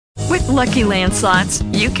Lucky Land Slots,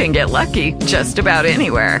 you can get lucky just about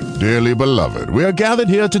anywhere. Dearly beloved, we are gathered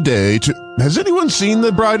here today to... Has anyone seen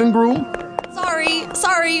the bride and groom?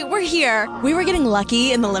 Sorry, we're here. We were getting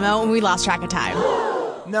lucky in the limo and we lost track of time.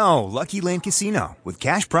 No, Lucky Land Casino, with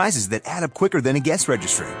cash prizes that add up quicker than a guest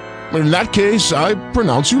registry. In that case, I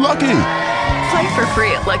pronounce you lucky. Play for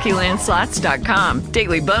free at LuckyLandSlots.com.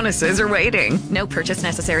 Daily bonuses are waiting. No purchase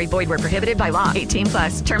necessary. Void where prohibited by law.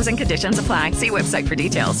 18+. Terms and conditions apply. See website for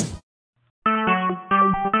details.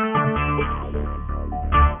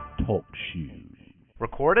 Talk shoes.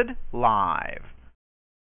 Recorded live.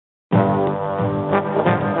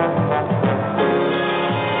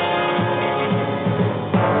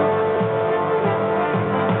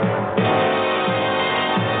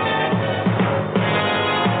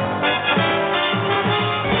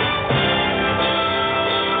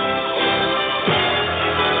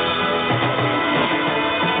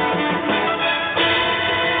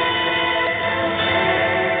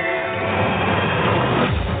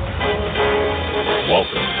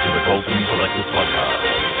 Welcome to the Colton Collective Podcast.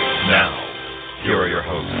 Now, here are your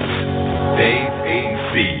hosts, Dave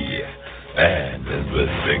A.C. and the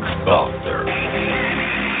Sixth Doctor.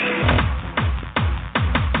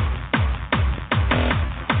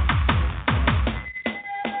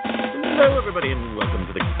 Hello, everybody, and welcome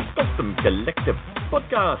to the Colton Collective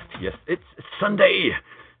Podcast. Yes, it's Sunday,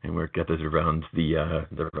 and we're gathered around the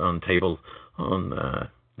round table on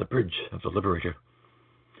the bridge of the Liberator.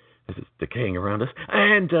 This is decaying around us.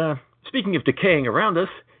 And speaking of decaying around us,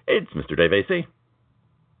 it's Mr. Dave A.C.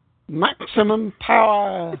 Maximum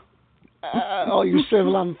power, all you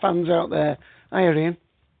Silverland fans out there. Hi, Ian.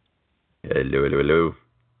 Hello.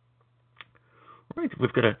 Right,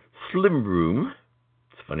 we've got a slim room.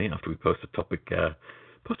 It's funny, after we post a topic, a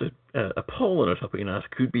poll on a topic and ask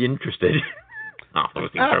who'd be interested.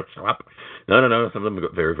 Those things don't show up. No. Some of them have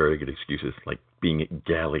got very, very good excuses, like being at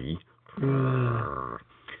galley.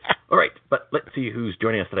 All right, but let's see who's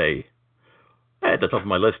joining us today. At the top of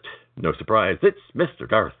my list, no surprise, it's Mr.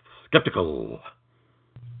 Darth Skeptical.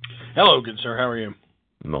 Hello, good sir. How are you?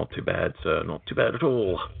 Not too bad, sir. Not too bad at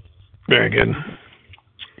all. Very good.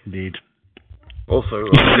 Indeed. Also,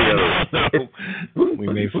 on video. We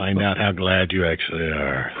may find out how glad you actually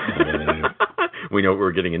are. We know what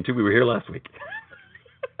we're getting into. We were here last week.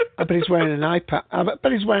 I bet he's wearing an eye patch. I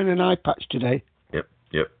bet he's wearing an eye patch today.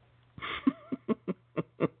 Yep.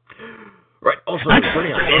 Right, also,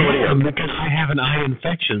 because I have an eye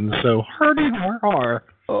infection, so har.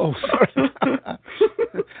 Oh, sorry.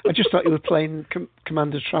 I just thought you were playing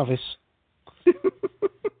Commander Travis.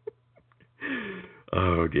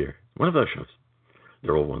 Oh, dear. One of those shows.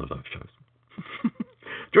 They're all one of those shows.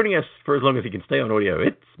 Joining us for as long as he can stay on audio,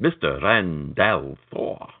 it's Mr. Randall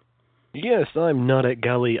Thor. Yes, I'm not at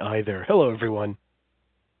galley either. Hello, everyone.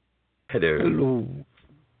 Hello.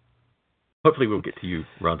 Hopefully we'll get to you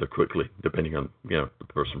rather quickly, depending on, the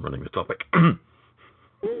person running the topic.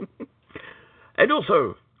 And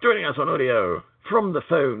also, joining us on audio, from the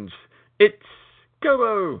phones, it's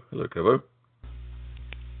Kobo. Hello, Kobo.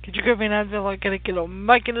 Could you give me an Advil? I gotta get on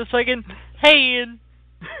mic in a second. Hey, Ian.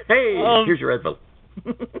 Hey, here's your Advil.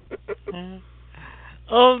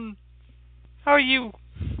 How are you?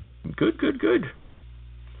 Good.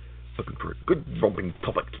 Looking for a good romping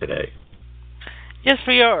topic today. Yes,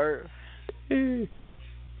 we are.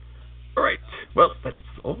 All right. Well, that's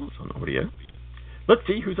all on audio. Let's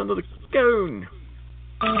see who's under the cone.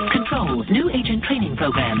 Control, new agent training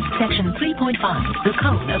program, section 3.5, the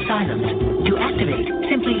cone of silence. To activate,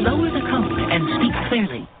 simply lower the cone and speak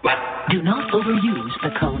clearly. What? Do not overuse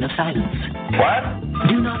the cone of silence. What?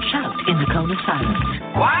 Do not shout in the cone of silence.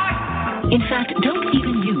 What? In fact, don't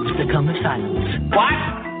even use the cone of silence. What?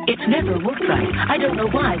 It's never worked right. I don't know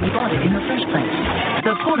why we bought it in the first place.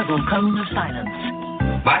 The portable cone of silence.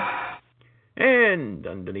 What? And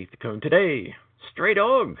underneath the cone today, stray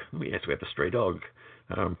dog. Yes, we have a stray dog.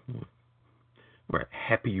 We're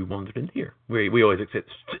happy you wandered in here. We always accept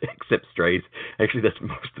strays. Actually, that's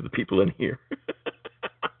most of the people in here.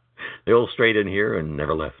 They all strayed in here and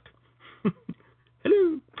never left.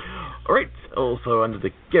 Hello. All right. Also under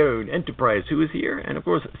the cone, Enterprise, who is here, and of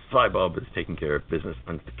course, Cybob is taking care of business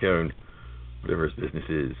under the cone, whatever his business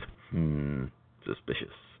is.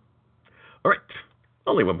 Suspicious. All right.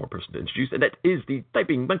 Only one more person to introduce, and that is the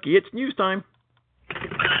Typing Monkey. It's news time.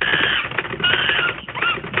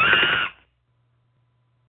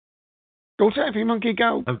 Go Typing Monkey,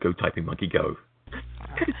 go. Oh, go Typing Monkey, go.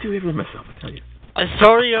 I could do it with myself, I tell you. I'm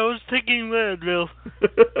sorry, I was taking the Advil.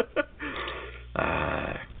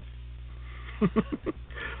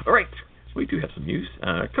 All right. We do have some news.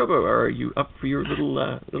 Kobo, are you up for your little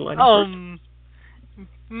item?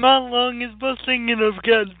 my lung is busting and I've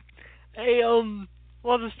got a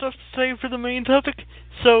lot of stuff to say for the main topic,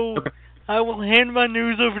 so Okay. I will hand my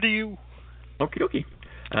news over to you. Okie dokie.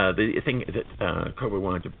 The thing that Kobe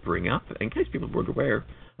wanted to bring up, in case people weren't aware,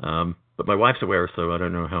 but my wife's aware, so I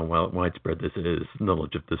don't know how widespread this is,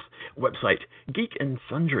 knowledge of this website, Geek and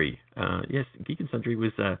Sundry. Yes, Geek and Sundry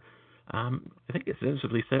was, I think it's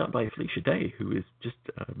ostensibly set up by Felicia Day, who is just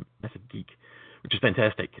a massive geek, which is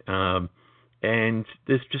fantastic. And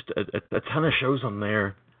there's just a ton of shows on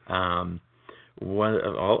there. I'll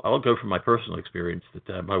go from my personal experience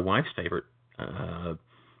that my wife's favorite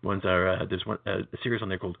ones are there's a series on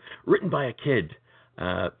there called Written by a Kid,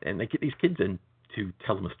 and they get these kids in to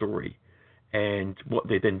tell them a story, and what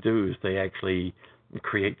they then do is they actually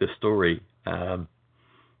create the story and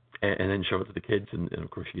then show it to the kids, and of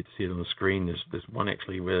course you get to see it on the screen. There's one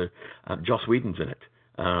actually where Joss Whedon's in it,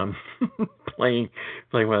 playing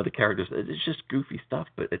one of the characters. It's just goofy stuff,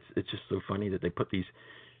 but it's just so funny that they put these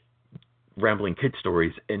rambling kid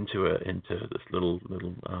stories into this little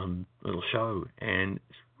show, and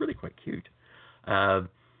it's really quite cute.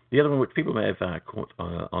 The other one, which people may have caught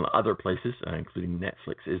on other places, including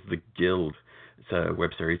Netflix, is The Guild. It's a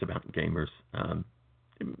web series about gamers,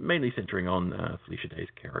 mainly centering on Felicia Day's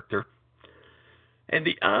character. And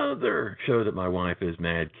the other show that my wife is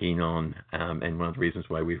mad keen on, and one of the reasons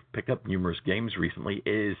why we've picked up numerous games recently,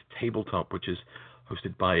 is Tabletop, which is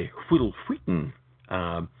hosted by Whittle Wheaton.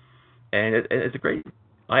 And it's a great.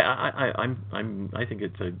 I think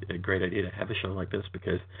it's a great idea to have a show like this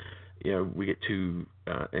because, we get into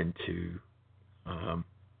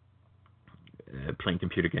playing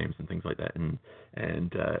computer games and things like that, and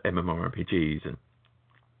MMORPGs, and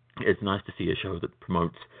it's nice to see a show that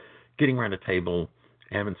promotes getting around a table,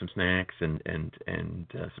 having some snacks, and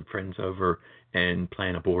some friends over, and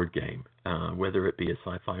playing a board game, whether it be a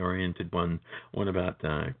sci-fi oriented one about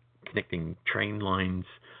connecting train lines.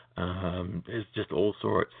 There's just all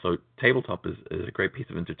sorts. So Tabletop is a great piece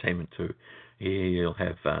of entertainment too. You'll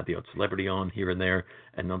have the odd celebrity on here and there,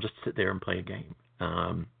 and they'll just sit there and play a game,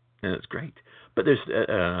 and it's great. But there's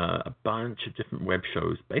a bunch of different web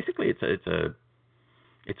shows. Basically, it's a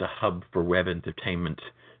hub for web entertainment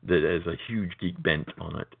that has a huge geek bent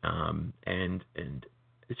on it, and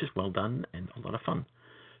it's just well done and a lot of fun.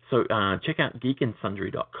 So check out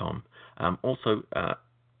geekandsundry.com. Also,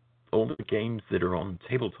 all the games that are on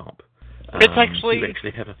Tabletop. It's actually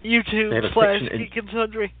have a YouTube/Geek and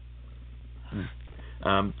Sundry.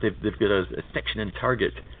 They've got a section in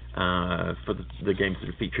Target for the games that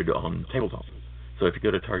are featured on Tabletop. So if you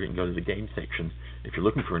go to Target and go to the game section, if you're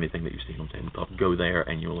looking for anything that you've seen on Tabletop, go there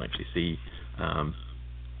and you'll actually see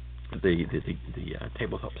the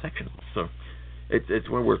Tabletop section. So it's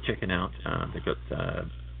well worth checking out. They've got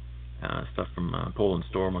stuff from Paul and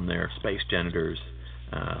Storm on there, Space Janitors,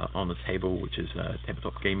 on the Table, which is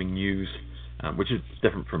Tabletop Gaming News, which is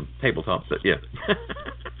different from Tabletop, but yeah.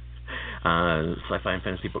 Sci-Fi and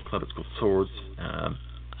Fantasy Book Club, it's called Swords.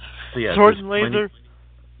 So yeah, Swords and Laser.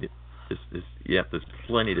 There's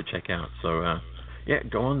plenty to check out. So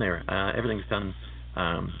go on there. Everything's done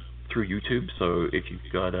through YouTube, so if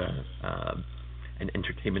you've got an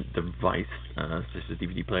entertainment device, such as a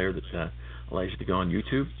DVD player that allows you to go on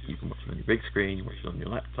YouTube, you can watch it on your big screen, you watch it on your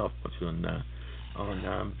laptop, watch it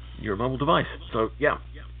on your mobile device. So yeah,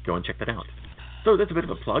 go and check that out. So that's a bit of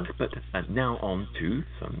a plug, but now on to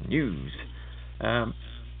some news.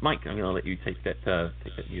 Mike, I'm going to let you take that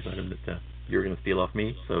news item that you're going to steal off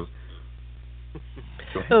me. So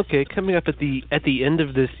go ahead. Okay, coming up at the end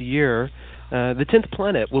of this year, The 10th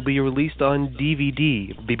Planet will be released on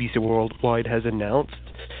DVD, BBC Worldwide has announced.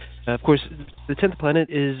 Of course, The 10th Planet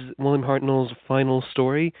is William Hartnell's final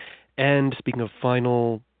story, and speaking of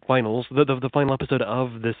finals, the final episode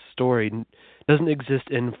of this story doesn't exist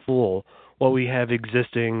in full. What we have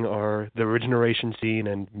existing are the regeneration scene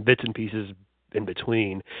and bits and pieces in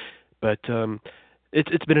between. But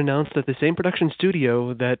it's been announced that the same production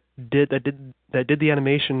studio that did the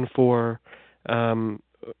animation for the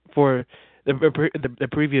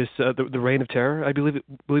previous the Reign of Terror, I believe it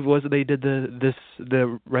was, that they did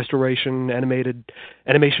the restoration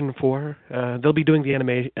animation for. They'll be doing the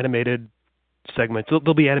animated segments.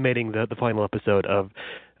 They'll be animating the final episode of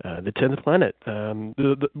the 10th Planet,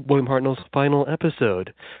 the William Hartnell's final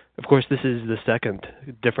episode. Of course, this is the second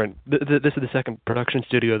production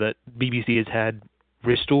studio that BBC has had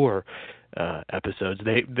restore episodes.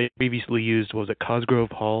 They previously used,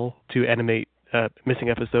 Cosgrove Hall to animate missing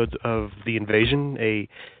episodes of The Invasion, a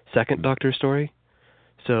second Doctor story.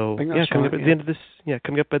 So coming up at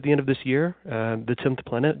the end of this year, The 10th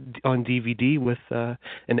Planet on DVD with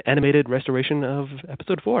an animated restoration of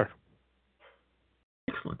episode 4.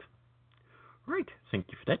 Excellent. Right, thank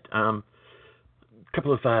you for that. A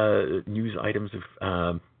couple of news items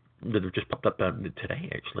that have just popped up today,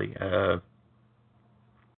 actually.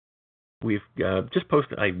 We've just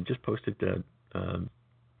posted. I just posted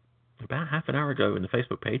about half an hour ago in the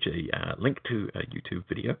Facebook page a link to a YouTube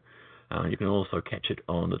video. You can also catch it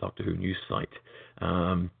on the Doctor Who news site.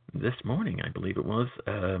 This morning, I believe it was,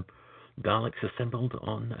 Daleks assembled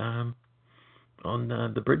on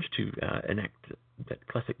the bridge to enact that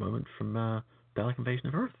classic moment from Dalek Invasion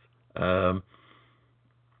of Earth.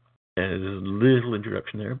 There's a little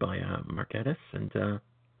introduction there by Mark Addis, and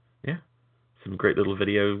some great little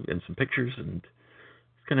video and some pictures, and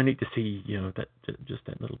it's kind of neat to see, that just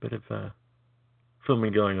that little bit of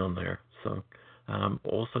filming going on there. So,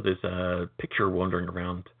 also there's a picture wandering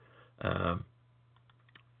around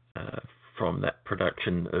from that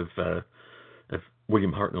production of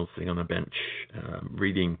William Hartnell sitting on a bench,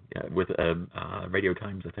 reading with Radio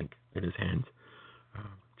Times, I think, in his hand. I'm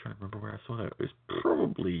trying to remember where I saw that. It was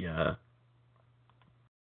probably, I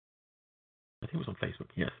think it was on Facebook.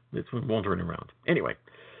 Yes, it's wandering around. Anyway,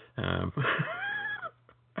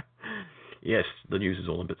 yes, the news is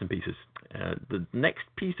all in bits and pieces. The next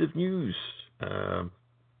piece of news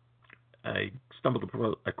I stumbled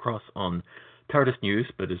across on TARDIS News,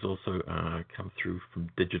 but has also come through from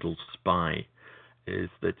Digital Spy, is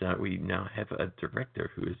that we now have a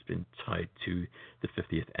director who has been tied to the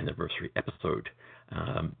 50th anniversary episode.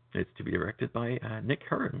 It's to be directed by Nick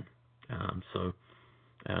Curran. So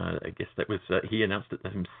I guess that was he announced it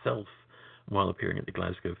himself while appearing at the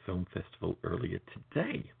Glasgow Film Festival earlier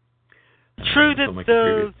today. True that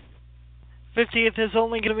the 50th is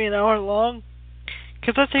only going to be an hour long,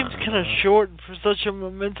 because that seems kind of short for such a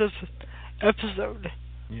momentous episode.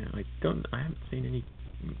 Yeah, I haven't seen any.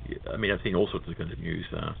 I mean, I've seen all sorts of kind of news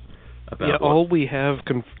about. Yeah, all we have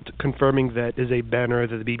confirming that is a banner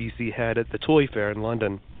that the BBC had at the Toy Fair in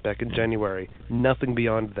London back in January. Nothing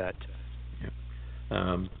beyond that.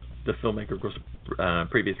 Yeah. The filmmaker, of course,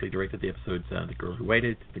 previously directed the episodes The Girl Who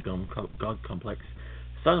Waited, The God Complex,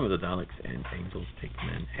 Silent with the Daleks, and Angels Take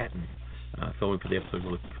Manhattan. Filming for the episode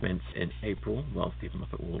will commence in April, while Stephen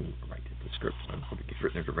Moffat will write the script. I hope it gets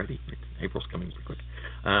written already. April's coming pretty quick.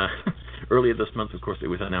 Earlier this month, of course, it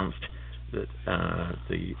was announced that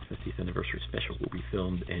the 50th anniversary special will be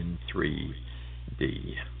filmed in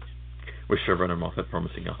 3D, with showrunner Moffat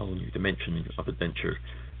promising a whole new dimension of adventure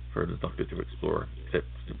for the Doctor to explore, except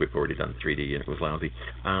we've already done 3D and it was lousy.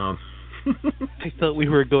 I thought we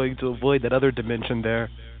were going to avoid that other dimension there.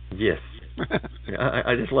 Yes.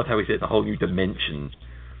 I just love how he said a whole new dimension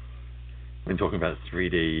when talking about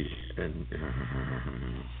 3D. And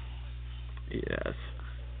yes.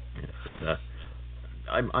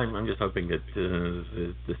 I'm just hoping that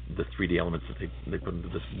the 3D elements that they put into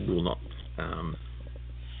this will not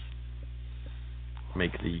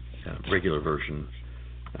make the regular version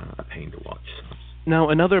a pain to watch. So. Now,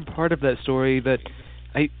 another part of that story that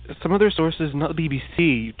some other sources, not the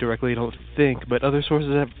BBC directly, I don't think, but other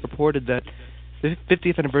sources have reported that the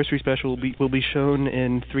 50th anniversary special will be shown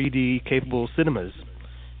in 3D capable cinemas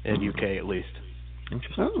in UK at least.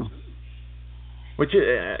 Interesting. Oh. Which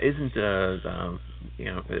isn't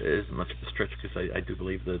isn't much of a stretch, because I do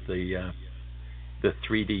believe that the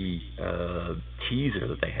 3D teaser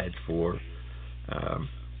that they had for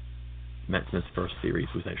Matt Smith's first series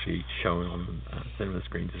was actually shown on cinema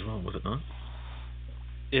screens as well, was it not?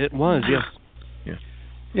 It was, yes. Yeah.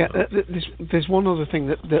 Yeah, there's one other thing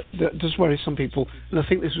that does worry some people, and I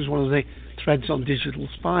think this was one of the threads on Digital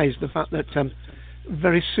Spies, the fact that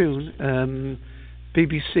very soon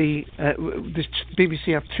BBC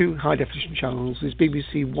have two high-definition channels. There's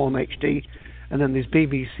BBC One HD, and then there's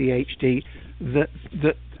BBC HD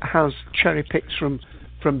that has cherry picks from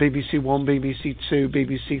BBC One, BBC Two,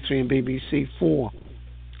 BBC Three, and BBC Four.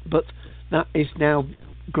 But that is now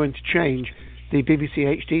going to change. The BBC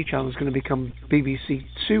HD channel is going to become BBC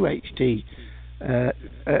 2 HD.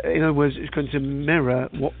 In other words, it's going to mirror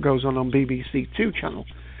what goes on BBC 2 channel.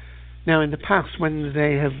 Now, in the past, when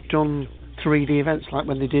they have done 3D events, like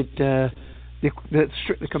when they did the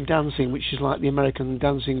Strictly Come Dancing, which is like the American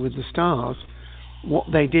Dancing with the Stars, what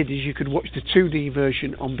they did is you could watch the 2D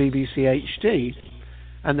version on BBC HD,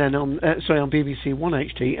 and then on BBC 1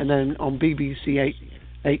 HD, and then on BBC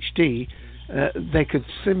HD, they could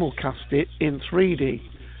simulcast it in 3D.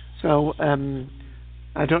 So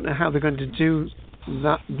I don't know how they're going to do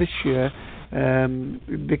that this year,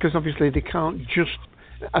 because obviously they can't just...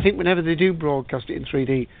 I think whenever they do broadcast it in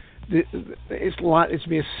 3D, it's likely to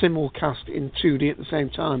be a simulcast in 2D at the same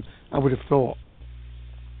time, I would have thought.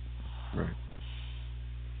 Right.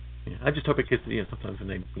 Yeah, I just hope it gets, sometimes when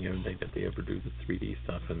they overdo the 3D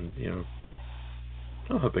stuff, and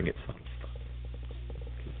I'm hoping it's fun stuff.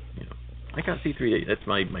 I can't see 3D. That's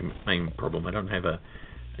my main problem. I don't have an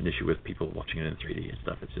issue with people watching it in 3D and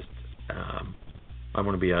stuff. It's just I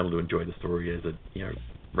want to be able to enjoy the story as it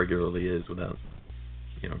regularly is without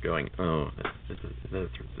going, oh,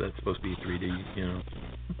 that's supposed to be 3D.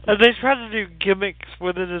 They try to do gimmicks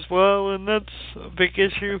with it as well, and that's a big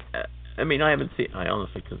issue. I mean, I honestly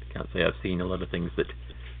can't say I've seen a lot of things that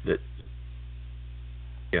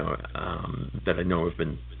that I know have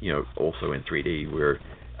been also in 3D where.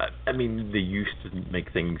 I mean, they used to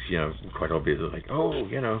make things, quite obvious, like,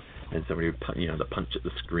 and somebody would, the punch at the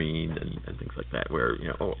screen and things like that, where,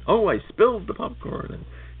 I spilled the popcorn, and,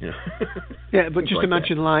 Yeah, but just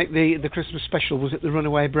imagine, like, the Christmas special, was it The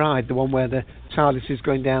Runaway Bride, the one where the TARDIS is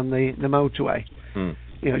going down the motorway?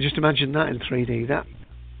 Just imagine that in 3D. That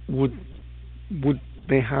would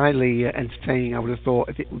be highly entertaining, I would have thought,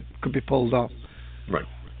 if it could be pulled off. Right.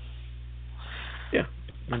 Yeah,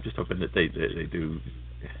 I'm just hoping that they do.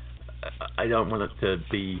 I don't want it to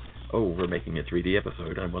be, we're making a 3D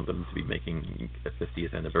episode. I want them to be making a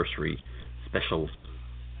 50th anniversary special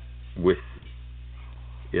with,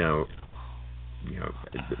 the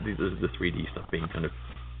 3D stuff being kind of,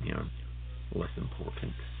 less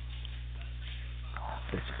important.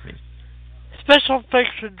 That's just me. Special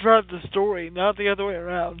effects should drive the story, not the other way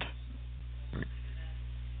around.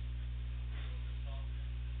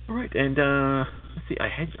 All right, and let's see. I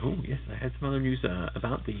had some other news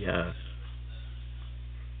about the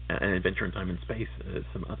An Adventure in Time and Space.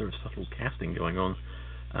 Some other subtle casting going on,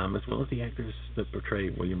 as well as the actors that portray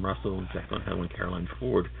William Russell, Jacqueline Hill, and Caroline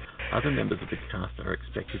Ford. Other members of the cast are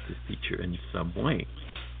expected to feature in some way.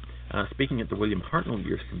 Speaking at the William Hartnell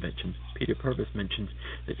Years Convention, Peter Purvis mentioned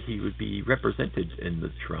that he would be represented in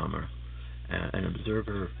the drama. An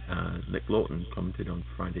observer, Nick Lawton, commented on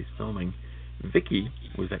Friday's filming. Vicky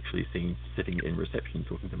was actually seen sitting in reception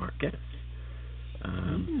talking to Mark Gettis.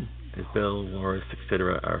 As Bill, Loris,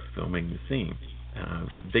 etc. are filming the scene.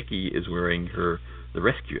 Vicky is wearing the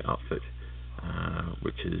rescue outfit,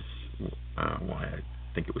 which is why I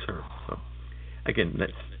think it was her. So, again,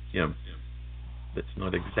 that's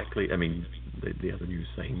not exactly. I mean, the other news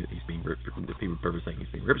saying that he's being Peter Purvis saying he's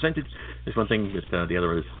being represented is one thing, but the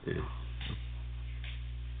other is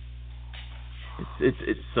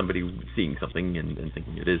it's somebody seeing something and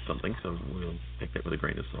thinking it is something, so we'll take that with a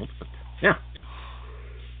grain of salt. But yeah.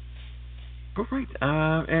 All right,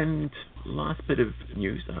 and last bit of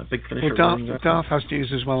news. Big Finish. Well, Darth has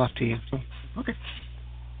news as well after you. Okay.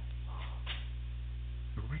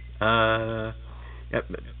 All right. Yep.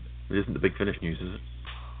 It isn't the Big Finish news, is it?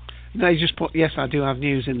 No, you just put, yes, I do have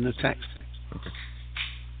news in the text. Okay.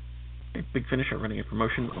 Big Finish are running a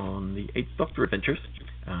promotion on the 8th Doctor Adventures,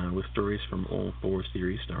 with stories from all 4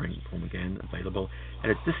 series starring Paul McGann available at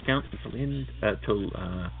a discount until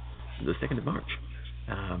the 2nd of March.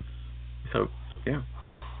 So yeah,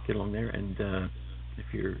 get along there, and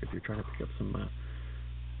if you're trying to pick up some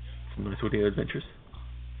nice audio adventures,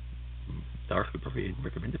 Darth would probably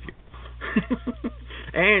recommend a few.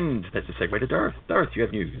 And that's a segue to Darth. Darth, you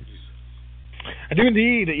have news. I do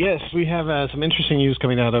indeed. Yes, we have some interesting news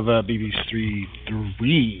coming out of BBC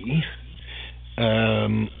 3.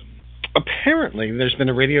 Apparently, there's been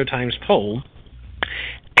a Radio Times poll,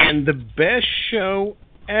 and the best show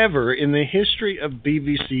ever in the history of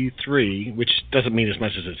BBC 3, which doesn't mean as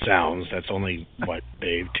much as it sounds, that's only,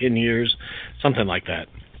 Dave, 10 years? Something like that,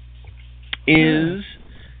 is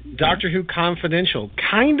Doctor Who Confidential,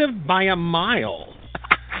 kind of by a mile.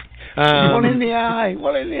 One in the eye.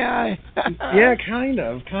 Yeah, kind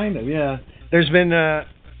of, yeah. There's been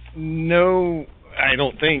no, I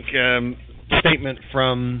don't think, statement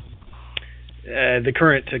from the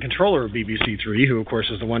current controller of BBC 3, who, of course,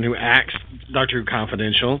 is the one who acts Doctor Who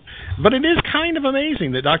Confidential. But it is kind of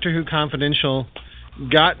amazing that Doctor Who Confidential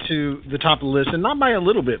got to the top of the list, and not by a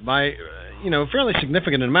little bit, by a fairly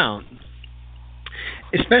significant amount.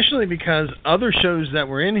 Especially because other shows that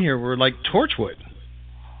were in here were like Torchwood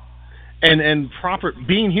and proper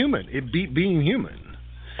Being Human. It beat Being Human.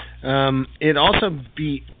 It also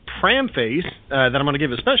beat Pramface, that I'm going to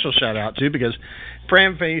give a special shout out to, because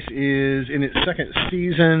Pramface is in its 2nd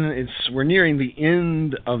season. We're nearing the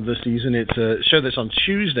end of the season. It's a show that's on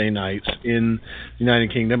Tuesday nights in the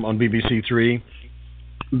United Kingdom on BBC 3.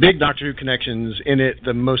 Big Doctor Who connections in it.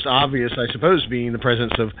 The most obvious, I suppose, being the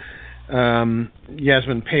presence of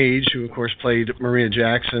Yasmin Page, who of course played Maria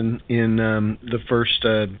Jackson in the first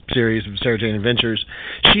series of Sarah Jane Adventures.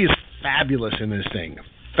 She is fabulous in this thing.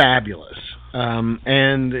 Fabulous.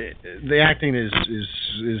 and the acting is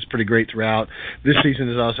pretty great throughout. This season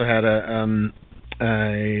has also had a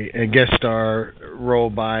guest star role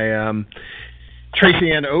by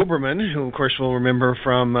Tracy Ann Oberman, who of course we'll remember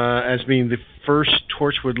from as being the first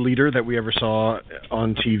Torchwood leader that we ever saw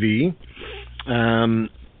on TV.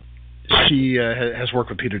 She has worked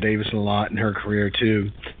with Peter Davison a lot in her career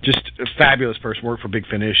too. Just a fabulous person. Worked for Big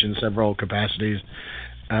Finish in several capacities.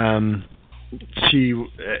 She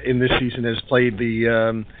in this season has played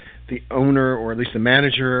the owner, or at least the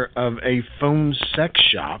manager, of a phone sex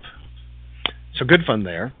shop. So good fun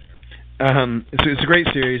there. It's a great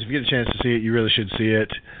series. If you get a chance to see it, you really should see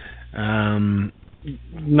it.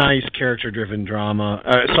 Nice character-driven drama.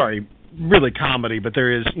 Really comedy, but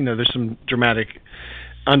there's some dramatic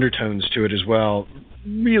undertones to it as well.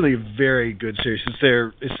 Really very good series.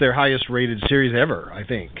 It's their highest-rated series ever, I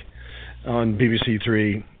think, on BBC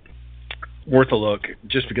Three. Worth a look,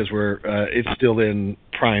 just because it's still in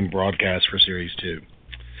prime broadcast for Series 2.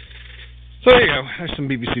 So there you go. There's some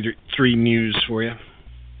BBC Three news for you.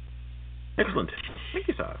 Excellent. Thank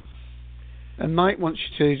you, sir. And Mike wants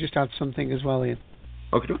you to just add something as well, Ian.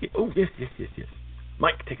 Okay. Oh, yes.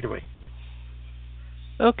 Mike, take it away.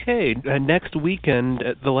 Okay, next weekend,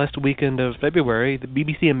 the last weekend of February, the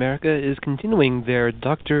BBC America is continuing their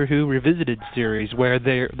Doctor Who Revisited series, where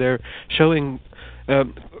they're showing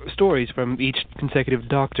stories from each consecutive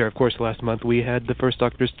Doctor. Of course, last month we had the first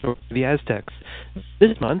Doctor story, The Aztecs.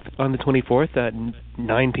 This month, on the 24th at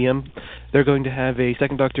 9 p.m., they're going to have a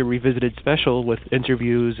Second Doctor Revisited special with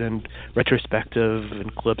interviews and retrospective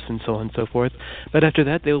and clips and so on and so forth. But after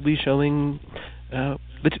that, they'll be showing the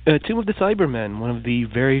Tomb of the Cybermen, one of the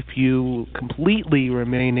very few completely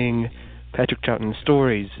remaining Patrick Troughton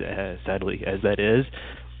stories, sadly as that is.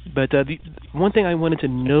 But the one thing I wanted to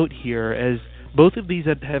note here is both of these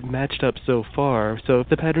have matched up so far, so if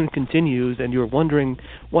the pattern continues and you're wondering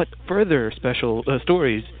what further special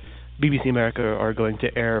stories BBC America are going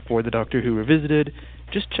to air for the Doctor Who Revisited,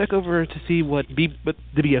 just check over to see what the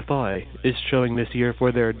BFI is showing this year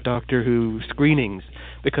for their Doctor Who screenings,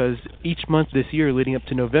 because each month this year leading up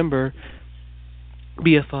to November,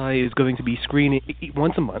 BFI is going to be screening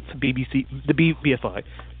once a month. The BFI,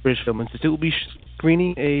 British Film Institute, will be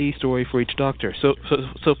screening a story for each Doctor. So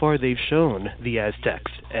far they've shown the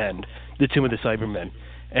Aztecs and the Tomb of the Cybermen,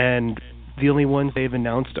 and the only ones they've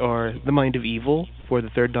announced are The Mind of Evil for the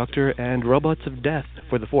third Doctor and Robots of Death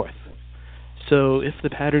for the fourth. So if the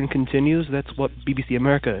pattern continues, that's what BBC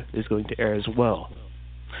America is going to air as well.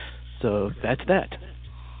 So that's that.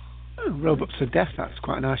 Oh, Robots of Death, that's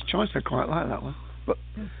quite a nice choice. I quite like that one. But,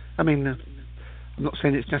 I mean, I'm not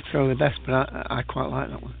saying it's necessarily the best, but I quite like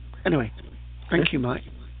that one. Anyway, thank you, Mike.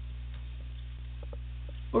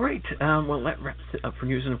 All right. Well, that wraps it up for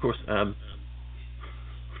news. And, of course, as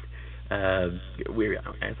I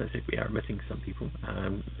said, we are missing some people,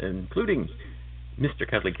 including Mr.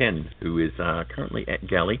 Cuddly Ken, who is currently at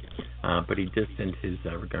Galley, but he did send his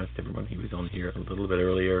regards to everyone. He was on here a little bit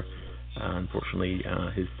earlier. Unfortunately,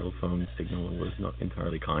 his cell phone signal was not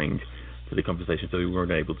entirely kind to the conversation, so we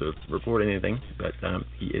weren't able to report anything, but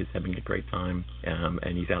he is having a great time,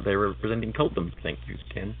 and he's out there representing Coltham. Thank you,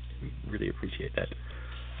 Ken. We really appreciate that.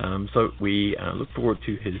 So we look forward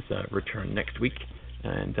to his return next week,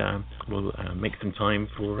 and we'll make some time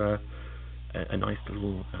for a nice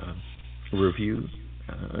little review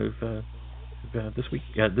of this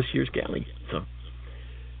year's Galley. So,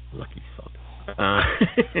 lucky sod.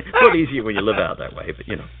 Not easier when you live out that way, but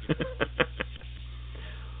you know.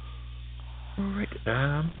 All right.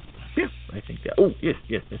 Yeah, I think that. Oh, yes,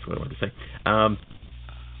 that's what I wanted to say.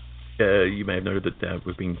 You may have noted that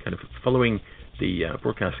we've been kind of following the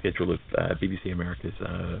broadcast schedule of BBC America's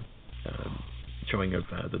showing of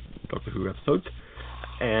the Doctor Who episodes,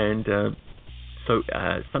 and so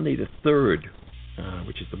Sunday the 3rd,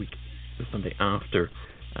 which is the Sunday after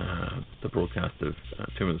the broadcast of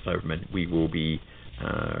Tomb of the Cybermen, we will be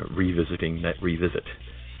revisiting that revisit.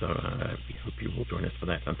 So we hope you will join us for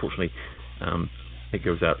that. Unfortunately, it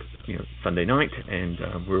goes out, Sunday night, and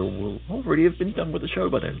we'll already have been done with the show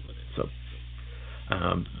by then. So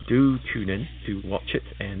do tune in to watch it,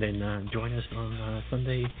 and then join us on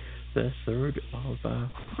Sunday the 3rd of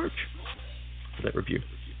March for that review.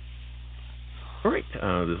 All right,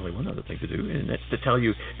 there's only one other thing to do, and that's to tell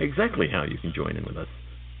you exactly how you can join in with us.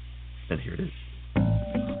 And here it is.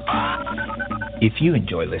 If you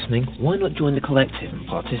enjoy listening, why not join the collective and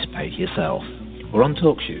participate yourself? We're on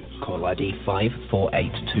TalkShoe, call ID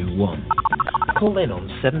 54821. Call in on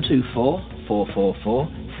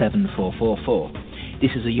 724-444-7444.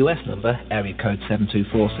 This is a US number, area code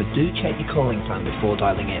 724, so do check your calling plan before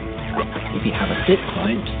dialing in. If you have a SIP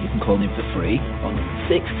client, you can call in for free on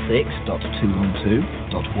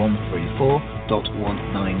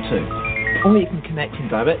 66.212.134.192. Or you can connect in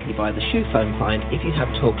directly via the Shoe phone client if you have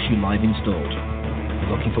TalkShoe Live installed.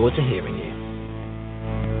 We're looking forward to hearing you.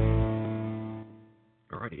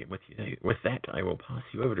 Alrighty, with that, I will pass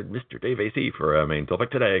you over to Mr. Dave AC for our main topic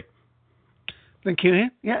today. Thank you, Ian.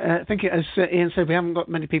 Thank you. As Ian said, we haven't got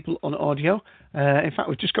many people on audio. In fact,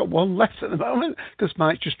 we've just got one left at the moment because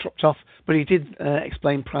Mike just dropped off. But he did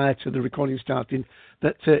explain prior to the recording starting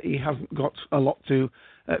that he hasn't got a lot to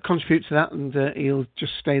contribute to that, and he'll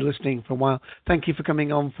just stay listening for a while. Thank you for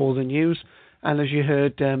coming on for the news. And as you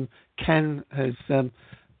heard, Ken has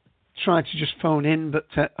tried to just phone in, but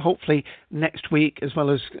hopefully next week, as well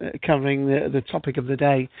as covering the topic of the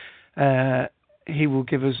day, he will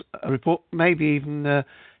give us a report, maybe even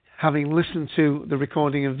having listened to the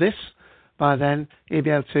recording of this by then, he'll be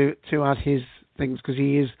able to add his things because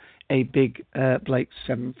he is a big Blake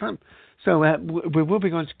 7 fan. So we will be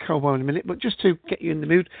going to Kobo in a minute, but just to get you in the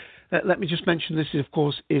mood, let me just mention this, of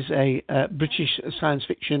course, is a British science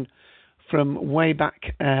fiction from way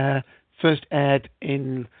back, first aired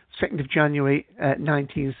in 2nd of January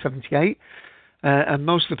 1978, and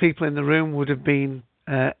most of the people in the room would have been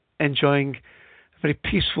enjoying very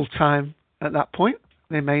peaceful time at that point.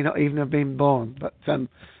 They may not even have been born, but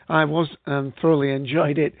I was thoroughly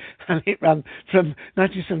enjoyed it, and it ran from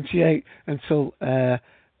 1978 until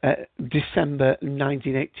December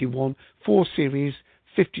 1981. 4 series,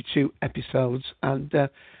 52 episodes, and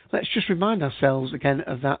let's just remind ourselves again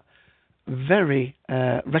of that very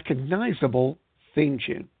recognisable theme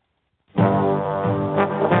tune.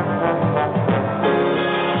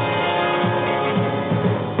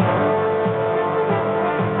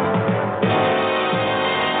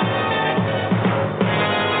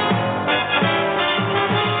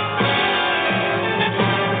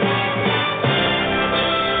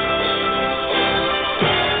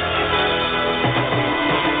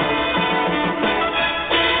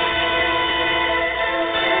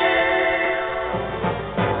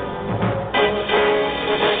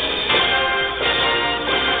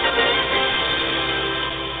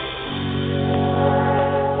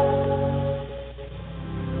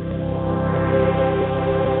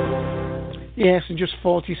 Yes, in just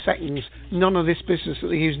 40 seconds. None of this business that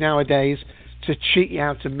they use nowadays to cheat you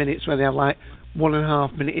out of minutes where they have like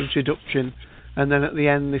 1.5 minute introduction, and then at the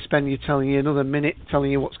end they spend you telling you another minute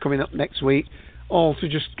telling you what's coming up next week, all to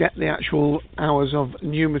just get the actual hours of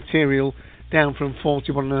new material down from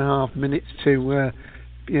 41.5 minutes to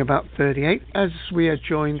about 38. As we are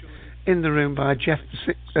joined in the room by Jeff,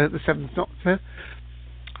 the Seventh Doctor,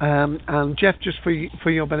 and Jeff, just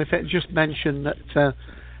for your benefit, just mentioned that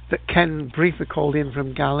Ken briefly called in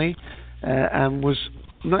from Galley and was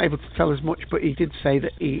not able to tell us much, but he did say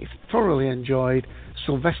that he thoroughly enjoyed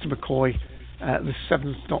Sylvester McCoy, the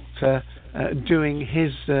Seventh Doctor, doing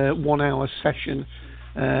his 1 hour session,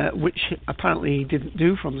 which apparently he didn't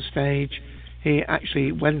do from the stage. He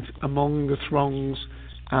actually went among the throngs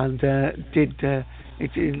and did it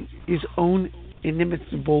in his own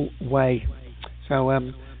inimitable way. So,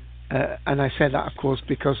 and I say that, of course,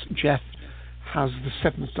 because Jeff has the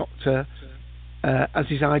Seventh Doctor as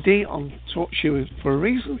his ID on TalkShoe for a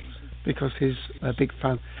reason, because he's a big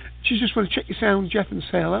fan. Do you just want to check your sound, Jeff, and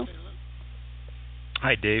say hello?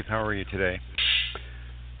 Hi, Dave. How are you today?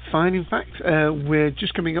 Fine, in fact. We're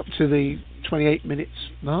just coming up to the 28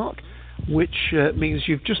 minutes mark, which means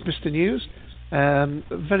you've just missed the news.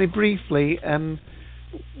 Very briefly,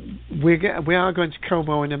 we are going to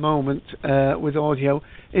Kobo in a moment with audio.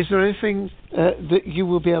 Is there anything that you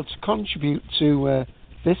will be able to contribute to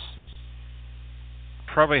this?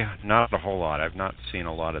 Probably not a whole lot. I've not seen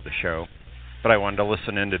a lot of the show, but I wanted to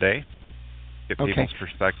listen in today, get people's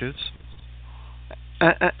perspectives.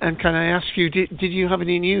 And can I ask you, did you have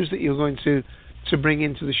any news that you're going to bring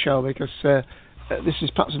into the show? Because this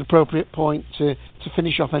is perhaps an appropriate point to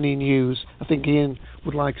finish off any news. I think Ian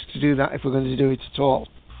would like us to do that if we're going to do it at all.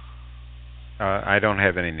 I don't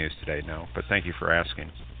have any news today, no, but thank you for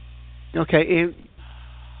asking. Okay,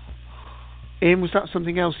 Ian, was that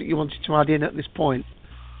something else that you wanted to add in at this point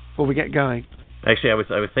before we get going? Actually, I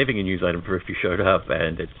was saving a news item for if you showed up,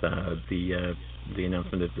 and it's the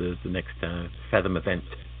announcement of the next Fathom event.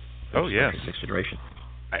 Oh, yes. Next iteration.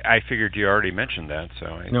 I figured you already mentioned that, so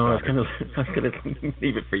I was going to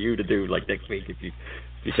leave it for you to do like next week if you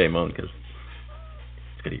came on, because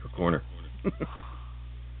it's going to be your corner.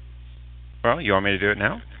 Well, you want me to do it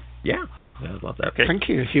now? Yeah, I'd love that. Okay. Thank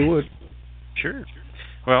you, if you would. Sure.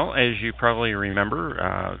 Well, as you probably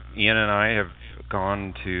remember, Ian and I have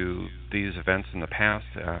gone to these events in the past.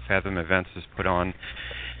 Fathom Events has put on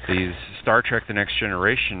these Star Trek The Next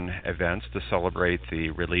Generation events to celebrate the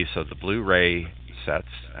release of the Blu-ray sets.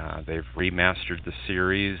 They've remastered the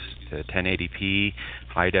series to 1080p,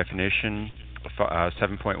 high definition,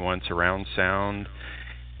 7.1 surround sound,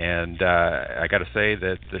 and I got to say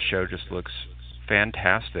that the show just looks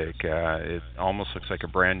fantastic. It almost looks like a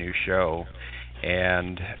brand new show.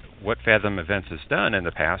 And what Fathom Events has done in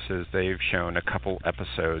the past is they've shown a couple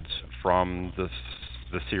episodes from the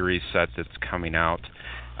series set that's coming out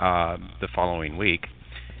the following week.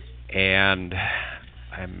 And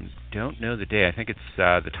I don't know the day. I think it's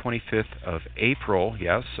the 25th of April.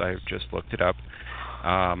 Yes, I just looked it up.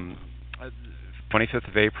 25th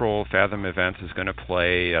of April, Fathom Events is going to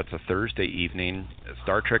play, that's a Thursday evening,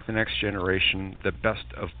 Star Trek The Next Generation, The Best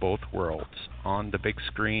of Both Worlds, on the big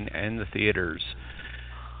screen and the theaters.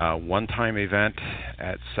 One-time event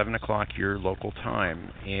at 7 o'clock your local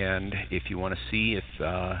time. And if you want to see if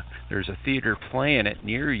there's a theater playing it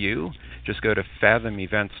near you, just go to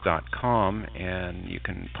fathomevents.com and you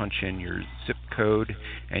can punch in your zip code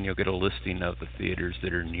and you'll get a listing of the theaters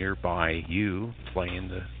that are nearby you playing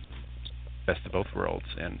the Best of Both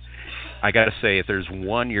Worlds. And I got to say, if there's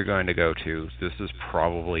one you're going to go to, this is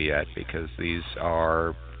probably it, because these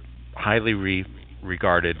are highly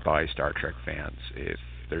regarded by Star Trek fans. If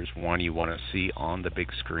there's one you want to see on the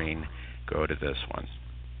big screen, go to this one.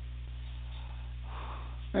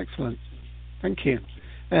 Excellent. Thank you.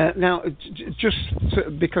 Now, just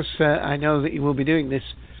because I know that you will be doing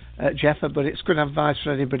this, Jeff, but it's good advice for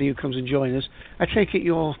anybody who comes and joins us. I take it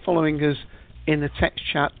you're following us in the text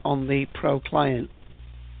chat on the Pro client.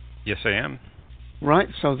 Yes, I am. Right,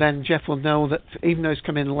 so then Jeff will know that even though he's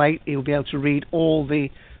come in late, he'll be able to read all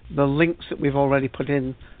the links that we've already put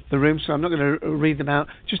in the room, so I'm not going to read them out.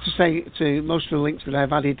 Just to say, to most of the links that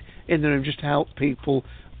I've added in the room, just to help people,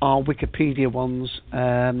 are Wikipedia ones,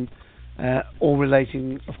 all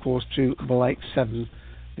relating, of course, to Blake 7.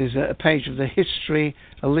 There's a page of the history,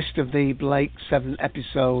 a list of the Blake 7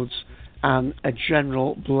 episodes, and a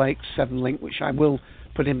general Blake 7 link, which I will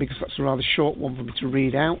put in because that's a rather short one for me to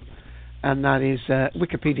read out, and that is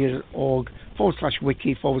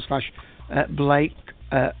wikipedia.org/wiki/Blake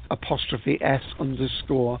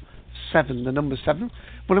 _S_7, the number 7.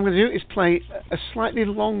 What I'm going to do is play a slightly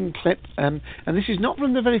long clip, and this is not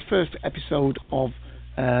from the very first episode of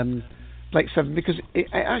Blake 7, because it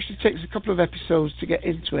actually takes a couple of episodes to get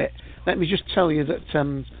into it. Let me just tell you that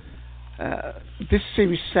this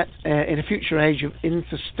series set in a future age of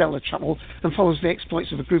interstellar travel and follows the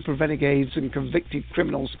exploits of a group of renegades and convicted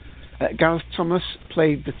criminals. Gareth Thomas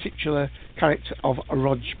played the titular character of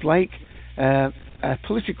Rog Blake, a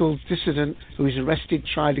political dissident who is arrested,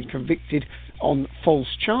 tried and convicted on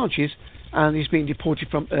false charges, and he's being deported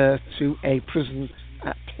from Earth to a prison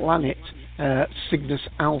planet, Cygnus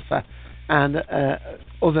Alpha, and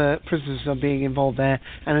other prisoners are being involved there,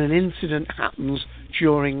 and an incident happens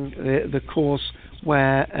during the course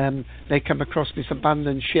where they come across this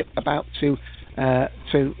abandoned ship about to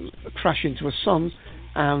crash into a sun,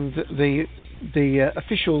 and the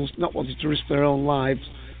officials, not wanting to risk their own lives,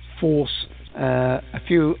 force a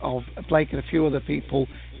few of Blake and a few other people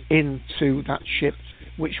into that ship,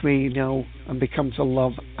 which we know and become to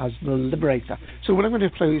love as the Liberator. So what I'm going to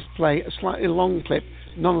play is play a slightly long clip.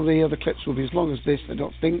 None of the other clips will be as long as this, I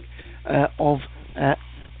don't think,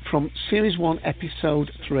 from Series 1,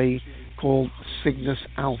 Episode 3, called Cygnus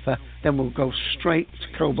Alpha. Then we'll go straight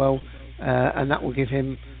to Kobo, and that will give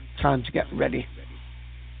him time to get ready.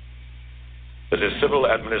 This is Civil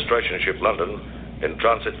Administration Ship London, in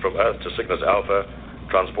transit from Earth to Cygnus Alpha,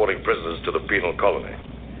 transporting prisoners to the penal colony.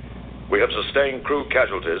 We have sustained crew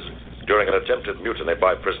casualties during an attempted mutiny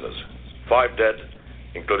by prisoners. 5 dead,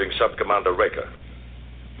 including Sub-Commander Raker.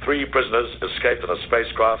 3 prisoners escaped in a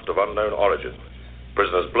spacecraft of unknown origin.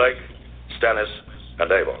 Prisoners Blake, Stannis,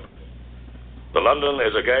 and Avon. The London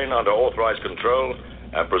is again under authorized control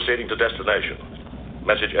and proceeding to destination.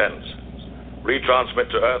 Message ends. Retransmit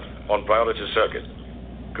to Earth on priority circuit.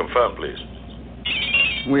 Confirm, please.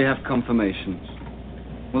 We have confirmation.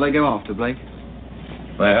 Will they go after Blake?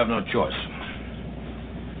 They have no choice.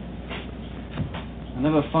 I'll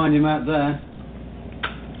never find him out there.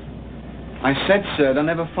 I said, sir, they'll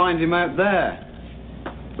never find him out there.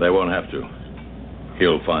 They won't have to.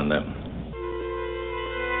 He'll find them.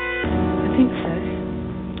 I think so.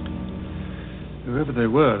 Whoever they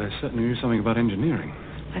were, they certainly knew something about engineering.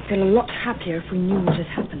 I'd feel a lot happier if we knew what had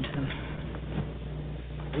happened to them.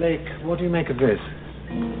 Blake, what do you make of this?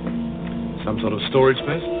 Some sort of storage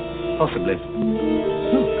space? Possibly.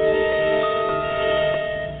 Look.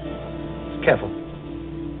 Careful.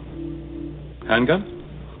 Handgun?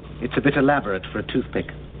 It's a bit elaborate for a toothpick.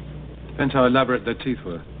 Depends how elaborate their teeth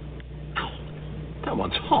were. That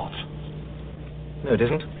one's hot. No, it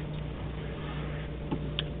isn't.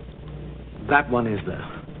 That one is, though.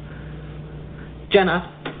 Jenna.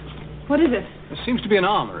 What is it? There seems to be an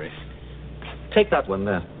armory. Take that one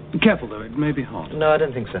there. Careful, though. It may be hot. No, I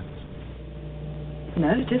don't think so.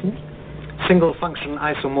 No, it isn't. Single-function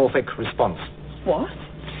isomorphic response. What?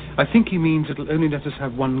 I think he means it'll only let us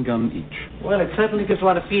have one gun each. Well, it certainly gives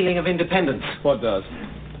one a feeling of independence. What does?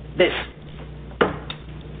 This.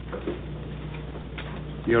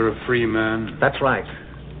 You're a free man. That's right.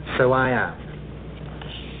 So I am.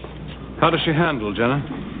 How does she handle, Jenna?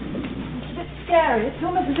 It's a bit scary. It's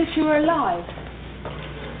almost as if she were alive.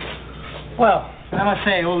 Well, I must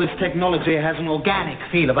say, all this technology has an organic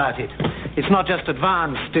feel about it. It's not just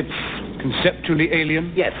advanced, it's... Conceptually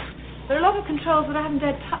alien? Yes. There are a lot of controls that I haven't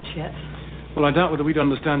dared touch yet. Well, I doubt whether we'd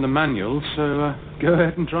understand the manual, so go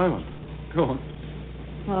ahead and try one. Go on.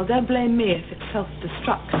 Well, don't blame me if it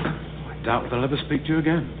self-destructs. I doubt whether I'll ever speak to you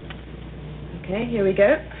again. Okay, here we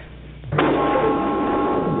go.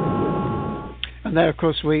 And there, of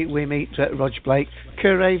course, we meet Roger Blake.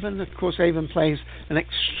 Kerr Avon, of course, Avon plays an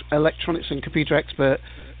electronics and computer expert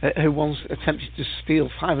who once attempted to steal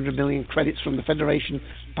 500 million credits from the Federation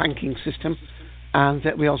banking system. And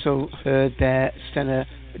we also heard there Jenna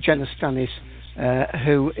Stannis,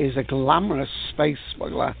 who is a glamorous space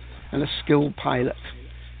smuggler and a skilled pilot.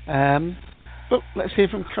 But let's hear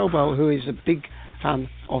from Kobo, who is a big fan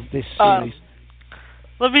of this series.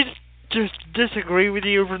 Let me just disagree with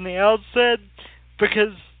you from the outset,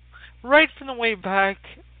 because right from the way back,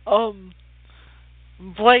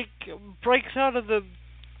 Blake breaks out of the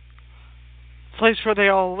place where they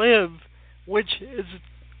all live, which is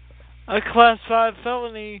a Class 5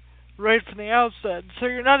 felony right from the outset. So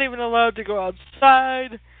you're not even allowed to go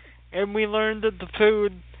outside, and we learned that the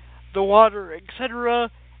food, the water, etc.,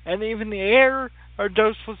 and even the air are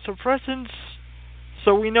dosed with suppressants.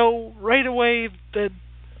 So we know right away that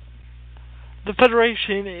the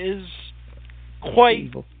Federation is quite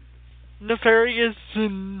evil, nefarious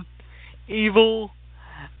and evil.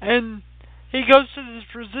 And he goes to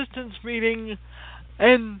this resistance meeting,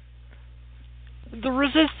 and the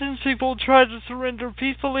resistance people try to surrender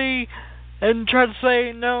peacefully and try to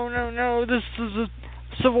say, no, this is a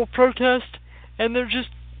civil protest, and they're just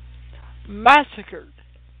massacred.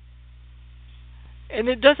 And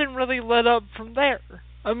it doesn't really let up from there.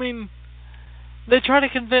 I mean, they try to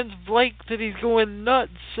convince Blake that he's going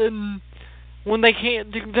nuts, and when they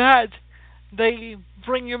can't do that, they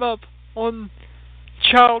bring him up on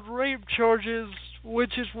child rape charges,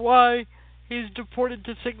 which is why he's deported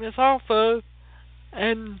to Cygnus Alpha.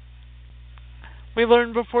 And we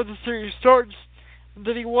learn before the series starts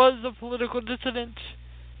that he was a political dissident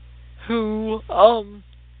who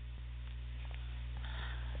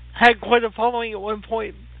had quite a following at one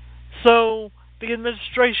point. So the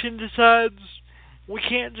administration decides we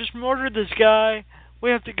can't just murder this guy.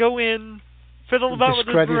 We have to go in, fiddle about with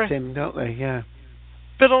his brain. Discredit him, don't they? Yeah.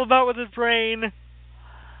 Fiddle about with his brain.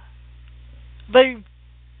 They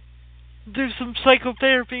do some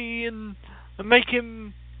psychotherapy and make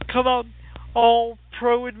him come out all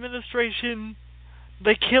pro-administration.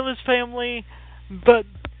 They kill his family, but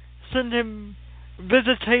send him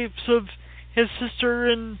videotapes of his sister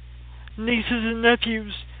and nieces and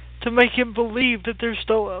nephews to make him believe that they're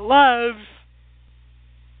still alive.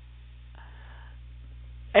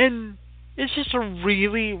 And it's just a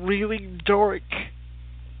really, really dark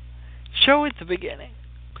show at the beginning.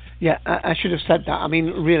 Yeah, I should have said that. I mean,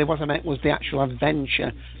 really what I meant was the actual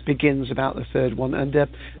adventure begins about the third one. And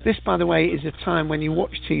this, by the way, is a time when you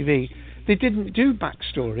watch TV, they didn't do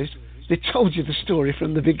backstories. They told you the story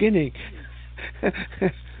from the beginning.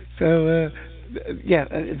 So,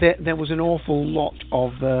 there was an awful lot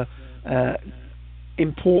of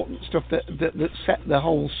important stuff that set the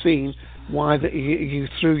whole scene, why that you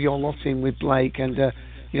threw your lot in with Blake. And,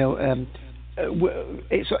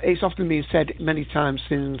 it's often been said many times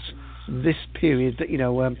since this period that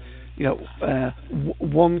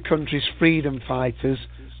one country's freedom fighters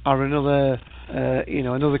are another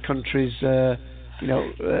country's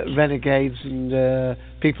renegades and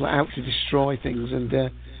people out to destroy things.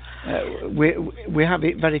 And we have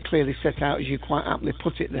it very clearly set out, as you quite aptly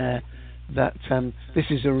put it there, that this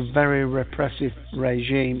is a very repressive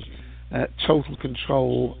regime, total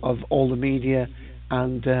control of all the media,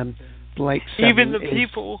 and Blake even the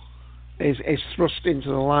people is thrust into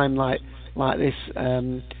the limelight like this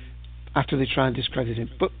after they try and discredit him.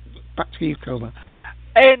 But back to you, Koba.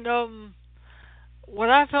 And what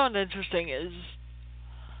I found interesting is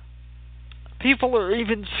people are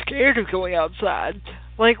even scared of going outside.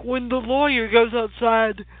 Like when the lawyer goes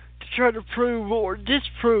outside to try to prove or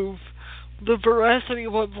disprove the veracity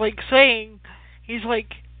of what Blake's saying, he's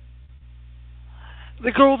like,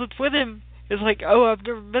 the girl that's with him is like, oh, I've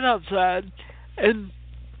never been outside. And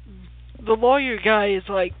the lawyer guy is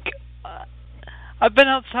like, I've been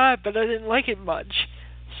outside, but I didn't like it much.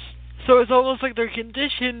 So it's almost like they're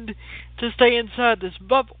conditioned to stay inside this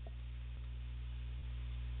bubble.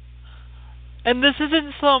 And this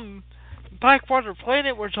isn't some backwater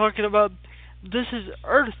planet we're talking about. This is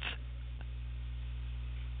Earth.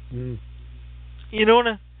 Mm. You know what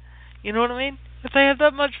I mean? If they have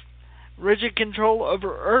that much rigid control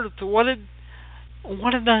over Earth, what in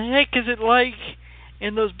the heck is it like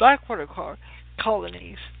in those backwater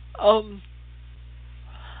colonies?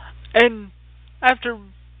 And after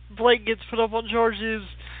Blake gets put up on charges,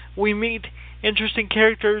 we meet interesting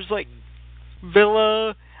characters like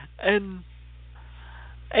Villa and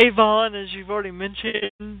Avon, as you've already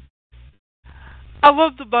mentioned. I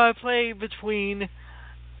love the byplay between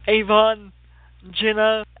Avon,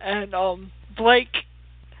 Jenna, and Blake.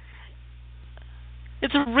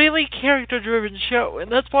 It's a really character-driven show, and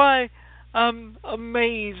that's why I'm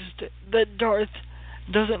amazed that Darth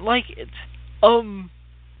doesn't like it.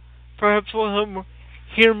 Perhaps we'll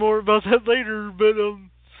hear more about that later, but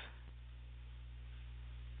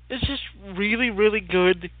it's just really, really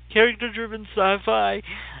good character-driven sci-fi,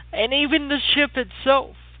 and even the ship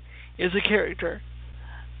itself is a character.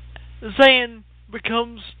 Zan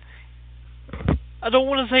becomes, I don't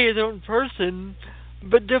want to say his own person,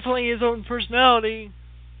 but definitely his own personality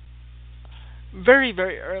very,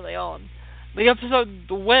 very early on. The episode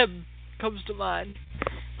The Web comes to mind.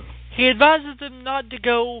 He advises them not to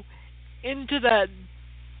go into that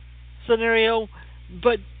scenario,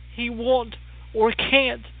 but he won't or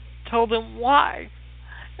can't tell them why.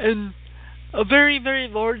 And a very, very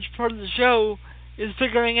large part of the show is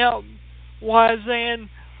figuring out why Zan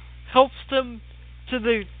helps them to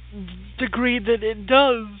the degree that it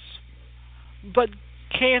does, but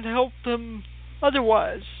can't help them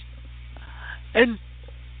otherwise. And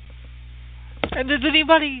does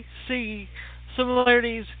anybody see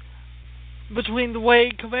similarities between the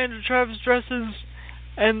way Commander Travis dresses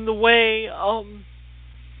and the way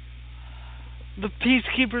the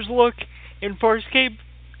peacekeepers look in Farscape,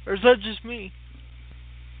 or is that just me?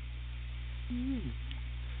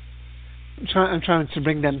 I'm trying to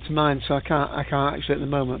bring them to mind, so I can't actually at the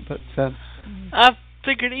moment. But I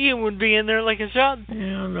figured Ian would be in there like a shot.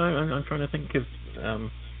 Yeah, I'm trying to think of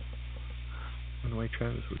the way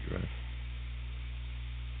Travis would dress.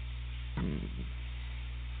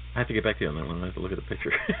 I have to get back to you on that one. I have to look at the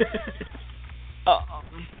picture.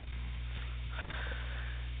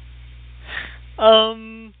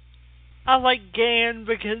 I like Gan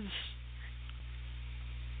because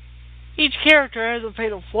each character has a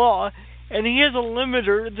fatal flaw, and he has a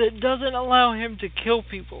limiter that doesn't allow him to kill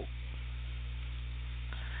people.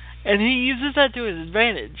 And he uses that to his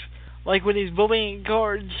advantage. Like when he's bullying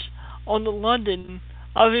guards on the London,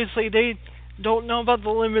 obviously they don't know about the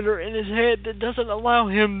limiter in his head that doesn't allow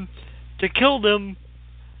him to kill them,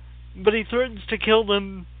 but he threatens to kill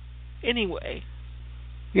them anyway.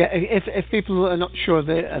 Yeah, if people are not sure,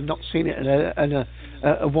 they have not seen it and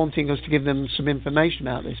are wanting us to give them some information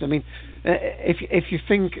about this. I mean, if you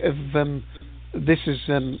think of this as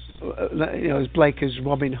as Blake as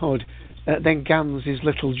Robin Hood, then Gans is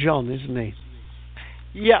Little John, isn't he?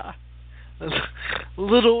 Yeah,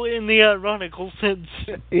 little in the ironical sense.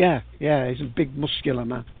 Yeah, he's a big muscular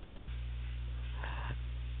man.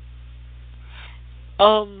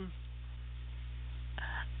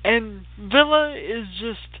 And Villa is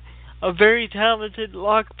just a very talented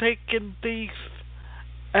lockpick and thief.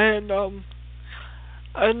 And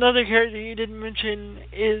another character you didn't mention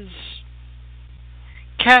is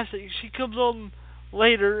Cassie. She comes on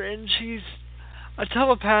later, and she's a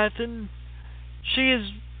telepath, and she is,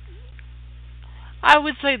 I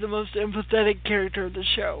would say, the most empathetic character of the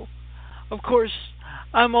show. Of course,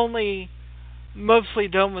 I'm only mostly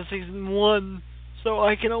done with season 1, so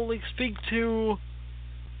I can only speak to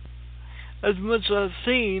as much as I've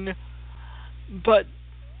seen, but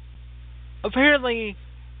apparently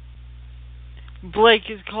Blake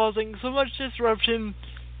is causing so much disruption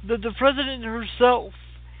that the president herself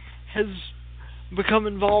has become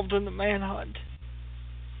involved in the manhunt.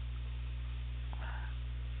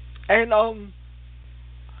 And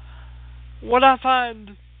what I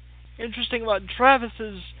find interesting about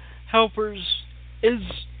Travis's helpers is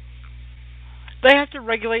they have to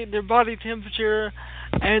regulate their body temperature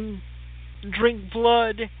and drink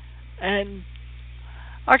blood, and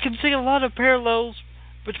I can see a lot of parallels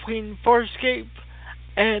between Farscape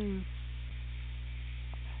and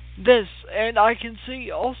this, and I can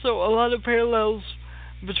see also a lot of parallels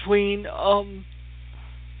between oh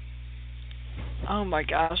my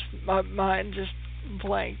gosh, my mind just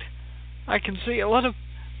blanked. I can see a lot of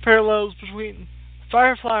parallels between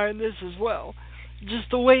Firefly and this as well.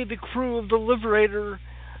 Just the way the crew of the Liberator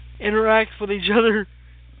interacts with each other.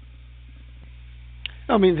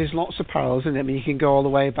 I mean, there's lots of parallels in it. I mean, you can go all the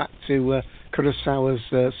way back to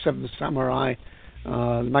Kurosawa's Seven Samurai,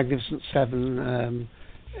 the Magnificent Seven.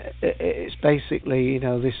 It's basically, you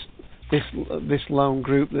know, this lone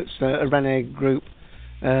group that's a renegade group,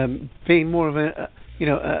 being more of a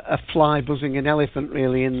fly buzzing an elephant,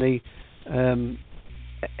 really, in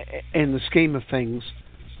the scheme of things.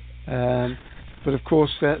 But of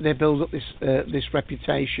course, they build up this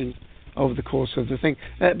reputation over the course of the thing.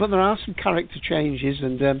 But there are some character changes,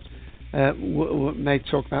 and we may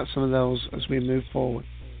talk about some of those as we move forward.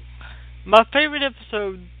 My favorite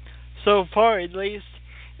episode so far, at least,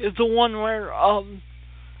 is the one where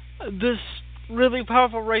this really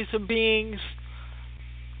powerful race of beings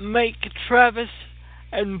make Travis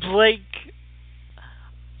and Blake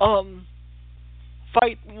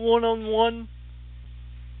fight one-on-one,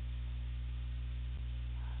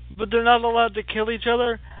 but they're not allowed to kill each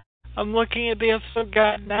other. I'm looking at the episode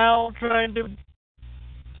guide now, trying to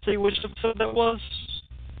see which episode that was.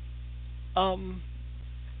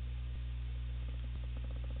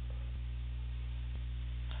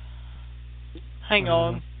 Hang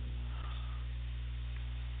on.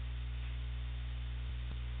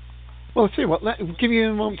 Well, I'll tell you what, I'll give you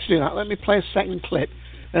a moment to do that. Let me play a second clip.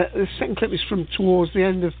 The second clip is from towards the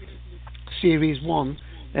end of Series 1,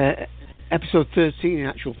 Episode 13 in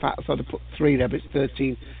actual fact. I thought I put 3 there, but it's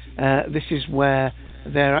 13. This is where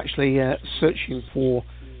they're actually searching for,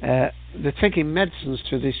 they're taking medicines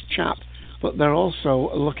to this chap, but they're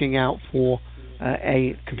also looking out for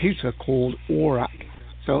a computer called ORAC.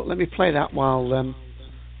 So let me play that while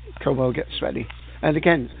Kobo gets ready. And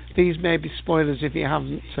again, these may be spoilers if you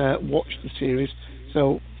haven't watched the series,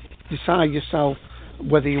 so decide yourself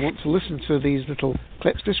whether you want to listen to these little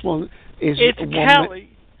clips. This one is... It's one Callie.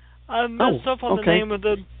 I messed up on the name of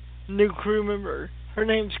the new crew member. Her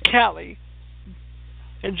name's Callie.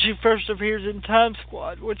 And she first appears in Time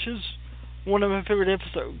Squad, which is one of my favorite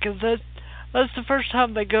episodes, because that's the first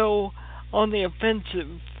time they go on the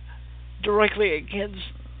offensive directly against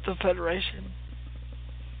the Federation.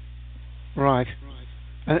 Right.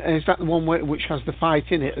 And is that the one which has the fight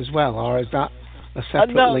in it as well, or is that a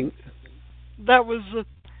separate link? That was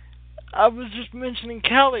I was just mentioning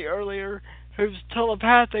Callie earlier, who's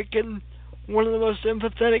telepathic and one of the most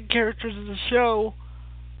empathetic characters of the show.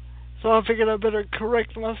 So I figured I better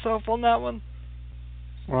correct myself on that one.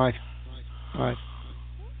 Right.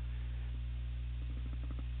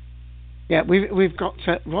 Yeah, we've got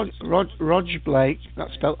Rog Blake,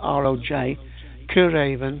 that's spelled R-O-J,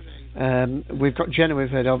 Kerraven. We've got Jenna we've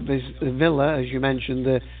heard of. There's Villa, as you mentioned,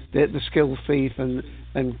 the skilled thief and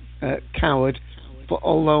coward. But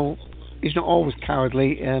although he's not always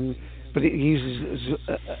cowardly, but it uses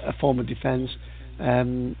as a form of defence.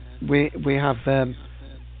 We have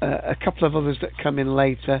a couple of others that come in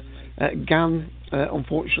later. Gan,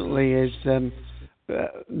 unfortunately, is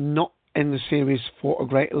not in the series for a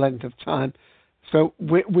great length of time. So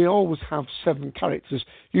we always have 7 characters,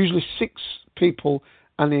 usually 6 people.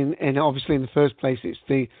 And in obviously in the first place, it's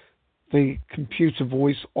the computer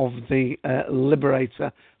voice of the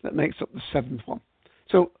Liberator that makes up the 7th one.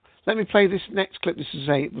 So let me play this next clip. This is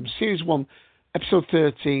from Series 1, Episode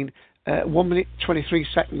 13, 1 minute 23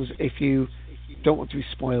 seconds if you don't want to be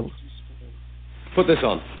spoiled. Put this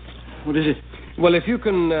on. What is it? Well, if you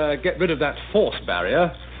can get rid of that force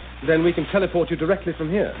barrier, then we can teleport you directly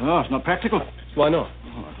from here. Oh, it's not practical. Why not?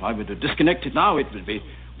 Oh, if I were to disconnect it now, it would be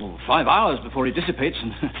 5 hours before it dissipates,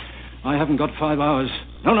 and I haven't got 5 hours.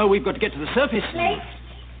 No, we've got to get to the surface. Blake,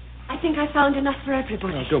 I think I found enough for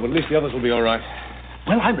everybody. Oh, good, but at least the others will be all right.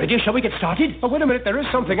 Well, I'm ready. Shall we get started? Oh, wait a minute, there is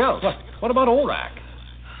something else. What about ORAC?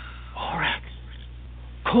 ORAC?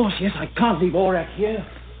 Of course, yes, I can't leave ORAC here.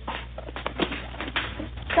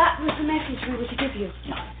 That was the message we were to give you.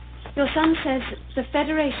 Your son says the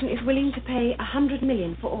Federation is willing to pay $100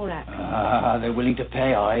 million for ORAC. They're willing to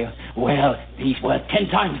pay, are you? Well, he's worth 10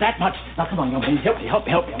 times that much. Now, come on, young man, help me. I'm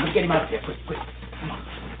going to get him out of here. Quick. Come on.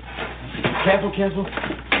 Careful.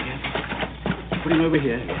 Put him over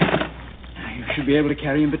here. You should be able to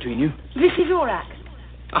carry him between you. This is ORAC.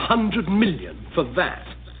 $100 million for that?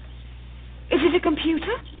 Is it a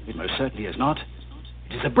computer? It most certainly is not.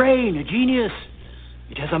 It is a brain, a genius.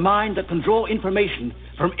 It has a mind that can draw information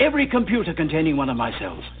from every computer containing one of my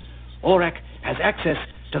cells. ORAC has access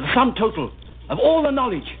to the sum total of all the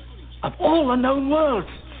knowledge of all the known worlds.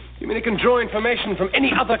 You mean it can draw information from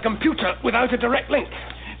any other computer without a direct link?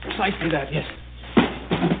 Precisely that, yes.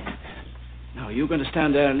 Now, are you going to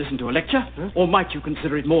stand there and listen to a lecture? Or might you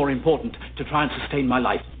consider it more important to try and sustain my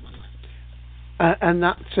life? And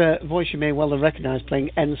that voice you may well have recognised playing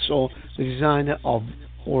Ensor, the designer of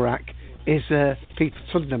Horak, is Peter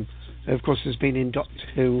Tuddenham, who of course has been in Doctor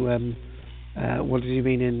Who. What has he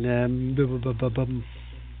been in?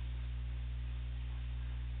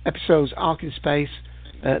 Episodes Ark in Space,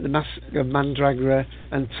 The Mask of Mandragora,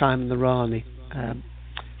 and Time and the Rani.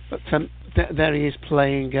 There he is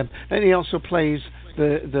playing, and he also plays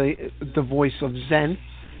the voice of Zen.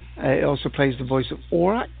 He also plays the voice of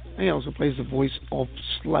Horak. He also plays the voice of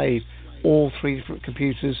Slave. All three different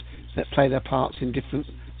computers that play their parts in different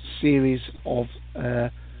series of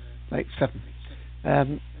Lake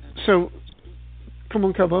 7. So, come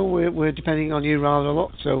on, Cobo, we're depending on you rather a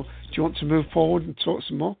lot. So, do you want to move forward and talk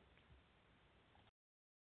some more?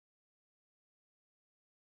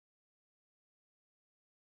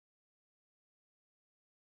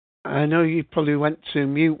 I know you probably went to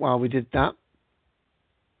mute while we did that.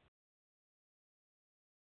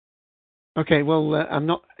 Okay, well, I'm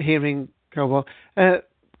not hearing Kobo.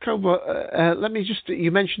 Kobo, let me just... You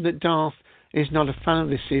mentioned that Darth is not a fan of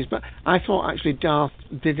this series, but I thought actually Darth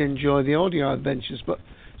did enjoy the audio adventures, but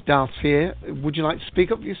Darth's here. Would you like to speak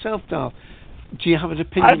up for yourself, Darth? Do you have an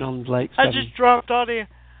opinion on Blake 7? I just dropped audio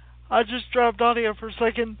for a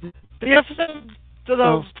second. The episode that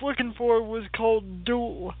I was looking for was called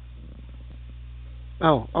Duel.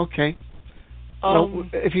 Oh, okay. Well,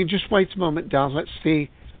 if you just wait a moment, Darth, let's see...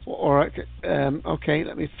 okay,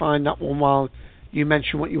 let me find that one while you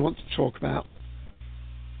mention what you want to talk about.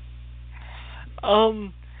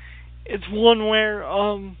 It's one where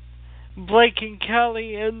Blake and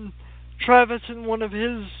Callie and Travis and one of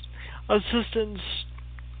his assistants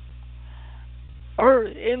are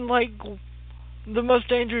in like the most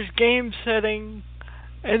dangerous game setting,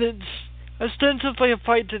 and it's ostensibly a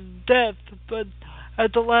fight to death, but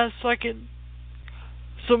at the last second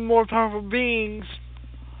some more powerful beings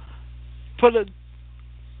put a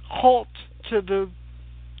halt to the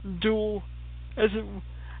duel, as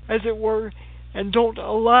it were, and don't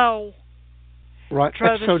allow. Right,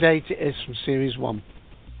 Travis. episode 8 it is from series 1.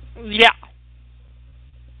 Yeah,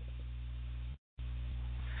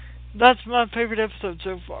 that's my favorite episode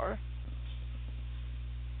so far.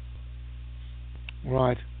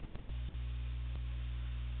 Right.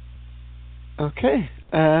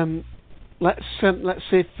 Let's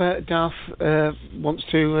see if Darth wants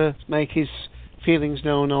to make his feelings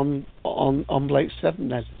known on Blake 7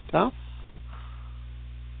 then. Darth?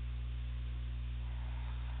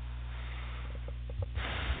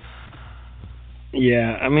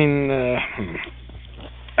 Yeah, I mean,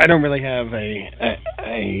 I don't really have a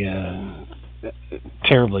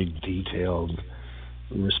terribly detailed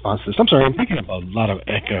response to this. I'm sorry, I'm picking up a lot of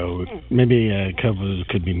echo. Maybe Kobo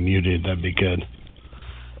could be muted. That'd be good.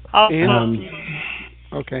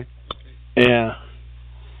 Okay. Yeah.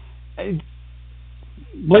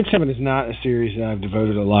 Blake 7 is not a series that I've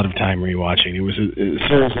devoted a lot of time rewatching. It was a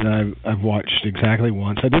series that I've watched exactly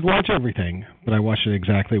once. I did watch everything, but I watched it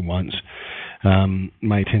exactly once.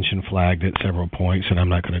 My attention flagged at several points, and I'm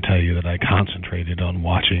not going to tell you that I concentrated on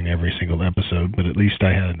watching every single episode, but at least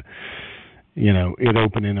I had, it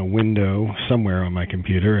open in a window somewhere on my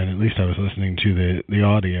computer, and at least I was listening to the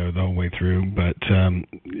audio the whole way through. But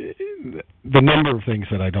the number of things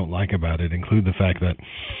that I don't like about it include the fact that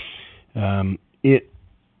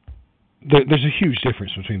there's a huge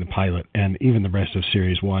difference between the pilot and even the rest of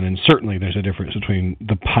Series 1, and certainly there's a difference between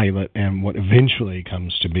the pilot and what eventually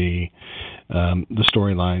comes to be the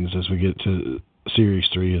storylines as we get to Series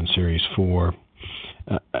 3 and Series 4.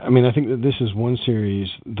 I think that this is one series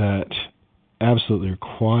that absolutely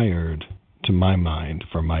required, to my mind,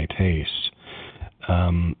 for my taste,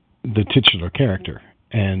 the titular character.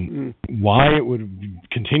 And why it would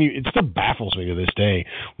continue, it still baffles me to this day.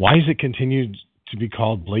 Why is it continued to be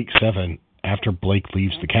called Blake 7 after Blake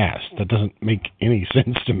leaves the cast? That doesn't make any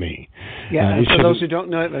sense to me. Yeah, and for those who don't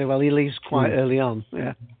know it very well, he leaves quite early on.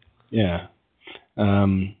 Yeah.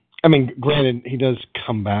 Granted, he does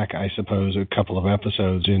come back, I suppose, a couple of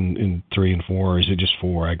episodes in 3 and 4, or is it just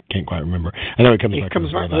 4? I can't quite remember. I know he comes back. He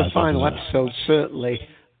comes back for the final episode, certainly.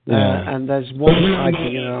 And there's one I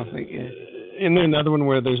think. Yeah. And then another one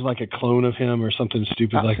where there's like a clone of him or something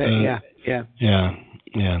stupid That's like it, that. Yeah.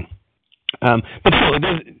 But still,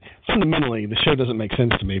 fundamentally, the show doesn't make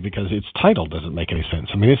sense to me because its title doesn't make any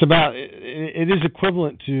sense. It is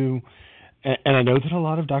equivalent to and I know that a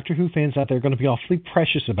lot of Doctor Who fans out there are going to be awfully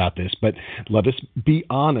precious about this, but let us be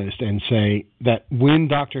honest and say that when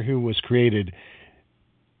Doctor Who was created,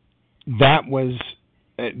 that was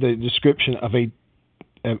the description of the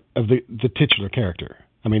titular character.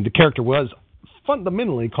 I mean, the character was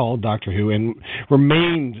fundamentally called Doctor Who and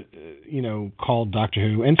remained, called Doctor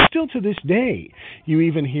Who. And still to this day, you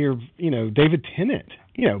even hear, David Tennant,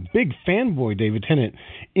 big fanboy David Tennant,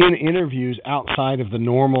 in interviews outside of the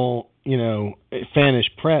normal, fanish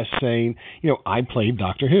press saying, I played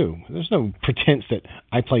Doctor Who. There's no pretense that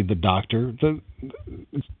I played the Doctor.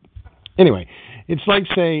 Anyway, it's like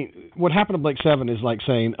saying, what happened to Blake 7 is like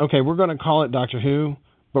saying, okay, we're going to call it Doctor Who,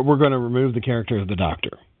 but we're going to remove the character of the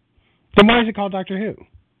Doctor. Then why is it called Doctor Who?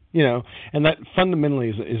 And that fundamentally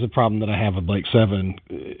is a problem that I have with Blake 7.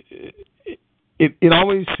 It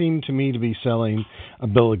always seemed to me to be selling a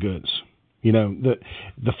bill of goods.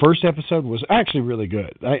 The first episode was actually really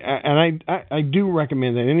good. I do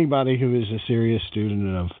recommend that anybody who is a serious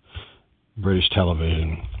student of British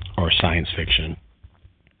television or science fiction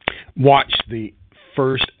watch the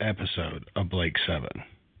first episode of Blake 7.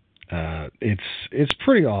 It's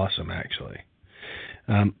pretty awesome, actually.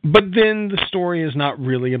 But then the story is not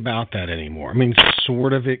really about that anymore. I mean,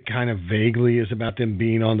 sort of, it kind of vaguely is about them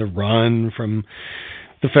being on the run from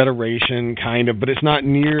the Federation, kind of, but it's not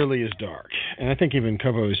nearly as dark. And I think even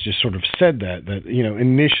Kobo has just sort of said that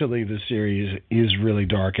initially the series is really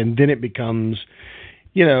dark, and then it becomes,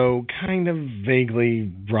 kind of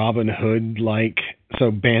vaguely Robin Hood-like,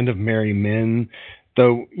 so Band of Merry Men,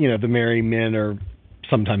 though, the merry men are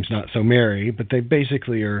sometimes not so merry, but they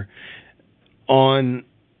basically are on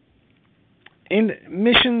in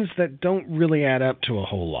missions that don't really add up to a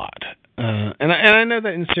whole lot. And I know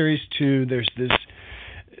that in Series 2 there's this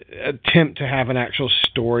attempt to have an actual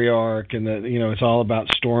story arc, and that it's all about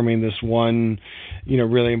storming this one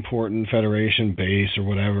really important Federation base or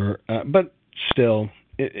whatever. But still,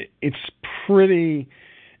 it's pretty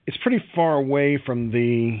far away from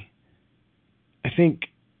the, I think,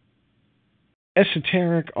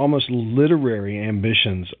 esoteric, almost literary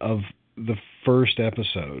ambitions of the first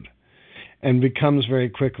episode, and becomes very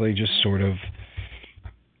quickly just sort of,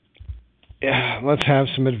 let's have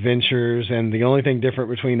some adventures, and the only thing different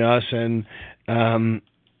between us and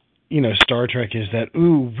Star Trek is that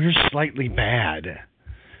we're slightly bad.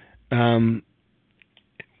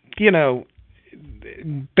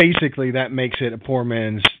 Basically that makes it a poor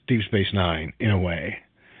man's Deep Space Nine in a way.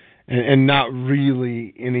 And not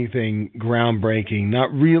really anything groundbreaking.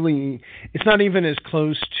 Not really. It's not even as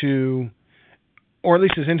close to, or at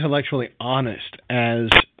least as intellectually honest as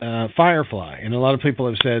Firefly. And a lot of people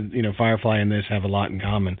have said, Firefly and this have a lot in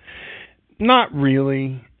common. Not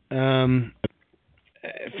really.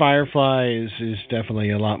 Firefly is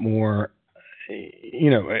definitely a lot more,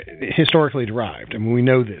 historically derived. I mean, we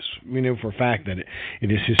know this. We know for a fact that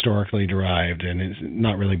it is historically derived, and it's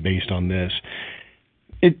not really based on this.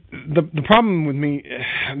 The problem with me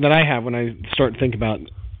that I have when I start to think about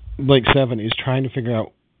Blake 7 is trying to figure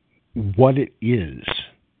out what it is,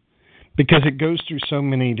 because it goes through so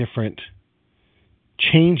many different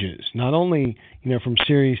changes, not only from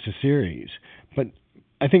series to series, but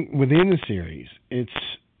I think within the series it's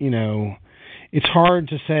it's hard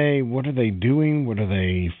to say what are they doing, what are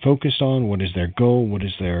they focused on, what is their goal, what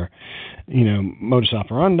is their modus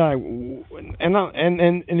operandi, and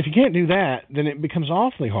if you can't do that, then it becomes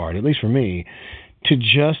awfully hard, at least for me, to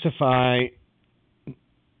justify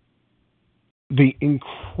the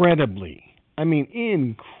incredibly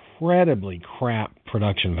crap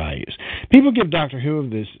production values. People give Doctor Who of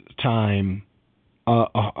this time a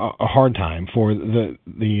hard time for the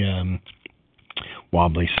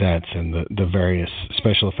wobbly sets and the various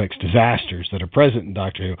special effects disasters that are present in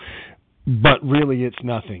Doctor Who, but really it's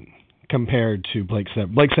nothing compared to Blake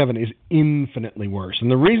 7. Blake 7 is infinitely worse. And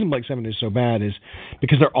the reason Blake 7 is so bad is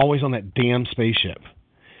because they're always on that damn spaceship.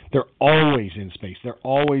 They're always in space. They're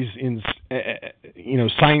always in,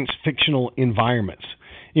 science fictional environments.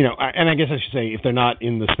 And I guess I should say, if they're not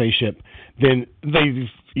in the spaceship, then they've,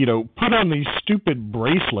 put on these stupid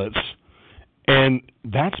bracelets, and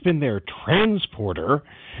that's been their transporter,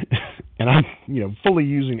 and I'm, fully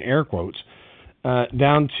using air quotes,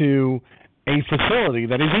 down to a facility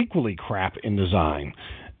that is equally crap in design.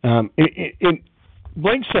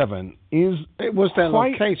 Blake 7 it was their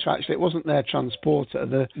locator, actually. It wasn't their transporter.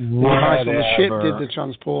 The device on the ship did the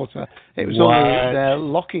transporter. It was only their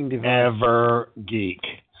locking device. Geek.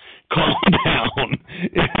 Calm down.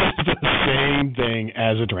 It's the same thing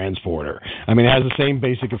as a transporter. I mean, it has the same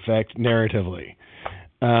basic effect narratively.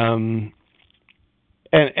 And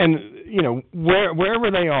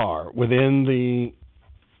wherever they are within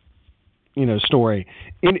story.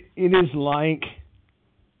 It is like,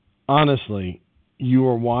 honestly, you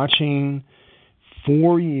are watching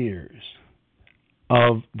 4 years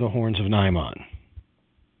of the Horns of Nimon.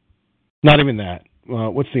 Not even that.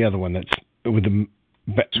 What's the other one that's with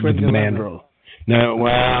the mandrill? No,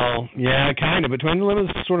 well, yeah, kind of. But Twin Dilemmas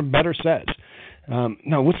is sort of better sets.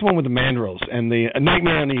 No, what's the one with the mandrills and the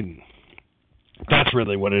Nightmare on Eden? That's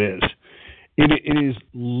really what it is. It is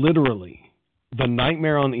literally the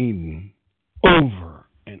Nightmare on Eden over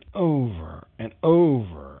and over and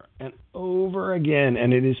over and over again,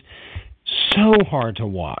 and it is so hard to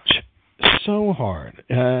watch. So hard.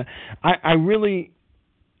 I really,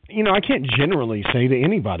 I can't generally say to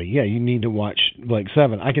anybody, yeah, you need to watch Blake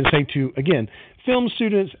 7. I can say to, again, film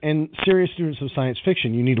students and serious students of science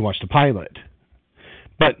fiction, you need to watch the pilot.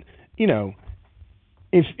 But,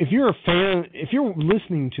 if you're a fan, if you're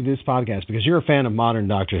listening to this podcast because you're a fan of modern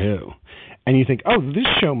Doctor Who, and you think, oh, this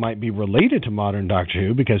show might be related to modern Doctor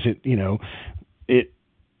Who because it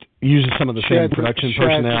uses some of the same production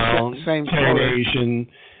personnel, same Terry Nation,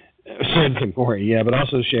 same Corey, yeah, but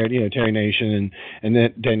also shared, Terry Nation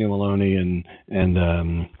and Daniel Maloney and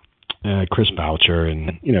Chris Boucher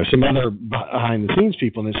and some other behind the scenes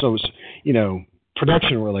people, and so it's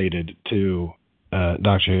production related to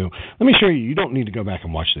Doctor Who. Let me assure you, you don't need to go back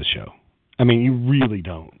and watch this show. I mean, you really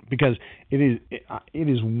don't, because it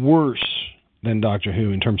is worse than Doctor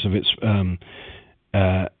Who in terms of its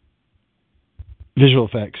visual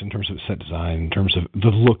effects, in terms of its set design, in terms of the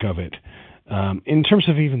look of it, in terms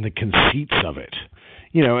of even the conceits of it.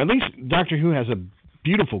 At least Doctor Who has a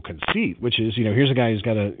beautiful conceit, which is, here's a guy who's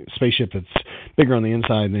got a spaceship that's bigger on the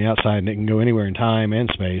inside than the outside, and it can go anywhere in time and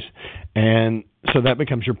space, and so that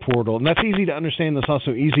becomes your portal, and that's easy to understand. That's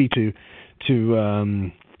also easy to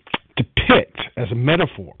depict as a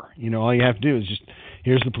metaphor. All you have to do is just,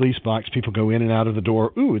 here's the police box, people go in and out of the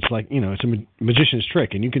door. Ooh, it's like, it's a magician's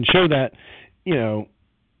trick, and you can show that,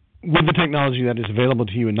 with the technology that is available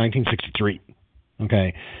to you in 1963.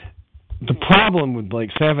 Okay. The problem with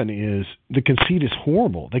Blake 7 is the conceit is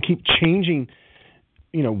horrible. They keep changing,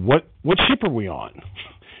 what ship are we on?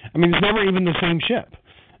 I mean, it's never even the same ship.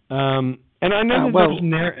 And I know there's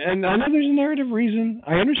a narrative reason.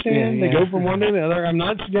 I understand they go from one to the other. I'm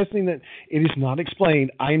not suggesting that it is not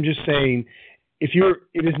explained. I'm just saying it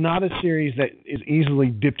is not a series that is easily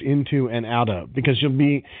dipped into and out of, because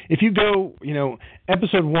if you go,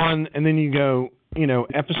 episode 1 and then you go,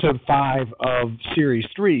 episode 5 of series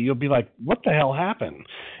 3, you'll be like, what the hell happened?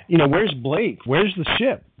 Where's Blake? Where's the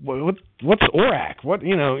ship? What's Aurak?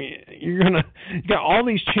 You got all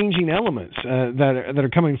these changing elements that are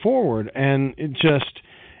coming forward, and it just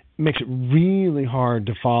makes it really hard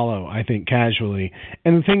to follow, I think, casually.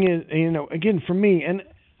 And the thing is, again, for me, and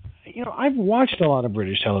I've watched a lot of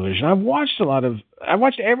British television. I watched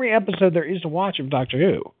every episode there is to watch of Doctor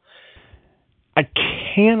Who. I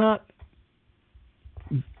cannot.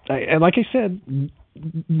 Like I said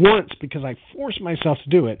once, because I forced myself to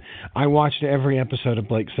do it, I watched every episode of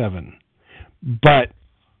Blake 7. But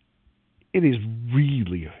it is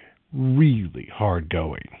really, really hard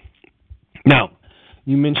going. Now,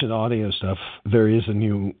 you mentioned audio stuff. There is a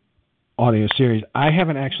new audio series. I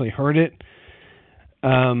haven't actually heard it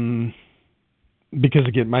because,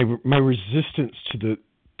 again, my resistance to the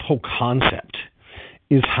whole concept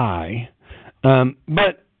is high.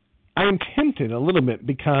 But I'm tempted a little bit,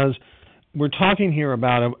 because we're talking here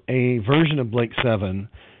about a version of Blake 7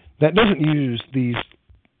 that doesn't use these,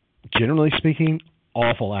 generally speaking,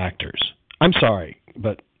 awful actors. I'm sorry,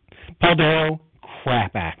 but Paul Darrow,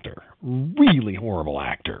 crap actor. Really horrible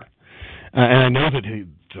actor. And I know that a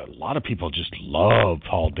lot of people just love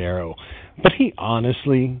Paul Darrow, but he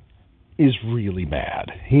honestly is really bad.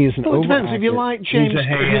 He is an overactor. It depends. If you like James,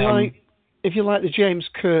 if you like the James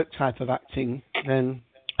Kirk type of acting, then...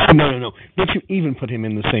 No. But you even put him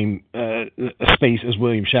in the same space as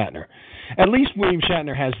William Shatner. At least William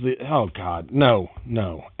Shatner has the... Oh, God. No.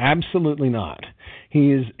 Absolutely not.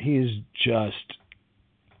 He is just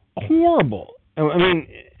horrible. I mean,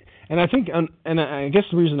 and I think... And I guess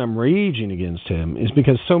the reason I'm raging against him is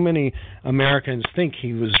because so many Americans think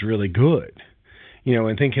he was really good.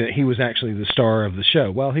 And think that he was actually the star of the show.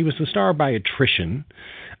 Well, he was the star by attrition,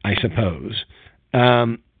 I suppose.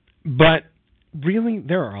 But... really,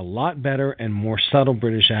 there are a lot better and more subtle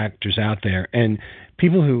British actors out there, and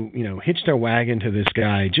people who hitch their wagon to this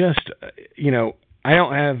guy. Just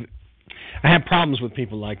I have problems with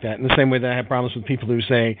people like that, in the same way that I have problems with people who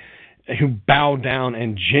bow down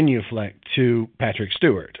and genuflect to Patrick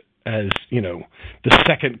Stewart as the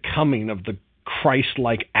second coming of the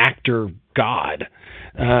Christ-like actor God,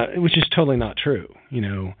 which is totally not true.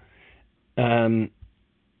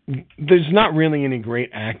 there's not really any great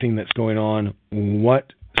acting that's going on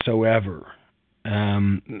whatsoever.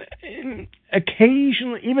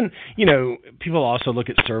 Occasionally, even, people also look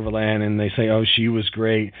at Servalan and they say, oh, she was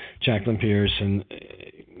great, Jacqueline Pierce, and,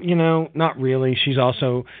 not really. She's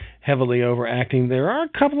also heavily overacting. There are a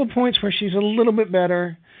couple of points where she's a little bit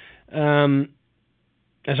better,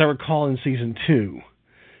 as I recall in season 2.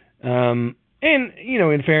 And,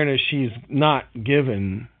 in fairness, she's not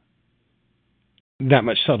given that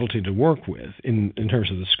much subtlety to work with in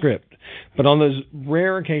terms of the script. But on those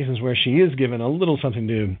rare occasions where she is given a little something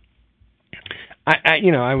to do,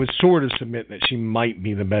 I would sort of submit that she might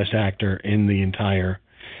be the best actor in the entire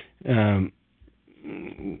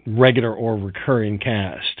regular or recurring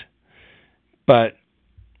cast. But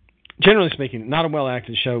generally speaking, not a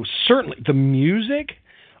well-acted show. Certainly, the music,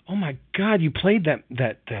 oh my God, you played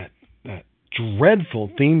that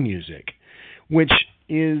dreadful theme music, which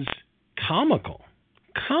is comical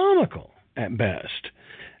at best,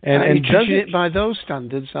 and judging it by those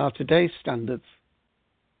standards are today's standards.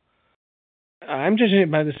 I'm judging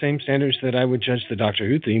it by the same standards that I would judge the Doctor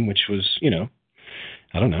Who theme, which was,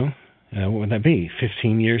 I don't know, what would that be?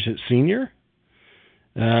 15 years at senior.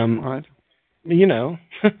 Right.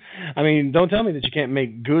 I mean, don't tell me that you can't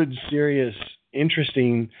make good, serious,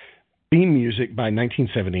 interesting theme music by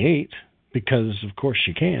 1978, because of course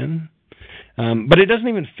you can. But it doesn't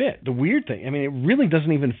even fit. The weird thing, it really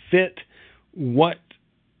doesn't even fit what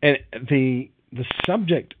the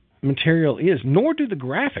subject material is, nor do the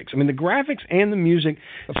graphics. The graphics and the music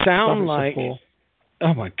sound like...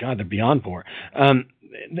 Oh my God, they're beyond poor.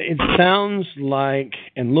 It sounds like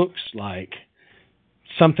and looks like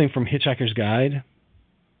something from Hitchhiker's Guide,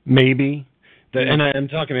 maybe. And I'm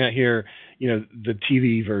talking about here, the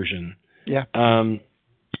TV version. Yeah.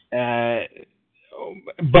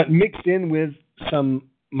 But mixed in with some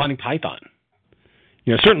Monty Python.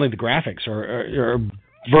 Certainly the graphics are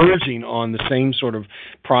verging on the same sort of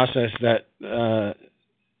process that it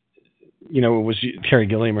was Terry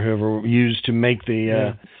Gilliam or whoever used to make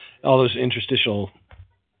the all those interstitial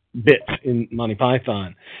bits in Monty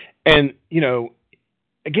Python. And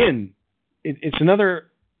again, it's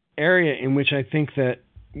another area in which I think that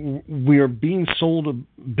we are being sold a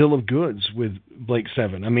bill of goods with Blake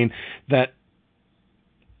Seven. That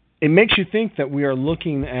it makes you think that we are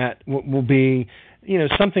looking at what will be,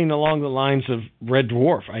 something along the lines of Red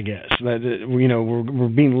Dwarf, I guess. That we're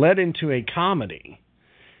being led into a comedy,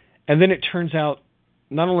 and then it turns out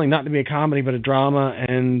not only not to be a comedy but a drama,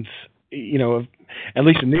 and at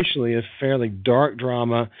least initially a fairly dark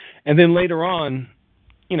drama, and then later on,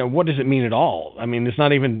 what does it mean at all? It's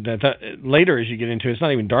not even that later as you get into it, it's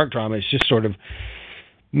not even dark drama. It's just sort of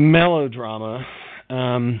melodrama,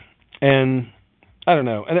 and I don't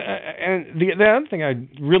know. And the other thing I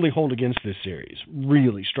really hold against this series,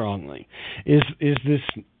 really strongly, is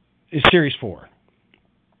Series 4.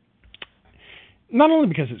 Not only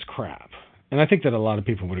because it's crap, and I think that a lot of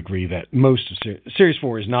people would agree that most of Series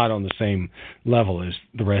 4 is not on the same level as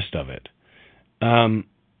the rest of it.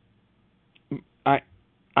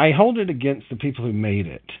 I hold it against the people who made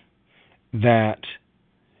it that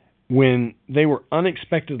when they were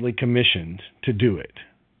unexpectedly commissioned to do it,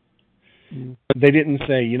 they didn't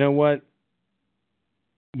say, you know what,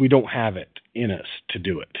 we don't have it in us to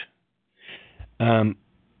do it. And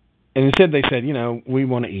instead they said, we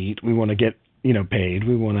want to eat, we want to get, paid,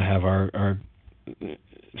 we want to have our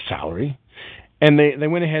salary. And they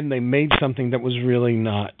went ahead and they made something that was really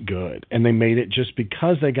not good. And they made it just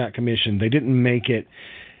because they got commissioned. They didn't make it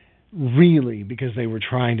really because they were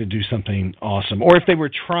trying to do something awesome. Or if they were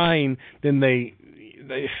trying, then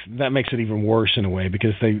that makes it even worse in a way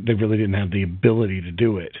because they really didn't have the ability to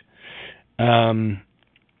do it.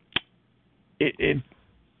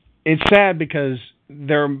 It's sad because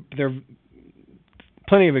there are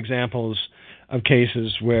plenty of examples of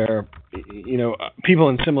cases where people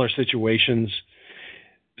in similar situations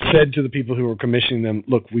said to the people who were commissioning them,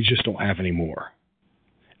 "Look, we just don't have any more,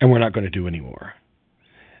 and we're not going to do any more."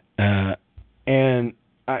 And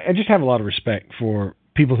I just have a lot of respect for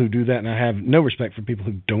people who do that, and I have no respect for people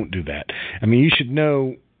who don't do that. You should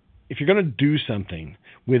know, if you're going to do something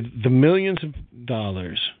with the millions of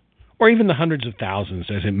dollars, or even the hundreds of thousands,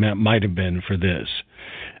 as it might have been for this,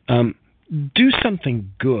 do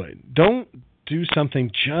something good. Don't do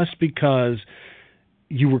something just because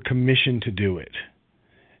you were commissioned to do it.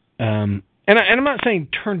 And I'm not saying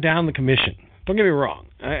turn down the commission. Don't get me wrong.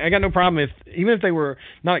 I got no problem even if they were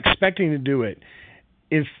not expecting to do it.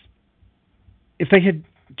 If they had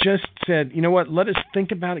just said, you know what, let us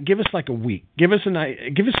think about it. Give us like a week. Give us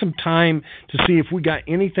some time to see if we got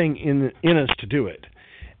anything in us to do it.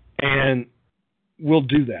 And we'll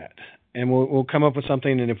do that. And we'll come up with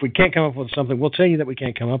something, and if we can't come up with something, we'll tell you that we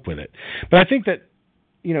can't come up with it. But I think that,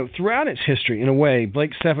 throughout its history, in a way,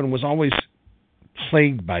 Blake 7 was always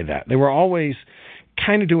plagued by that. They were always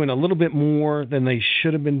kind of doing a little bit more than they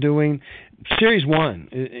should have been doing. Series 1,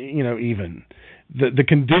 even. The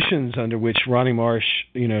conditions under which Ronnie Marsh,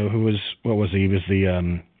 who was, what was he? He was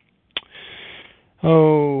the, he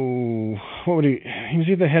was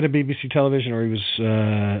either head of BBC Television or he was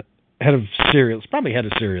head of serials, probably head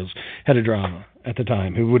of serials, head of drama at the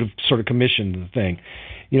time, who would have sort of commissioned the thing.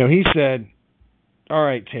 He said, all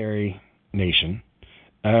right, Terry Nation,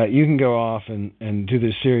 you can go off and do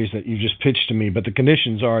this series that you just pitched to me, but the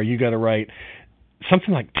conditions are you got to write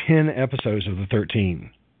something like 10 episodes of the 13.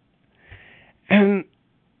 And,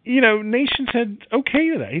 Nation said okay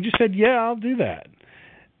to that. He just said, yeah, I'll do that.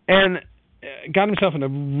 And got himself into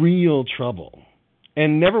real trouble.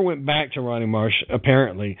 And never went back to Ronnie Marsh,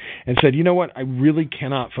 apparently, and said, you know what, I really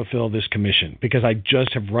cannot fulfill this commission because I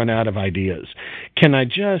just have run out of ideas. Can I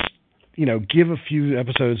just, give a few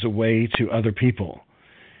episodes away to other people?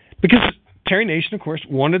 Because Terry Nation, of course,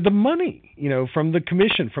 wanted the money, from the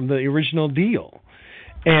commission, from the original deal.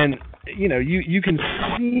 And, you can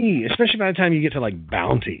see, especially by the time you get to, like,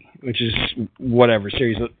 Bounty, which is whatever,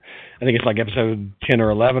 series, I think it's like episode 10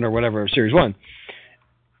 or 11 or whatever of Series 1,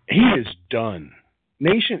 he is done.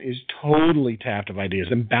 Nation is totally tapped of ideas,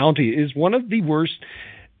 and Bounty is one of the worst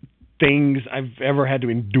things I've ever had to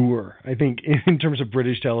endure, I think, in terms of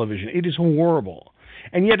British television. It is horrible.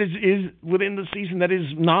 And yet it is within the season that is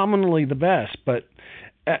nominally the best. But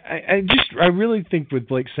I really think with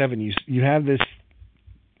Blake 7, you have this...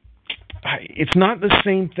 It's not the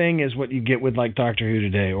same thing as what you get with, like, Doctor Who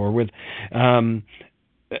today, or with... in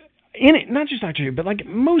it, not just Doctor Who, but like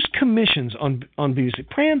most commissions on BBC,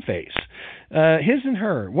 Pramface, His and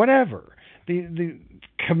Her, whatever. The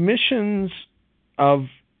commissions are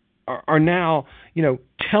now,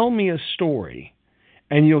 tell me a story,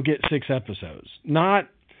 and you'll get 6 episodes. Not,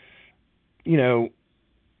 we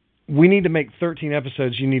need to make 13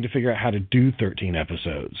 episodes. You need to figure out how to do 13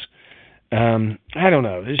 episodes. I don't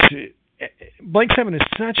know. Blake 7 is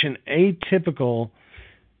such an atypical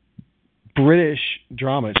British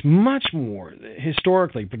drama. It's much more,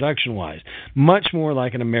 historically, production-wise, much more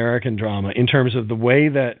like an American drama in terms of the way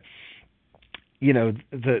that,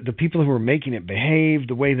 the people who are making it behave,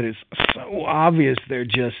 the way that it's so obvious they're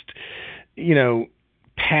just,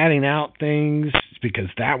 padding out things because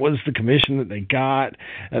that was the commission that they got,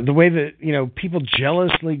 the way that, people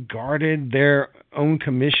jealously guarded their own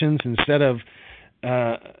commissions instead of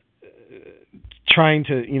trying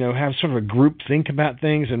to, have sort of a group think about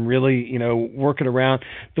things and really, work it around.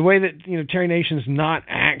 The way that, Terry Nation's not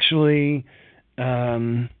actually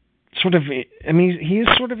sort of, he is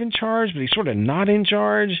sort of in charge, but he's sort of not in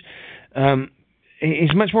charge.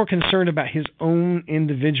 He's much more concerned about his own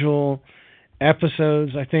individual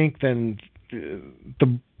episodes, I think, than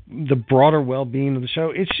the broader well-being of the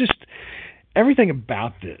show. It's just, everything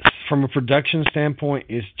about this, from a production standpoint,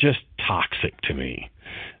 is just toxic to me.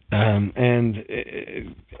 And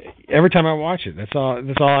every time I watch it, that's all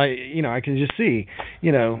I can just see,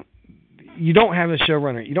 you don't have a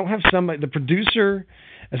showrunner. You don't have somebody, the producer,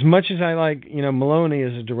 as much as I like, Maloney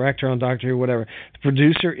as a director on Doctor Who, whatever, the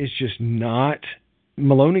producer is just not,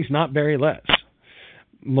 Maloney's not Barry Letts.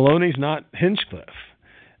 Maloney's not Hinchcliffe.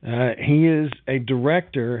 He is a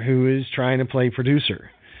director who is trying to play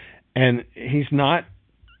producer. And he's not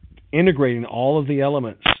integrating all of the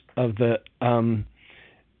elements of the,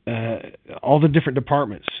 all the different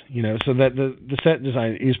departments, so that the set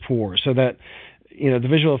design is poor, so that, the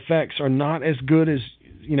visual effects are not as good as,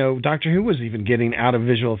 Doctor Who was even getting out of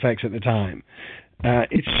visual effects at the time.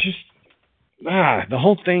 It's just, the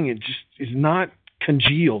whole thing, it just is not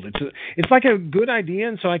congealed. It's like a good idea,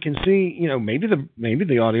 and so I can see, maybe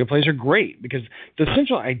the audio plays are great because the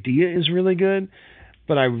central idea is really good,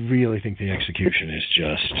 but I really think the execution is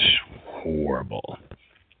just horrible.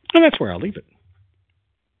 And that's where I'll leave it.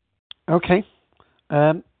 Okay.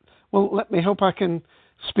 Well, let me hope I can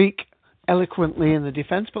speak eloquently in the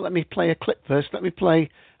defense, but let me play a clip first. Let me play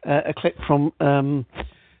a clip from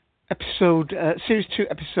Series 2,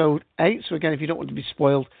 Episode 8. So again, if you don't want to be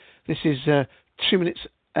spoiled, this is 2 minutes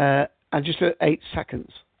and just 8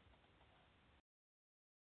 seconds.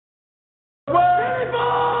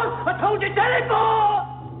 Teleport! I told you, teleport!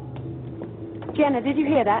 Jenna, did you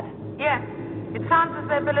hear that? Yes. It sounds as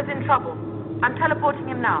though Bill is in trouble. I'm teleporting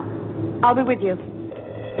him now. I'll be with you.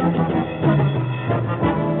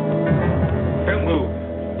 Don't move.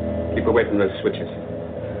 Keep away from those switches.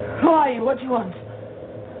 Who are you? What do you want?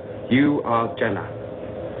 You are Jenna.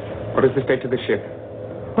 What is the state of the ship?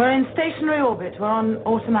 We're in stationary orbit. We're on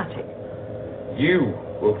automatic. You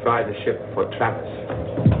will fly the ship for Travis.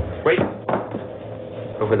 Wait.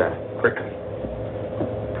 Over there, quickly.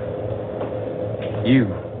 You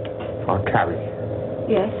are Carrie.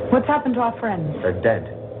 Yes? What's happened to our friends? They're dead.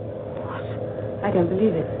 What? I don't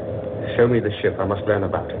believe it. Show me the ship. I must learn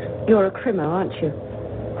about it. You're a crimo, aren't you?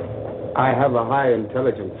 I have a high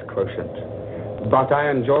intelligence quotient. But I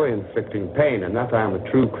enjoy inflicting pain, and that I am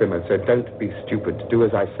a true criminal, so don't be stupid. Do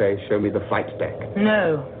as I say. Show me the flight deck.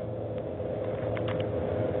 No.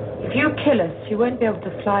 If you kill us, you won't be able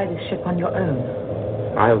to fly this ship on your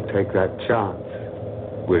own. I'll take that chance.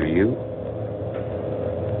 Will you?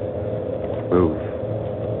 Move.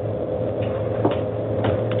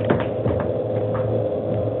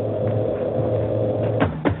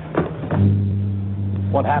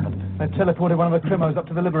 What happened? They teleported one of the crimos up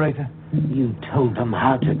to the Liberator. You told them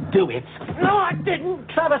how to do it. No, I didn't.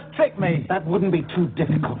 Travis tricked me. That wouldn't be too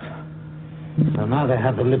difficult. So now they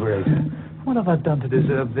have the Liberator. What have I done to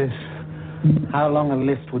deserve this? How long a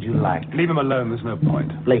list would you like? Leave him alone, there's no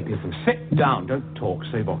point. Blake, listen. Sit down, don't talk,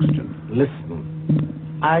 save oxygen.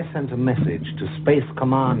 Listen. I sent a message to Space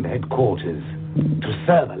Command Headquarters, to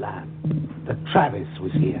Serverland, that Travis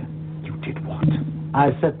was here. You did what?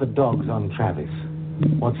 I set the dogs on Travis.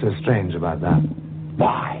 What's so strange about that?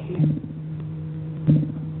 Why?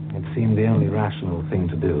 It seemed the only rational thing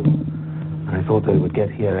to do. I thought they would get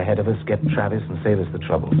here ahead of us, get Travis, and save us the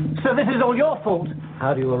trouble. So this is all your fault?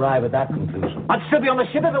 How do you arrive at that conclusion? I'd still be on the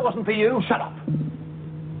ship if it wasn't for you. Shut up.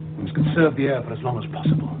 We must conserve the air for as long as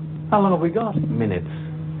possible. How long have we got? Minutes.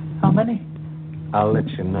 How many? I'll let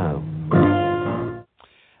you know.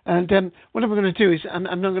 And what I'm going to do is, I'm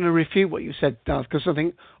not going to refute what you said, Dad, because I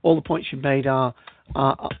think all the points you've made are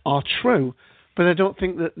true, but I don't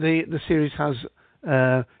think that the series has,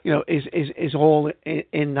 is all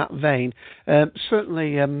in that vein.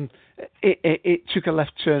 Certainly, it took a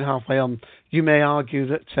left turn halfway on. You may argue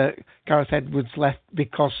that Gareth Edwards left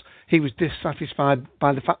because he was dissatisfied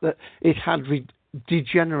by the fact that it had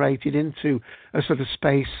degenerated into a sort of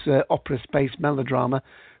space opera, space melodrama.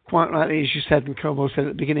 Quite rightly, as you said, and Como said at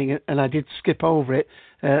the beginning, and I did skip over it,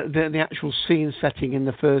 the actual scene setting in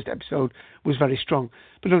the first episode was very strong.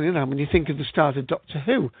 But only now, when you think of the start of Doctor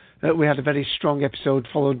Who, we had a very strong episode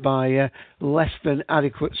followed by less than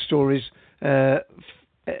adequate stories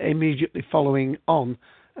immediately following on.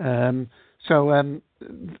 It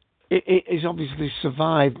has obviously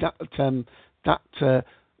survived that.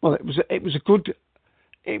 Well, it was a good.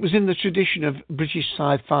 It was in the tradition of British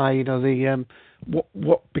sci-fi, the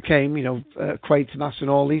what became, Quatermass and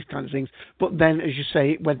all these kinds of things. But then, as you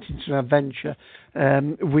say, it went into an adventure.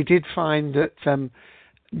 We did find that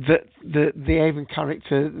the Avon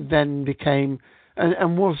character then became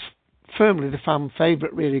and was firmly the fan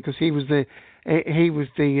favourite, really, because he was the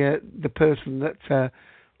person that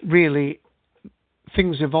really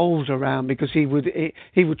things evolved around, because he would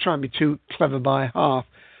try and be too clever by half.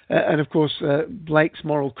 And of course, Blake's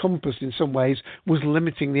moral compass in some ways was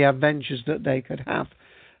limiting the adventures that they could have.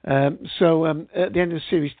 So at the end of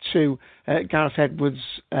Series 2, Gareth Edwards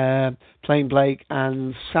playing Blake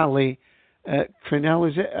and Sally Crinell,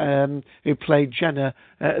 is it, who played Jenna,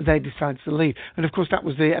 they decided to leave. And of course, that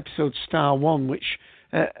was the episode Star 1, which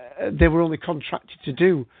they were only contracted to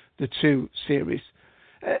do the 2 series.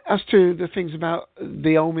 As to the things about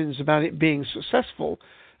the omens, about it being successful,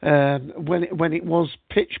 when it was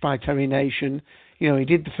pitched by Terry Nation, he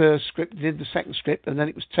did the first script, did the second script, and then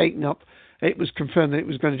it was taken up. It was confirmed that it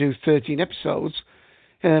was going to do 13 episodes.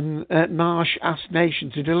 Marsh asked Nation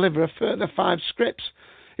to deliver a further 5 scripts.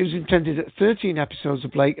 It was intended at 13 episodes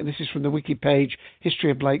of Blake, and this is from the wiki page, History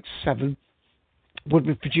of Blake 7, would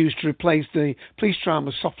be produced to replace the police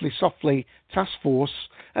drama Softly Softly Task Force,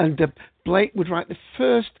 and Blake would write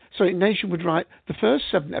Nation would write the first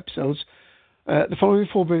 7 episodes. The following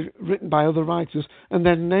 4 were written by other writers, and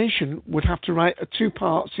then Nation would have to write a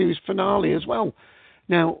 2-part series finale as well.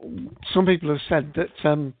 Now, some people have said that,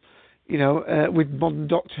 with modern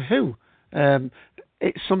Doctor Who,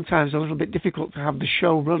 it's sometimes a little bit difficult to have the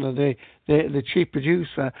showrunner, the chief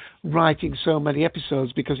producer, writing so many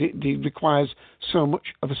episodes because it requires so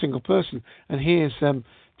much of a single person. And here's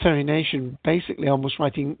Terry Nation basically almost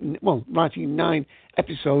writing 9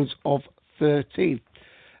 episodes of 13.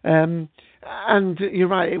 And you're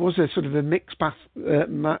right, it was a sort of a mixed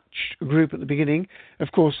match group at the beginning.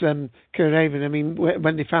 Of course, Kerraven,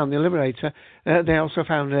 when they found the Liberator, they also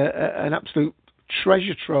found an absolute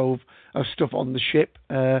treasure trove of stuff on the ship.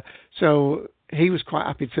 So he was quite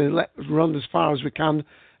happy to let us run as far as we can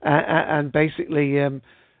and basically,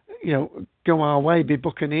 go our way, be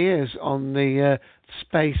buccaneers on the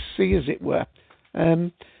space sea, as it were.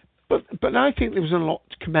 But I think there was a lot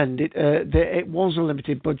to commend it. It was a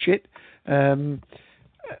limited budget,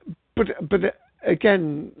 but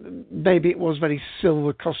again, maybe it was very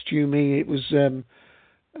silver costumey. It was,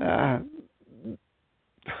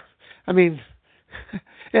 I mean,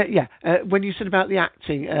 yeah. When you said about the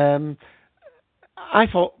acting, I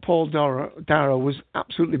thought Paul Darrow was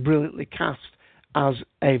absolutely brilliantly cast as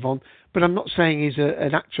Avon, but I'm not saying he's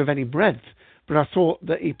an actor of any breadth. But I thought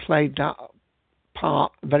that he played that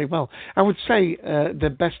part very well. I would say the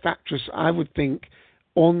best actress, I would think,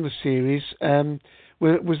 on the series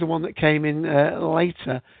was the one that came in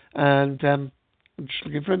later, and I'm just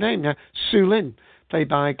looking for a name now. Sue Lin, played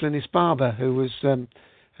by Glynis Barber, who was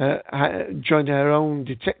joined her own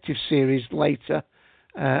detective series later.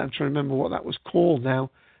 I'm trying to remember what that was called now.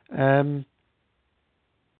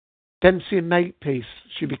 Dempsey and Makepeace.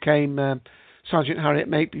 She became Sergeant Harriet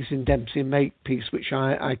Makepeace in Dempsey and Makepeace, which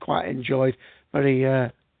I quite enjoyed. Very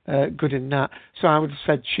good in that. So I would have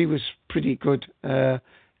said she was pretty good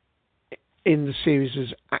in the series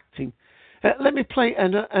as acting. Let me play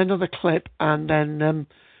another clip, and then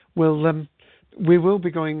we will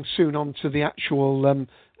be going soon on to the actual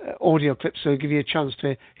audio clip, so I'll give you a chance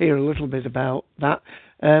to hear a little bit about that.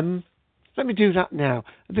 Let me do that now.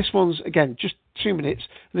 This one's, again, just 2 minutes.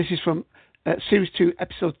 This is from Series 2,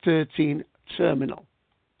 Episode 13, Terminal.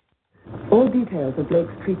 All details of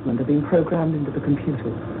Blake's treatment have been programmed into the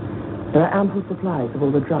computers. There are ample supplies of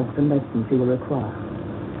all the drugs and medicines he will require.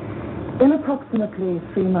 In approximately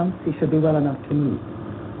 3 months, he should be well enough to move.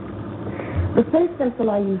 The space vessel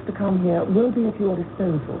I used to come here will be at your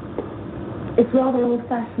disposal. It's rather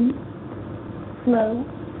old-fashioned, slow,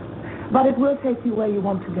 but it will take you where you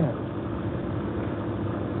want to go.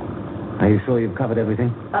 Are you sure you've covered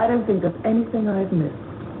everything? I don't think there's anything I've missed.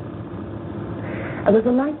 There's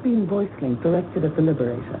a light beam voice link directed at the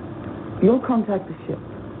Liberator. You'll contact the ship.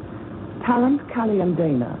 Talent, Callie, and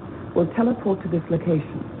Dana will teleport to this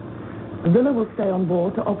location. Villa will stay on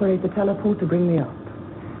board to operate the teleport to bring me up.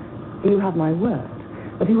 You have my word,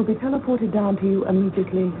 but he will be teleported down to you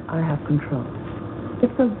immediately I have control.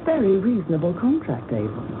 It's a very reasonable contract,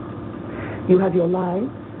 Avon. You have your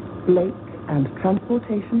lives, Blake, and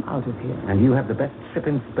transportation out of here. And you have the best ship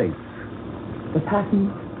in space. The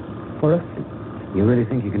patent for a fleet. You really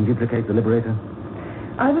think you can duplicate the Liberator?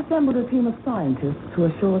 I've assembled a team of scientists who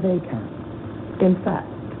are sure they can. In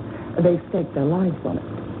fact, they've staked their lives on it.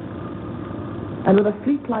 And with a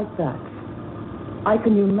fleet like that, I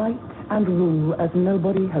can unite and rule as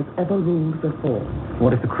nobody has ever ruled before.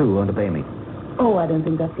 What if the crew won't obey me? Oh, I don't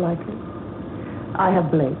think that's likely. I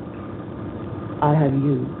have Blake. I have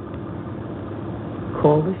you.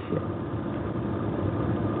 Call the ship.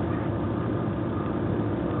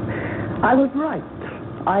 I was right.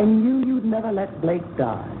 I knew you'd never let Blake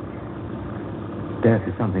die. Death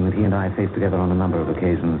is something that he and I faced together on a number of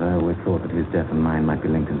occasions. I always thought that his death and mine might be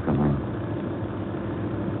linked in some way.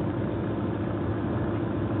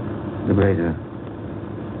 Liberator,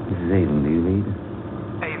 this is Avon. Do you read?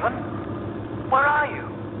 Avon? Where are you?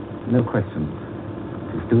 No questions.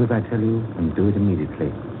 Just do as I tell you and do it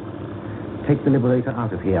immediately. Take the Liberator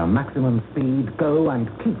out of here. Maximum speed. Go and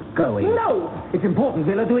keep going. No! It's important,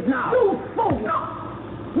 Villa. Do it now. You fool! No!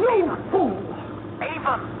 You fool!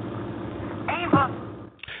 Avon! Avon!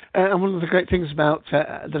 And one of the great things about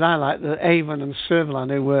that I like, that Avon and Servalan,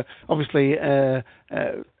 who were obviously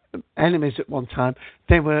enemies at one time,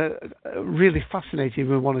 they were really fascinated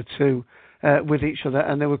with one or two with each other,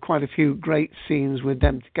 and there were quite a few great scenes with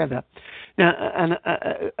them together. Now, and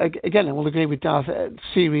again, I will agree with Darth.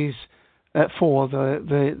 Series 4,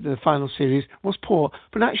 the final series, was poor,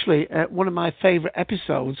 but actually one of my favourite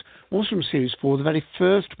episodes was from Series 4, the very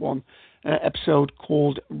first one, episode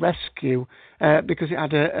called Rescue, because it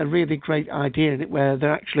had a really great idea in it, where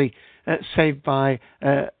they're actually saved by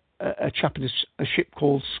a chap in a ship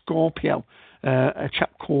called Scorpio, a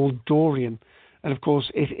chap called Dorian, and of course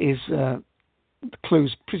it is the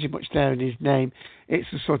clue's pretty much there in his name. It's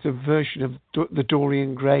a sort of version of the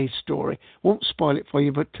Dorian Gray story. Won't spoil it for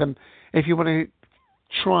you, but if you want to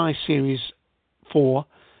try Series 4,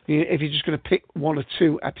 if you're just going to pick 1 or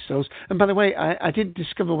 2 episodes. And by the way, I did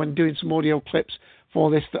discover when doing some audio clips for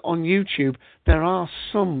this that on YouTube there are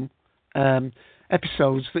some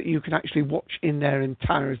episodes that you can actually watch in their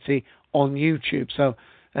entirety on YouTube. So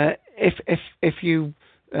if you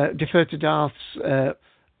defer to Darth's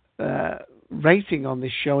rating on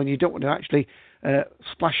this show and you don't want to actually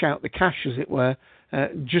splash out the cash, as it were,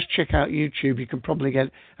 just check out YouTube. You can probably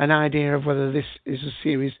get an idea of whether this is a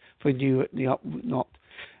series for you or not.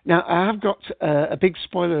 Now, I have got a big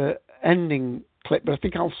spoiler ending clip, but I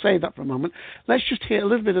think I'll save that for a moment. Let's just hear a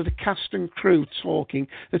little bit of the cast and crew talking.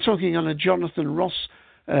 They're talking on a Jonathan Ross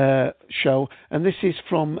show, and this is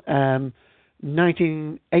from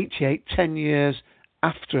 1988, 10 years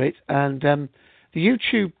after it. And the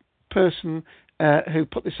YouTube person who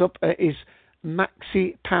put this up is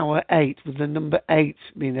Maxi Power 8, with the number 8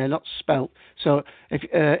 being there, not spelt. So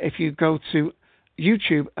if you go to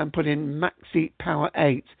YouTube and put in Maxi Power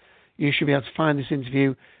 8, you should be able to find this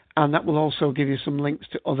interview, and that will also give you some links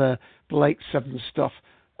to other Blake 7 stuff.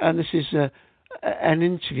 And this is an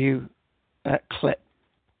interview clip.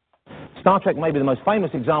 Star Trek may be the most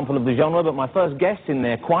famous example of the genre, but my first guests, in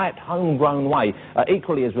their quiet, homegrown way, are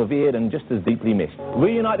equally as revered and just as deeply missed.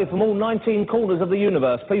 Reunited from all 19 corners of the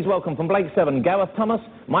universe, please welcome from Blake 7, Gareth Thomas,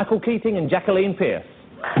 Michael Keating and Jacqueline Pearce.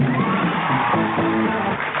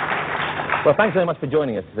 Well, thanks very much for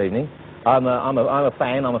joining us this evening. I'm a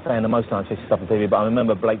fan of most science fiction stuff on TV, but I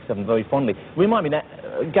remember Blake 7 very fondly. Remind me now,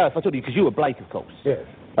 Gareth, I told you, because you were Blake, of course. Yes.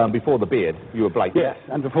 Before the beard, you were Blake. Yes,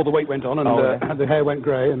 and before the weight went on and the hair went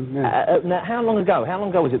grey. And now, how long ago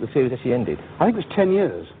was it the series actually ended? I think it was 10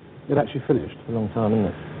 years. It actually finished. A long time, isn't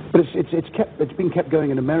it? But it's been kept going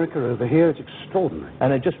in America, over here. It's extraordinary.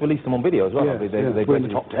 And they just released them on video as well. Yes, we're in the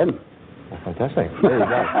top 10. Oh, fantastic. There you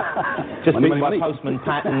go. Just beaten by Postman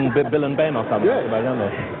Pat and Bill and Ben or something. Yeah. Don't they?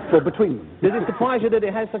 Well, between them. Did it surprise you that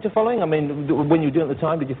it has such a following? I mean, when you were doing it at the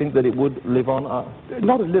time, did you think that it would live on?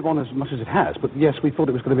 Not live on as much as it has, but yes, we thought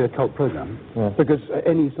it was going to be a cult program. Yeah. Because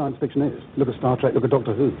any science fiction is. Look at Star Trek, look at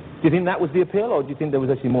Doctor Who. Do you think that was the appeal, or do you think there was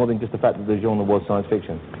actually more than just the fact that the genre was science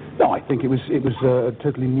fiction? No, I think it was a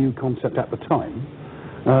totally new concept at the time,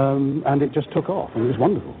 and it just took off, and it was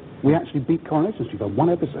wonderful. We actually beat Coronation Street on one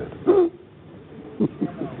episode.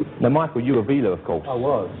 Now, Michael, you were Vila, of course. I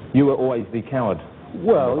was. You were always the coward.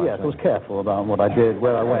 Well, yes, I was careful about what I did,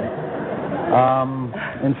 where I went.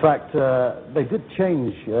 In fact, they did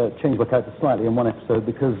change my character slightly in one episode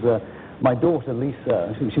because my daughter,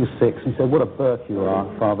 Lisa, she was 6, and she said, "What a Burke you are,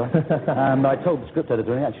 Father." And I told the script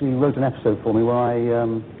editor, and he actually wrote an episode for me where I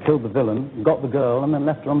killed the villain, got the girl, and then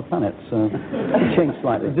left her on the planet. So it changed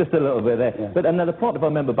slightly. Just a little bit there. Yeah. But the plot, if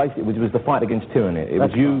I remember, basically was the fight against tyranny. It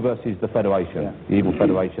was you versus the Federation, the evil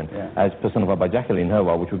Federation, as personified by Jacqueline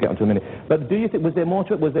Hurwell, which we'll get onto in a minute. But do you think, was there more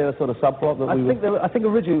to it? Was there a sort of subplot that I think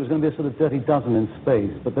originally it was going to be a sort of Dirty Dozen in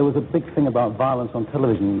space, but there was a big thing about violence on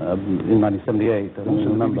television in 1978. I don't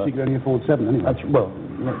remember. BBC could only afford 7 anyway.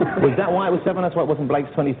 Was that why it was 7? That's why it wasn't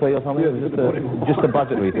Blake's 23 or something? Yeah, it was just a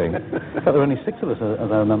budgetary thing. There were only 6 of us,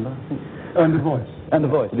 as I remember. And the voice. And the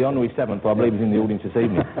voice. The honorary 7th, I believe, was in the audience this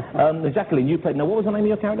evening. Jacqueline, you played... Now, what was the name of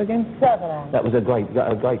your character again? Sutherland. That was a great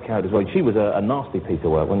character as well. She was a nasty piece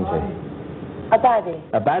of work, wasn't she? A baddie.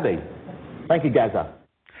 A baddie. Thank you, Gaza.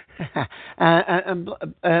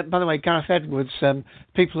 By the way, Gareth Edwards,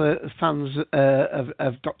 people are fans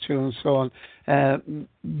of Doctor Who and so on,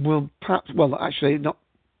 will perhaps, well, actually, not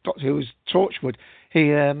Doctor Who, it was Torchwood.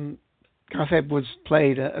 Gareth Edwards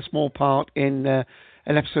played a small part in an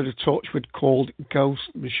episode of Torchwood called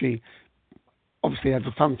Ghost Machine. Obviously, had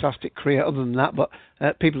a fantastic career other than that, but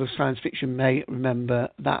people of science fiction may remember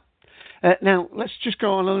that. Now, let's just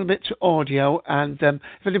go on a little bit to audio, and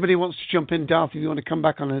if anybody wants to jump in, Darth, if you want to come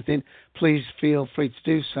back on anything, please feel free to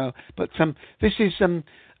do so. But this is a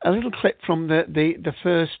little clip from the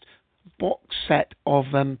first box set of,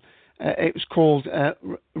 it was called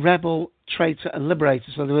Rebel, Traitor and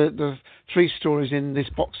Liberator. So there were 3 stories in this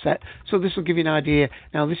box set. So this will give you an idea.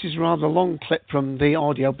 Now, this is a rather long clip from the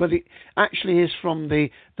audio, but it actually is from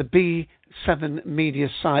the B7 Media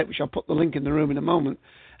site, which I'll put the link in the room in a moment.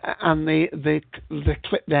 And the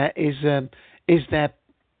clip there is their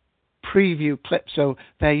preview clip, so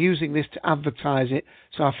they're using this to advertise it,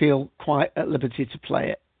 so I feel quite at liberty to play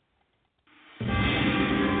it.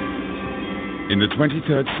 In the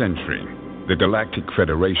 23rd century, the Galactic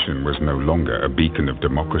Federation was no longer a beacon of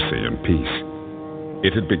democracy and peace.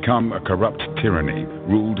 It had become a corrupt tyranny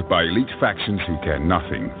ruled by elite factions who care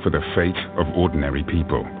nothing for the fate of ordinary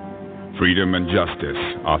people. Freedom and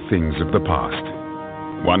justice are things of the past.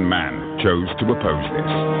 One man chose to oppose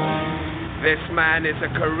this. This man is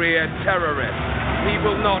a career terrorist. He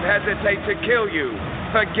will not hesitate to kill you.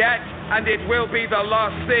 Forget, and it will be the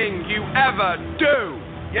last thing you ever do.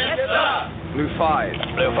 Yes, sir. Blue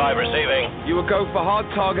 5. Blue 5 receiving. You will go for hard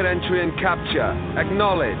target entry and capture.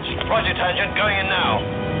 Acknowledge. Roger, Tangent. Going in now.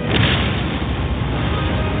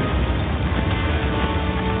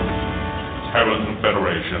 Terran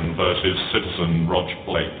Federation versus Citizen Roch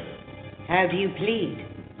Blake. How do you plead?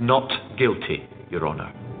 Not guilty, Your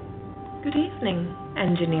Honor. Good evening,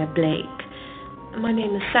 Engineer Blake. My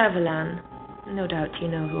name is Sutherland. No doubt you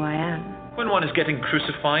know who I am. When one is getting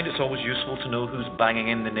crucified, it's always useful to know who's banging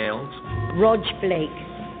in the nails. Rog Blake,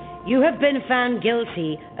 you have been found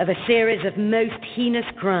guilty of a series of most heinous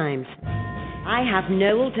crimes. I have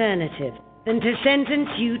no alternative than to sentence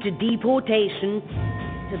you to deportation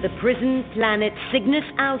to the prison planet Cygnus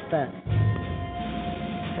Alpha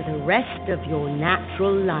for the rest of your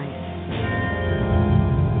natural life.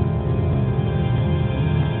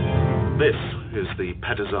 This is the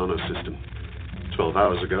Petizano system. 12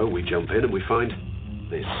 hours ago, we jump in and we find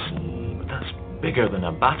this. But that's bigger than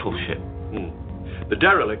a battleship. The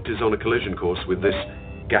derelict is on a collision course with this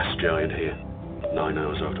gas giant here. 9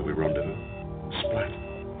 hours after we rendezvous. Splat.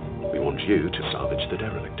 We want you to salvage the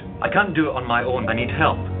derelict. I can't do it on my own. I need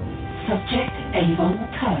help. Subject Avon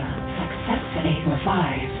Turner successfully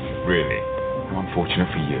revived. Really? How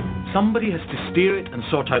unfortunate for you. Somebody has to steer it and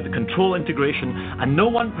sort out the control integration, and no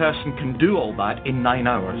one person can do all that in 9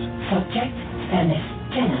 hours. Subject Dennis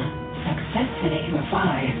Jenner successfully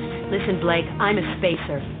revived. Listen, Blake, I'm a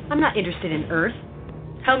spacer. I'm not interested in Earth.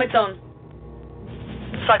 Helmet's on.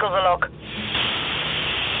 Cycles are lock.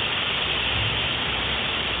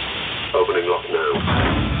 Opening lock now.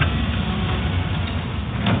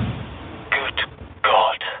 Good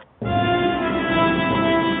God.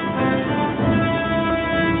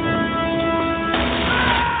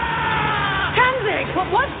 Kanzig!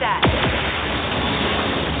 What was that?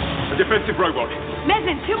 A defensive robot.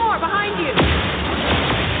 Mezzin, 2 more behind you.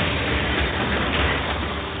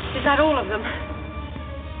 Is that all of them?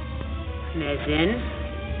 Mezzin?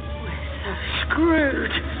 We're so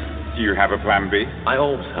screwed. Do you have a plan B? I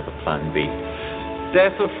always have a plan B.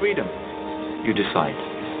 Death or freedom? You decide.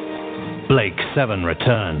 Blake 7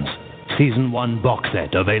 returns. Season 1 box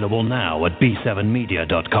set available now at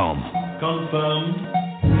b7media.com. Confirmed.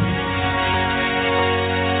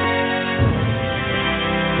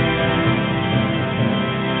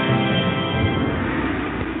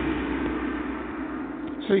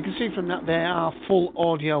 So you can see from that there are full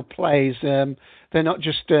audio plays. They're not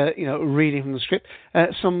just reading from the script.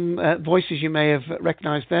 Some voices you may have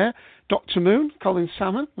recognised there. Dr. Moon, Colin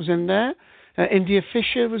Salmon was in there. India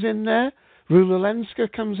Fisher was in there. Rula Lenska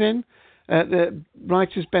comes in. The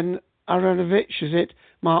writers Ben Aronovich is it.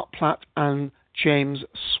 Mark Platt and James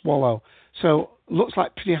Swallow. So looks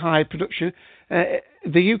like pretty high production.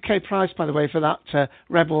 The UK price, by the way, for that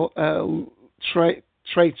Rebel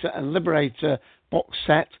Traitor and Liberator box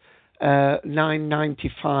set,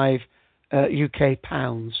 £9.95 UK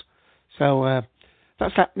pounds. So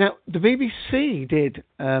that's that. Now the BBC did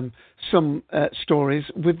some stories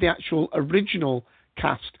with the actual original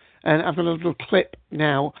cast, and I've got a little clip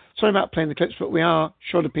now. Sorry about playing the clips, but we are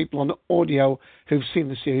short of people on audio who've seen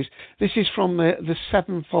the series. This is from the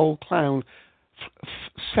Sevenfold Crown,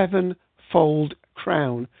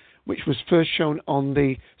 which was first shown on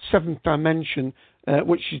the Seventh Dimension,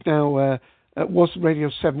 which is now was Radio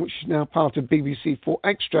 7, which is now part of BBC 4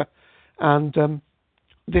 Extra, and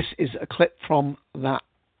this is a clip from that.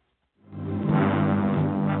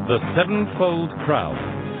 The Sevenfold Crown.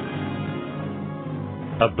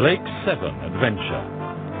 A Blake 7 adventure.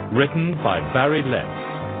 Written by Barry Letts.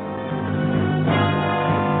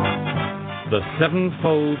 The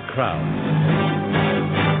Sevenfold Crown.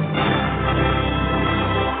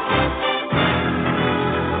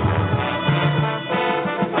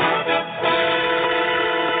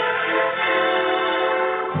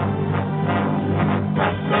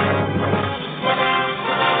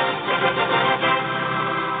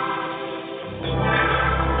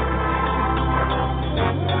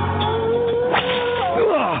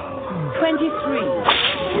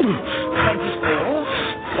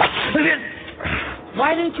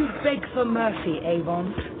 Why don't you beg for mercy,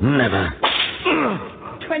 Avon? Never.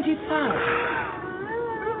 25.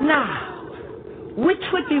 Now, which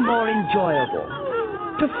would be more enjoyable?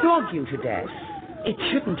 To flog you to death, it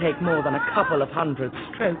shouldn't take more than a couple of 100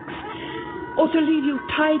 strokes, or to leave you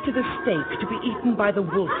tied to the stake to be eaten by the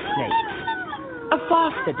wolf snakes. A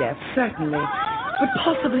faster death, certainly, but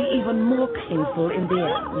possibly even more painful in the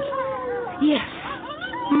end. Yes,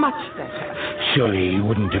 much better. Surely you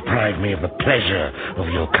wouldn't deprive me of the pleasure of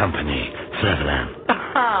your company, Sutherland.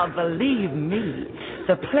 Ah, believe me,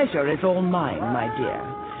 the pleasure is all mine, my dear.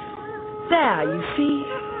 There, you see,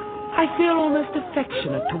 I feel almost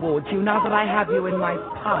affectionate towards you now that I have you in my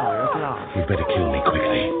power at last. You'd better kill me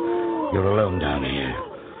quickly. You're alone down here.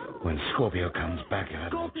 When Scorpio comes back,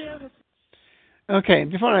 Okay,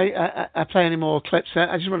 before I play any more clips,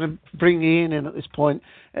 I just want to bring Ian in at this point.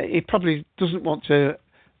 He probably doesn't want to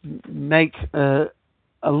make a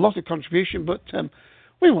lot of contribution, but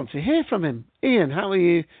we want to hear from him. Ian, how are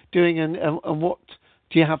you doing, and what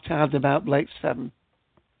do you have to add about Blake 7?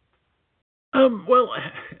 Well,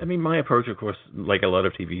 I mean, my approach, of course, like a lot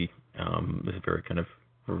of TV, is a very kind of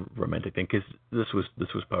romantic thing because this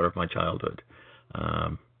was part of my childhood.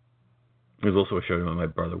 It was also a show that my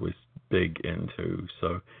brother was big into,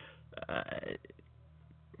 so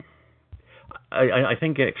I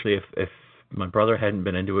think actually if my brother hadn't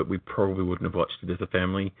been into it, we probably wouldn't have watched it as a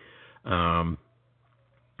family.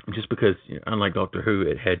 Just because, unlike Doctor Who,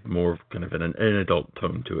 it had more of kind of an adult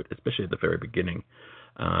tone to it, especially at the very beginning.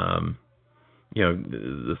 The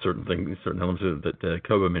certain elements of it that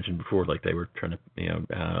Koba mentioned before, like they were trying to,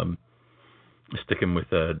 stick him with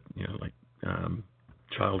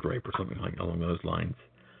child rape or something like along those lines.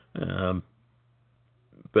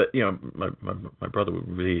 But my brother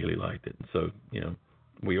really liked it, and so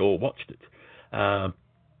we all watched it. I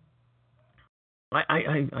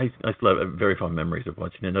still have very fond memories of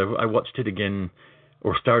watching it. I watched it again,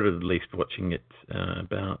 or started at least watching it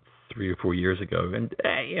about 3 or 4 years ago. And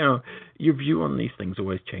your view on these things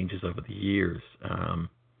always changes over the years.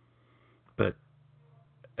 But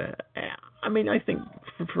I mean, I think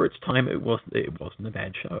for its time, it wasn't a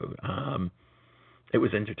bad show. It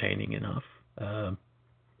was entertaining enough.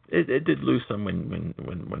 It did lose some when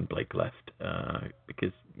Blake left,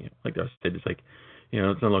 because like I said, it's like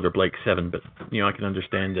it's no longer Blake 7, but I can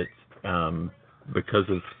understand that because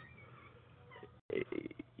of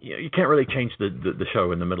you can't really change the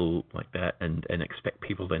show in the middle like that and expect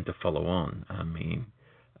people then to follow on. I mean,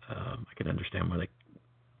 I can understand why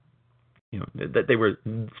that they were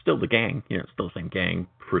still the gang, still the same gang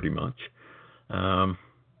pretty much. I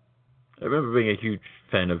remember being a huge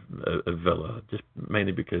fan of Villa, just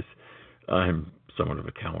mainly because I'm somewhat of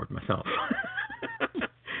a coward myself.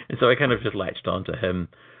 And so I kind of just latched onto him.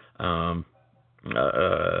 And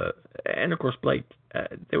of course, Blake,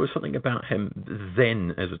 there was something about him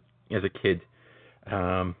then as a kid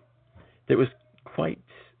that was quite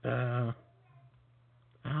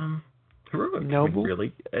heroic, noble.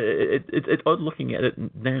 Really. It's odd looking at it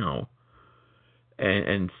now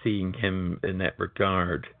and seeing him in that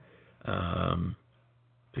regard.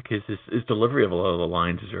 Because his delivery of a lot of the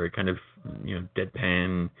lines is very kind of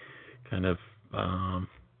deadpan, kind of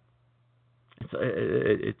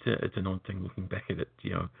it's an odd thing looking back at it,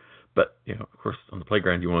 But of course, on the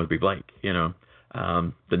playground you want to be Blake,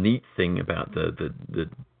 The neat thing about the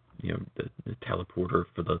teleporter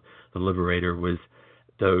for the Liberator was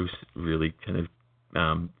those really kind of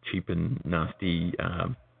cheap and nasty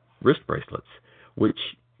wrist bracelets, which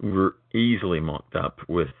were easily mocked up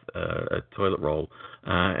with a toilet roll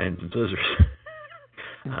and some scissors.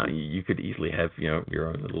 You could easily have your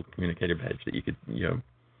own little communicator badge that you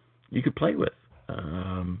could play with.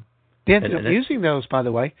 They ended up using those, by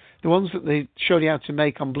the way. The ones that they showed you how to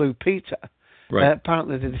make on Blue Peter. Right.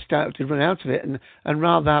 Apparently they started to run out of it, and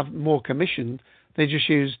rather than have more commission, they just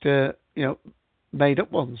used made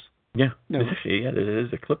up ones. Yeah, actually,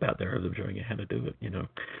 there's a clip out there of them showing you how to do it.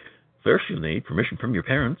 First, you'll need permission from your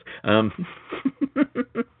parents. But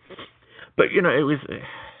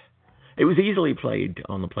it was easily played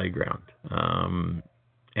on the playground,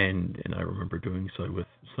 and I remember doing so with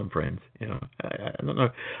some friends. I don't know.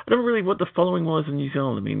 I don't know really what the following was in New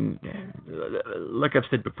Zealand. I mean, like I've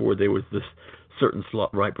said before, there was this certain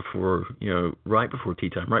slot right before tea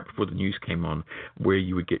time, right before the news came on, where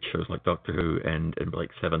you would get shows like Doctor Who and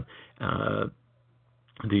Blake 7.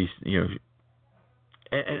 These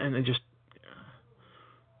And just,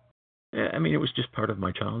 I mean, it was just part of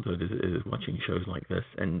my childhood is watching shows like this,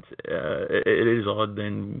 and it is odd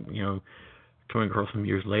then, coming across them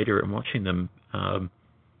years later and watching them, and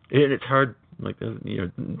it's hard. Like,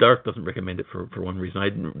 Darth doesn't recommend it for one reason. I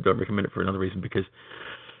don't recommend it for another reason because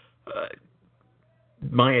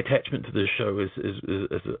my attachment to this show is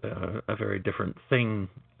a very different thing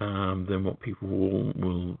than what people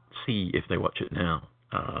will see if they watch it now.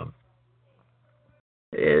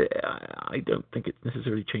 I don't think it's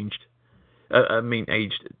necessarily changed.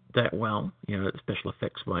 Aged that well, special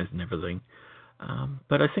effects wise and everything.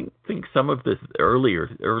 But I think some of the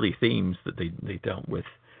early themes that they dealt with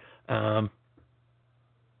are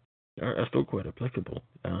still quite applicable.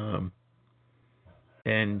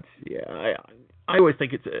 And yeah, I always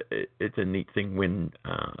think it's a neat thing when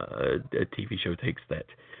a TV show takes that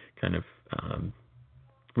kind of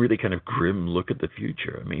really kind of grim look at the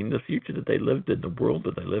future. I mean, the future that they lived in, the world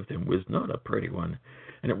that they lived in, was not a pretty one,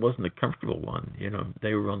 and it wasn't a comfortable one.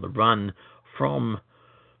 They were on the run from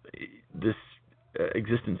this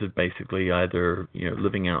existence of basically either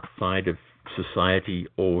living outside of society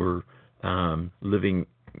or living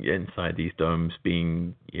inside these domes,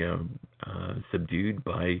 being subdued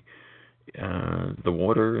by the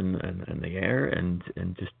water and the air, and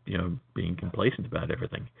just being complacent about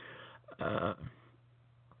everything.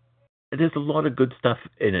 there's a lot of good stuff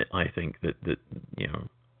in it, I think, that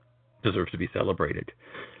deserves to be celebrated.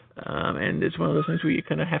 And it's one of those things where you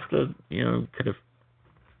kind of have to, kind of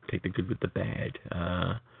take the good with the bad.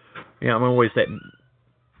 I'm always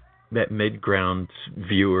that mid-ground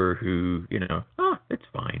viewer who, it's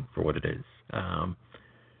fine for what it is.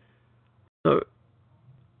 So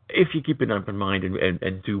if you keep an open mind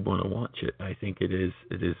and do want to watch it, I think it is.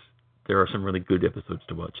 There are some really good episodes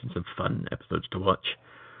to watch and some fun episodes to watch.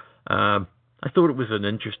 I thought it was an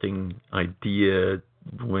interesting idea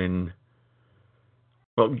when.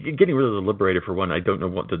 Well, getting rid of the Liberator for one, I don't know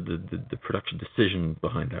what the production decision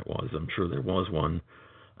behind that was. I'm sure there was one.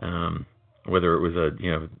 Whether it was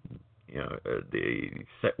the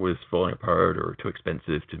set was falling apart or too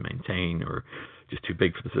expensive to maintain or just too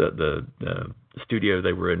big for the studio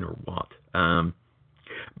they were in or what.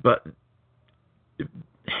 But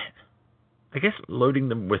I guess loading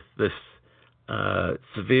them with this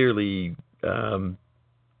severely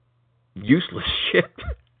useless ship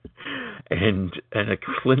and a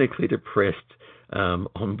clinically depressed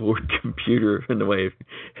onboard computer in the way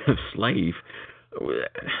of slave,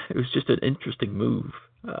 it was just an interesting move.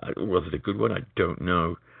 Was it a good one? I don't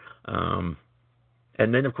know.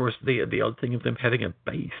 And then, of course, the odd thing of them having a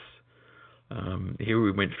base. Here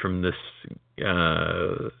we went from this,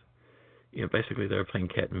 basically they were playing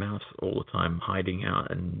cat and mouse all the time, hiding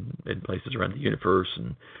out in places around the universe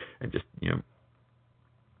and just,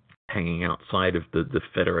 hanging outside of the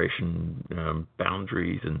Federation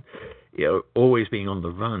boundaries and, always being on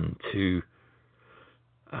the run to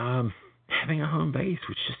having a home base,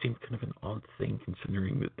 which just seemed kind of an odd thing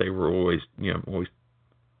considering that they were always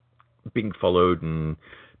being followed and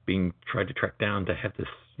being tried to track down to have this,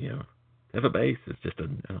 have a base. It's just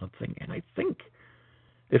an odd thing. And I think,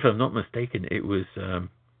 if I'm not mistaken, it was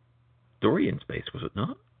Dorian's base, was it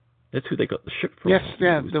not? That's who they got the ship from. Yes,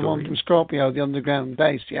 the one from Scorpio, the underground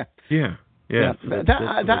base, yeah. Yeah. So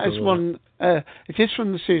that is one. It is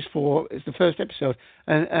from the Series 4. It's the first episode,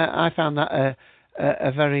 and I found that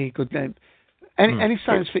a very good name. Any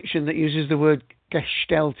science fiction that uses the word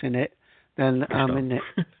Gestalt in it, then I'm in it.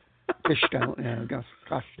 Gestalt,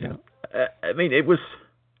 Gestalt. Yeah. I mean, it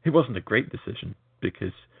wasn't a great decision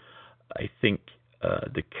because I think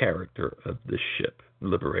the character of the ship,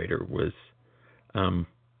 Liberator, was,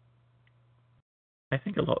 I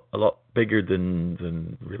think a lot bigger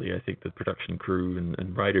than really I think the production crew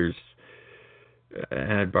and writers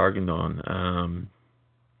had bargained on.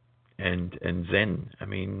 And Zen. I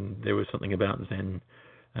mean, there was something about Zen,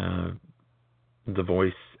 the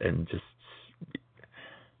voice, and just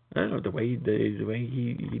I don't know the way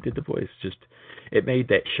he did the voice. Just it made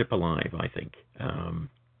that ship alive, I think.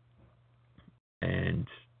 And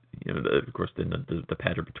of course, then the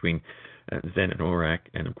pattern between Zen and Aurak,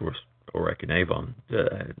 and of course Aurak and Avon,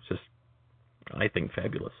 it's just I think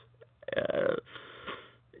fabulous.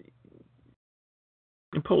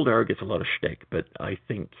 Paul Darrow gets a lot of shtick, but I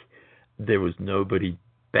think there was nobody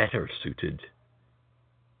better suited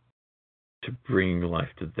to bring life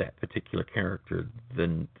to that particular character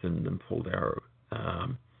than Paul Darrow.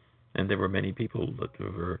 And there were many people that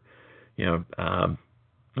were, I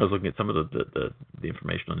was looking at some of the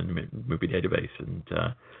information on the movie database, and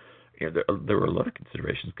there were a lot of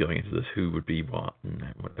considerations going into this: who would be what and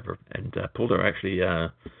whatever. And Paul Darrow actually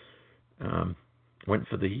went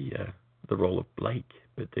for the role of Blake,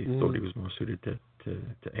 but they thought he was more suited to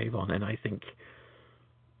Avon, and I think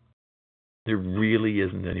there really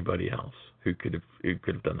isn't anybody else who could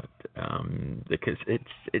have done it, because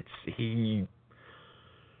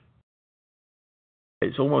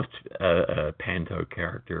it's almost a Panto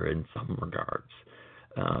character in some regards.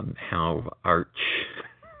 How arch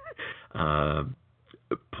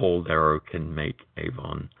Paul Darrow can make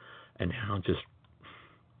Avon, and how just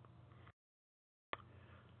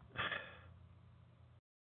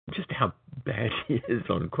how bad he is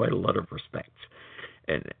on quite a lot of respects,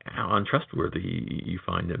 and how untrustworthy you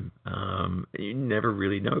find him. You never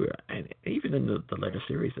really know, and even in the later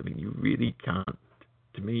series, I mean, you really can't,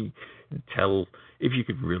 to me, tell if you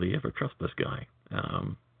could really ever trust this guy.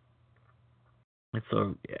 And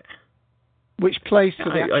so, yeah. Which plays to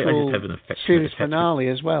the actual I just have an series finale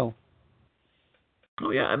as well.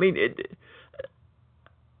 Oh yeah, I mean,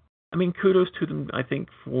 kudos to them, I think,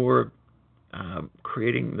 for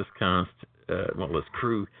creating this cast, this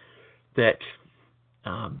crew, that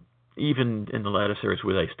even in the latter series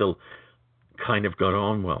where they still kind of got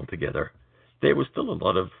on well together, there was still a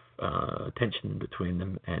lot of tension between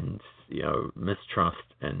them, and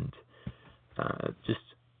mistrust, and just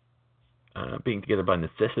being together by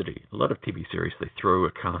necessity. A lot of TV series, they throw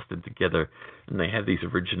a cast in together, and they have these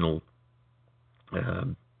original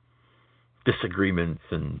disagreements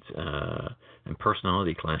and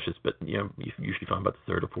personality clashes, but you usually find about the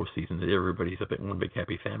third or fourth season that everybody's a bit one big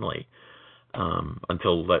happy family.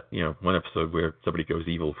 Until that one episode where somebody goes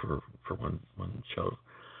evil for one show.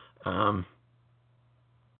 I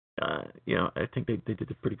think they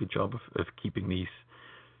did a pretty good job of keeping these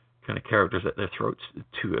kind of characters at their throats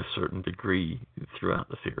to a certain degree throughout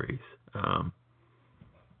the series. I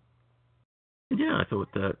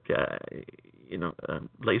thought that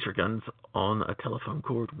laser guns on a telephone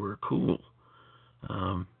cord were cool.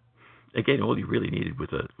 Again, all you really needed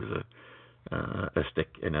was a stick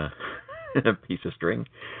and a piece of string.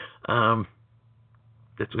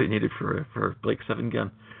 That's what you needed for a Blake 7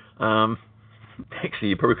 gun. Actually,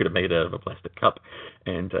 you probably could have made it out of a plastic cup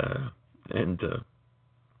and a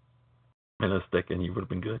stick, and you would have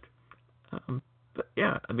been good. But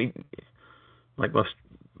yeah, I mean, like most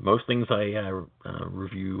things I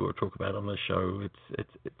review or talk about on this show,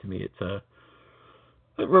 to me it's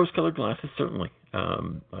rose-colored glasses. Certainly,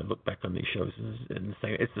 I look back on these shows and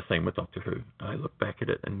it's the same with Doctor Who. I look back at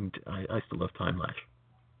it and I still love Time Lash.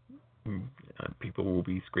 People will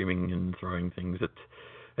be screaming and throwing things at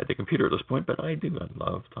the computer at this point, but I do. I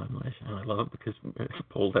love Time Lash, and I love it because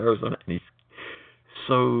Paul Darrow's on it, and he's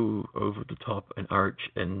so over the top and arch,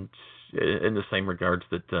 and in the same regards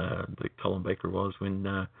that Colin Baker was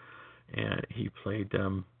when he played.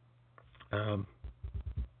 The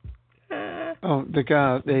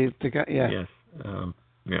guy, yeah. Yes.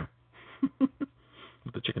 Yeah.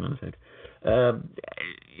 With the chicken on his head.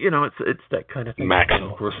 It's that kind of thing.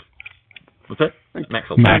 Maxwell. Of course. What's that?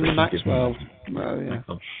 Maxwell. Maxwell. Well, yeah.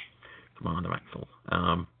 Maxwell. Commander Maxwell.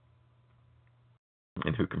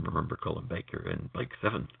 And who can remember Colin Baker and Blake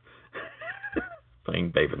 7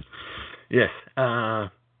 playing Baven? Yes. I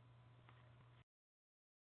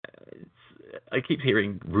keep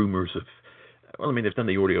hearing rumors of. Well, I mean, they've done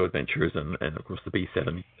the audio adventures, and of course the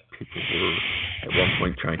B7 people were at one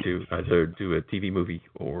point trying to either do a TV movie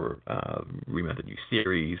or remount a new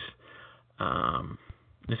series.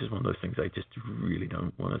 This is one of those things I just really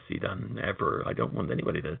don't want to see done ever. I don't want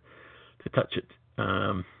anybody to touch it.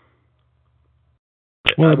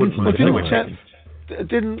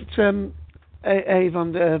 Didn't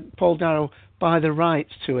Avon Paul Darrow buy the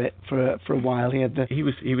rights to it for a while? He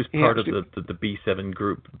was part of the B7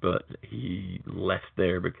 group, but he left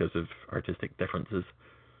there because of artistic differences.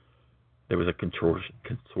 There was a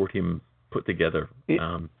consortium put together. He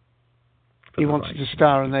wanted to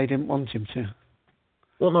star, and they didn't want him to.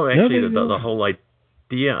 Well, no, actually, the whole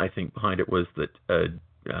idea, I think, behind it was that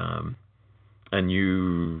a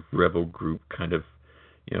new rebel group kind of,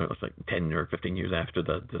 it was like 10 or 15 years after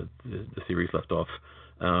the series left off,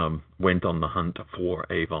 went on the hunt for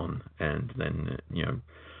Avon, and then,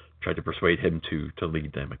 tried to persuade him to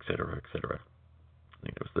lead them, etc., etc. I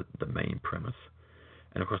think that was the main premise.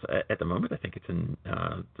 And, of course, at the moment, I think it's in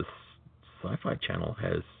the Sci-Fi Channel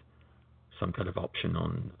has some kind of option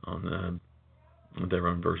on their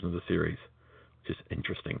own version of the series, which is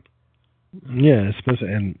interesting. Yeah, it's supposed to,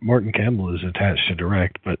 and Martin Campbell is attached to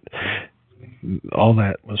direct, but all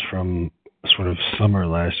that was from sort of summer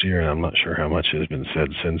last year, and I'm not sure how much has been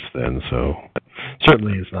said since then, so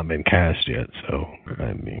certainly it's not been cast yet, so,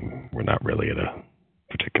 I mean, we're not really at a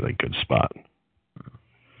particularly good spot.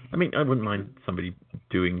 I mean, I wouldn't mind somebody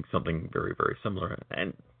doing something very, very similar,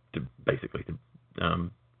 and basically,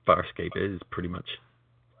 Farscape is pretty much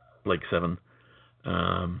Blake 7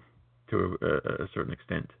 to a certain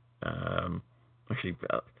extent. Actually,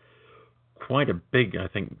 quite a big, I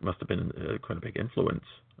think, must have been quite a big influence.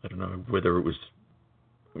 I don't know whether it was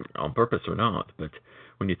on purpose or not, but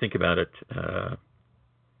when you think about it, a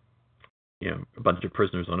bunch of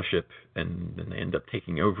prisoners on a ship, and then they end up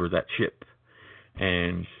taking over that ship,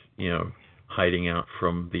 and hiding out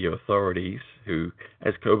from the authorities, who,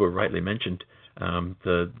 as Kobo rightly mentioned,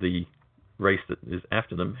 the race that is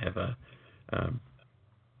after them have a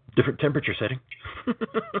different temperature setting.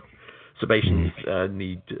 Sebaceans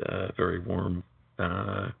need very warm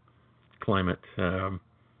climate. You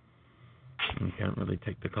can't really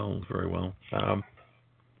take the cold very well.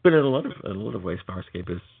 But in a lot of ways, Farscape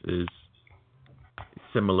is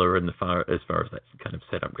similar as far as that kind of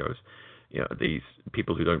setup goes. These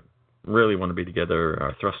people who don't really want to be together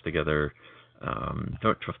are thrust together,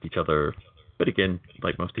 don't trust each other. But again,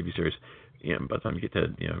 like most TV series, by the time you get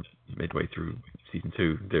to midway through season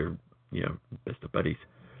 2, they're best of buddies.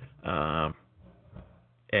 And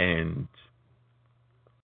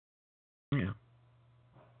well,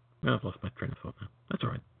 I've lost my train of thought now. That's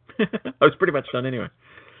all right. I was pretty much done anyway.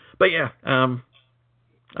 But yeah, I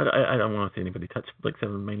don't want to see anybody touch Blake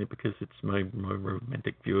 7 mainly because it's my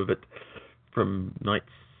romantic view of it. from nights,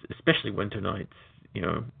 especially winter nights,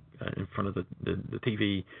 in front of the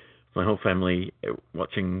TV, my whole family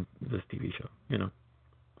watching this TV show.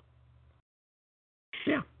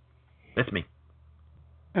 Yeah, that's me.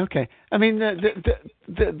 Okay, I mean,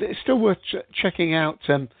 it's still worth checking out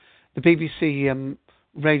the BBC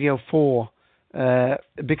Radio 4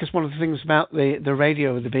 because one of the things about the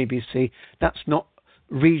radio of the BBC, that's not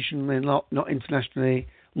regionally not internationally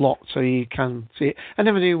locked, so you can see it. I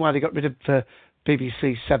never knew why they got rid of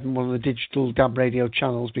BBC 7, one of the digital DAB radio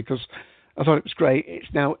channels, because I thought it was great.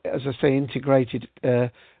 It's now, as I say, integrated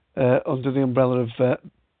under the umbrella of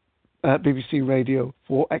BBC Radio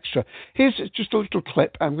 4 Extra. Here's just a little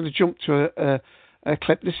clip. I'm going to jump to a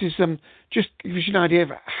clip. This is just gives you an idea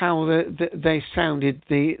of how they sounded,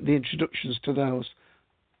 the introductions to those.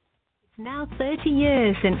 Now 30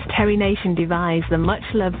 years since Terry Nation devised the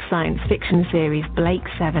much-loved science fiction series Blake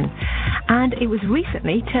 7, and it was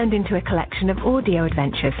recently turned into a collection of audio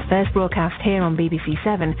adventures, first broadcast here on BBC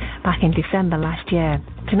 7 back in December last year.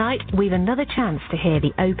 Tonight, we've another chance to hear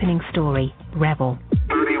the opening story, Rebel.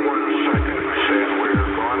 31 seconds, and we're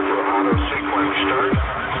going for auto sequence start.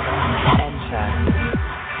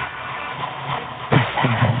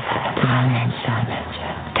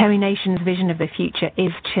 Terry Nation's vision of the future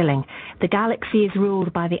is chilling. The galaxy is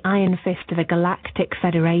ruled by the iron fist of a galactic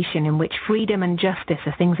federation in which freedom and justice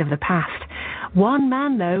are things of the past. One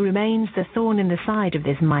man, though, remains the thorn in the side of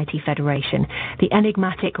this mighty federation, the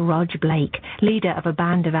enigmatic Rog Blake, leader of a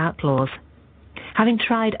band of outlaws. Having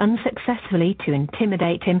tried unsuccessfully to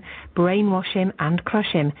intimidate him, brainwash him and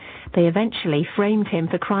crush him, they eventually framed him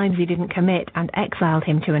for crimes he didn't commit and exiled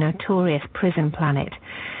him to a notorious prison planet.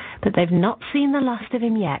 But they've not seen the last of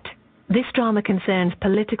him yet. This drama concerns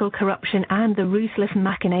political corruption and the ruthless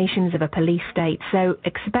machinations of a police state, so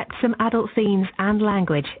expect some adult themes and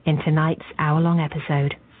language in tonight's hour-long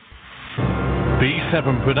episode.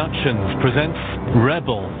 B7 Productions presents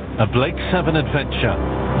Rebel, a Blake 7 adventure,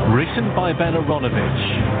 written by Ben Aronovich.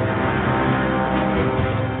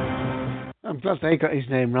 I'm glad they got his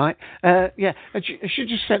name right. I should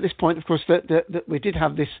just say at this point, of course, that we did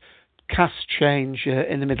have this cast change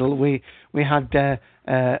in the middle. We had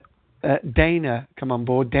Dana come on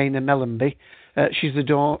board, Dana Mellenby. She's the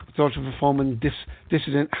daughter of a former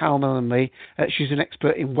dissident Hal Mellenby. She's an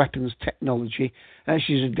expert in weapons technology.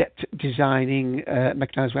 She's adept at designing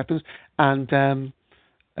mechanized weapons. And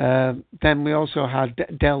then we also had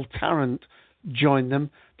Del Tarrant join them,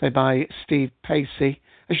 played by Steve Pacey.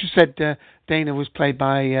 As you said, Dana was played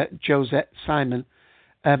by Josette Simon.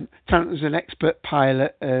 Tarrant was an expert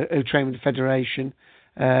pilot who trained with the Federation,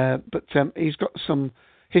 but he's got some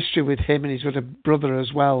history with him, and he's got a brother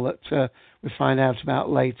as well that we find out about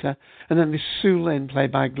later. And then this Sue Lynn,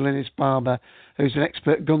 played by Glynis Barber, who's an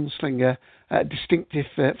expert gunslinger, distinctive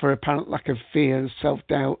for apparent lack of fear and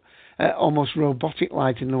self-doubt, almost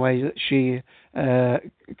robotic-like in the way that she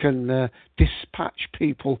can dispatch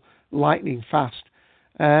people lightning fast.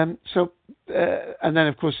 And then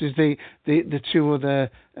of course there's the two other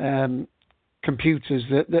computers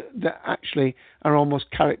that actually are almost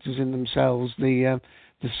characters in themselves. The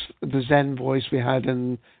Zen voice we had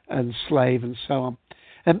and Slave and so on.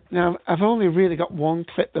 Now I've only really got one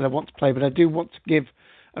clip that I want to play, but I do want to give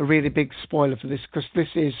a really big spoiler for this, because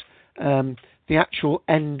this is the actual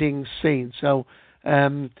ending scene. So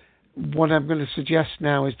what I'm going to suggest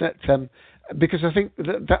now is that because I think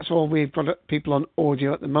that's all we've got people on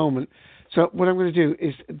audio at the moment. So what I'm going to do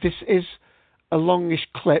is, this is a longish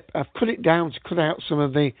clip. I've cut it down to cut out some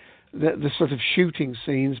of the sort of shooting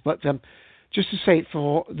scenes, but just to say it,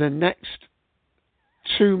 for the next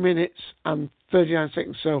 2 minutes and 39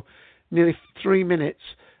 seconds, so nearly 3 minutes,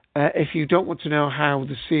 if you don't want to know how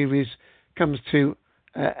the series comes to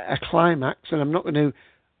a climax, and I'm not going to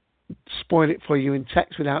spoil it for you in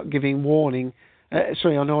text without giving warning,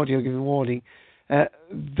 on audio giving warning,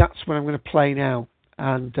 that's what I'm going to play now.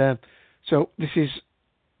 And so this is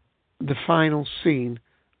the final scene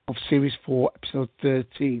of Series 4, Episode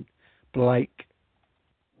 13, Blake.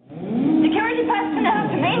 Security personnel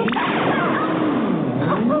to main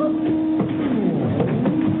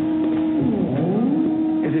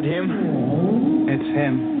Is it him? It's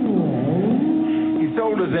him. He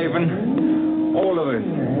told us, Avon. All of us.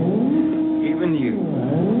 Even you.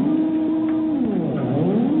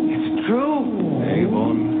 It's true.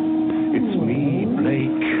 Avon, it's me,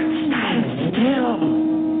 Blake. Stand still.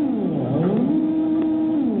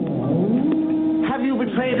 Have you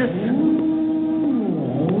betrayed us?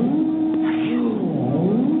 Have you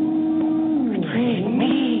betrayed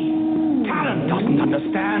me? Talent doesn't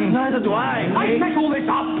understand. Neither do I. I set all this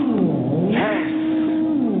up. Yes.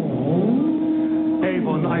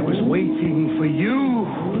 Avon, I was waiting for you.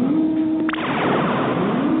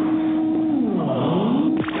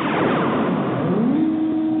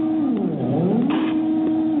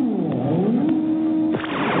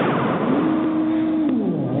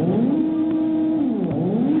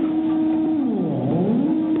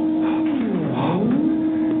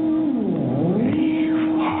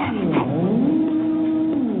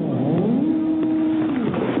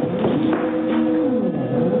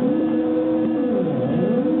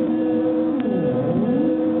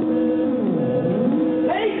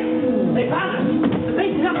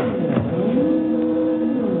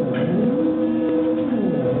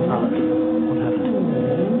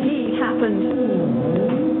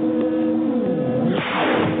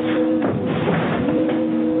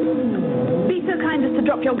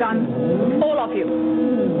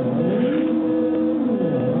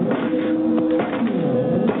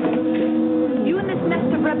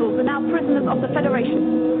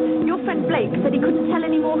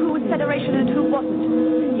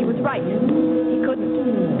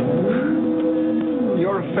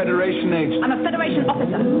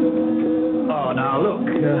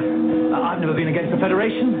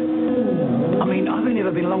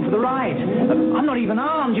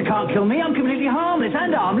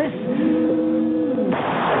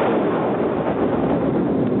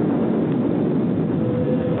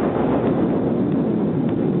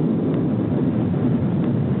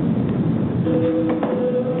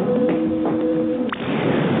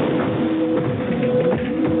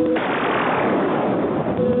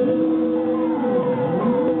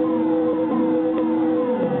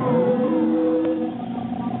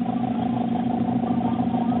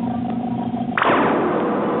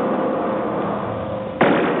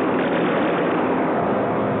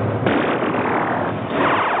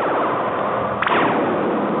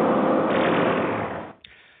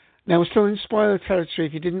 Now, we're still in spoiler territory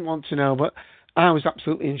if you didn't want to know, but I was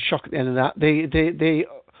absolutely in shock at the end of that. The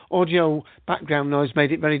audio background noise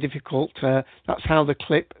made it very difficult. That's how the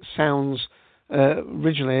clip sounds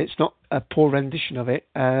originally. It's not a poor rendition of it,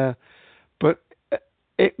 but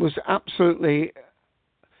it was absolutely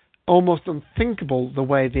almost unthinkable the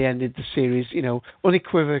way they ended the series,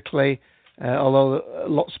 unequivocally, although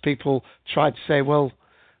lots of people tried to say, well,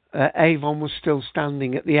 Avon was still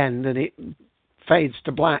standing at the end and it fades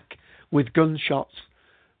to black with gunshots.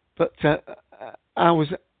 But I was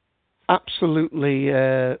absolutely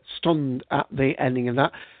stunned at the ending of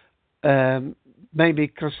that, maybe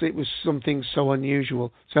because it was something so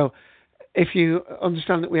unusual. So if you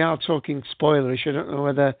understand that we are talking spoilerish, I don't know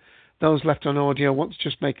whether those left on audio want to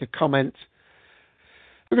just make a comment.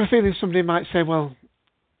 I've got a feeling somebody might say, well,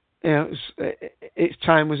 its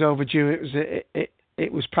time was overdue.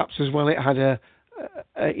 It was perhaps as well it had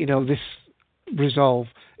this resolve.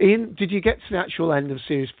 Ian, did you get to the actual end of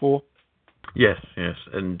Series 4? Yes,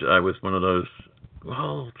 and I was one of those,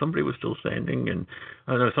 well, somebody was still standing, and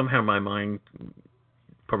I don't know, somehow my mind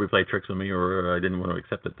probably played tricks on me, or I didn't want to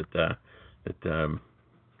accept it that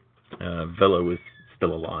Villa was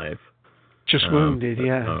still alive. Just wounded,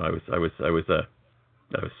 yeah. I was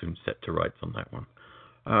soon set to rights on that one.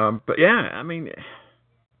 But yeah, I mean,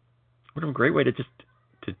 what a great way to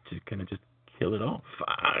kind of just kill it off.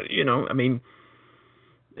 I mean,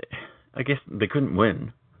 I guess they couldn't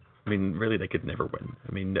win. I mean, really, they could never win.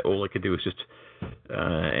 I mean, all they could do was just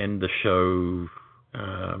end the show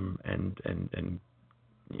and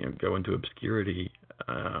go into obscurity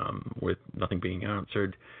with nothing being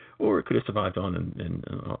answered, or it could have survived on in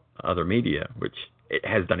other media, which it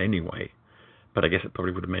has done anyway. But I guess it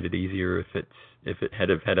probably would have made it easier if it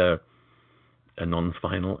had a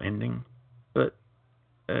non-final ending. But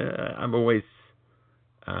I'm always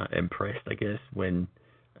impressed, I guess, when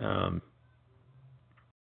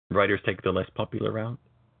writers take the less popular route.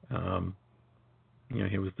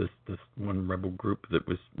 Here was this one rebel group that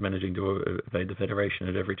was managing to evade the Federation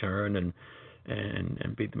at every turn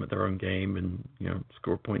and beat them at their own game and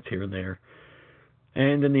score points here and there.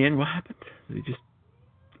 And in the end, what happened? They just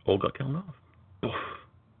all got killed off.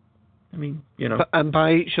 I mean, and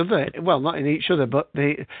by each other. Well, not in each other, but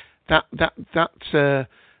that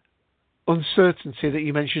uncertainty that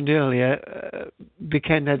you mentioned earlier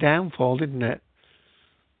became their downfall, didn't it?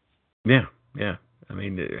 Yeah. I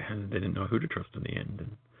mean, they didn't know who to trust in the end.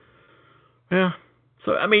 And, yeah.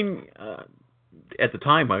 So, I mean, at the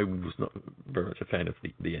time, I was not very much a fan of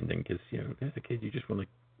the ending because, as a kid, you just want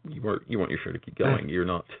your show to keep going. You're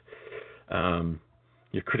not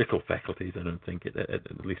your critical faculties. I don't think,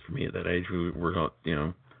 at least for me at that age, we were not,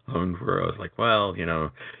 honed where I was like, well,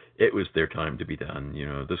 it was their time to be done.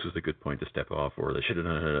 This was a good point to step off, or they should have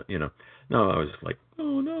done it. No, I was like,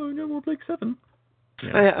 oh no more Blake 7.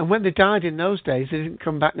 Yeah. And when they died in those days, they didn't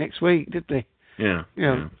come back next week, did they? Yeah. You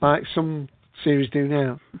know, like some series do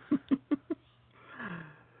now.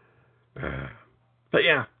 But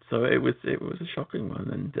yeah, so it was a shocking one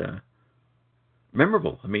and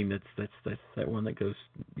memorable. I mean, that's that one that goes,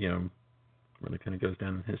 you know, really kind of goes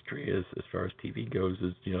down in history as far as TV goes.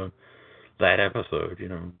 Is, you know, that episode, you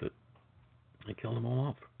know, that they killed them all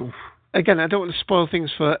off. Oof. Again, I don't want to spoil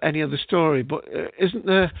things for any other story, but isn't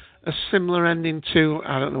there a similar ending to,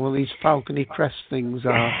 I don't know what these falcony crest things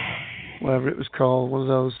are, whatever it was called, one of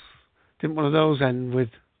those, didn't one of those end with,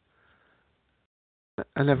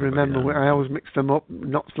 I never remember, I always mix them up,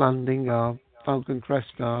 Knots Landing or Falcon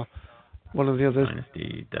Crest or one of the others.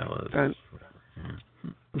 Dynasty, Dallas.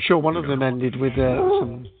 I'm sure one of them ended with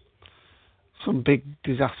some big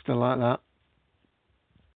disaster like that.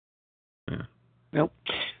 Yeah. Nope.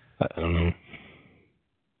 I don't know.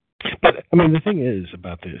 But, I mean, the thing is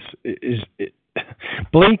about this is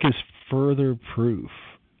Blake is further proof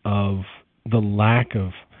of the lack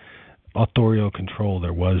of authorial control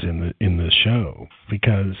there was in the show,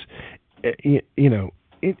 because, you know,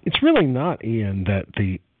 it's really not, Ian, that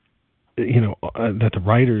that the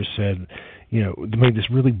writers said, you know, they made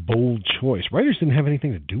this really bold choice. Writers didn't have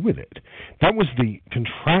anything to do with it. That was the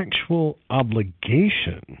contractual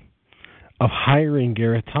obligation of hiring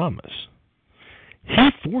Gareth Thomas. He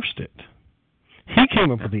forced it. He came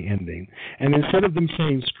up with the ending. And instead of them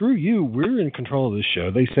saying, screw you, we're in control of this show,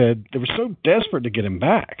 they said, they were so desperate to get him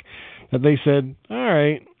back that they said, all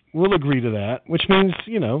right, we'll agree to that, which means,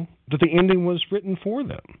 you know, that the ending was written for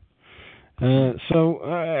them.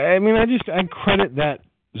 I mean, I credit that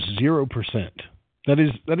 0%. That is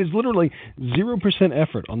literally 0%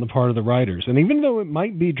 effort on the part of the writers. And even though it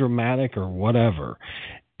might be dramatic or whatever,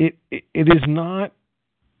 it is not.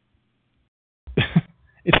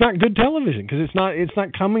 It's not good television because it's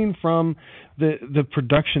not coming from the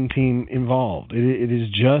production team involved. It is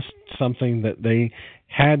just something that they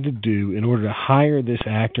had to do in order to hire this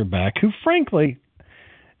actor back, who, frankly,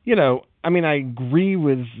 you know, I mean, I agree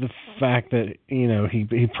with the fact that, you know,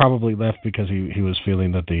 he probably left because he was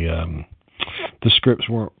feeling that the scripts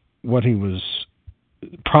weren't what he was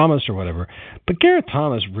promised or whatever. But Gareth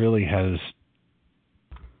Thomas really has,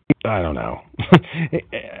 I don't know,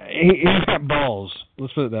 he's got balls,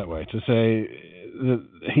 let's put it that way, to say that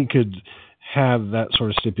he could have that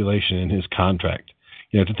sort of stipulation in his contract.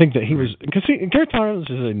 You know, to think that he was, because Gareth Thomas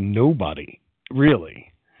is a nobody,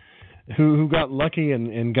 really, who got lucky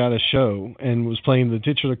and got a show and was playing the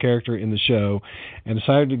titular character in the show and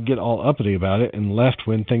decided to get all uppity about it and left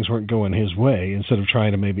when things weren't going his way instead of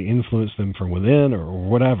trying to maybe influence them from within or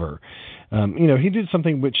whatever. You know, he did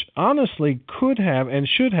something which honestly could have and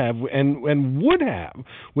should have and would have,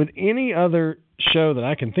 with any other show that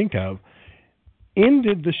I can think of,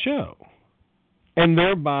 ended the show and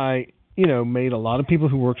thereby, you know, made a lot of people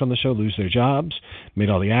who worked on the show lose their jobs, made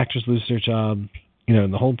all the actors lose their job, you know,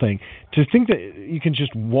 and the whole thing. To think that you can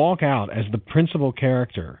just walk out as the principal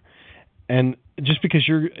character and just because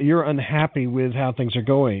you're unhappy with how things are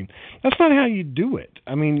going, that's not how you do it.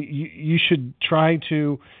 I mean, you should try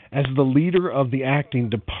to, as the leader of the acting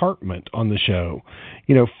department on the show,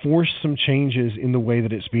 you know, force some changes in the way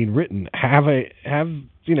that it's being written. Have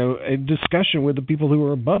you know, a discussion with the people who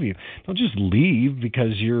are above you. Don't just leave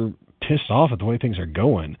because you're pissed off at the way things are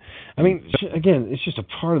going. I mean, again, it's just a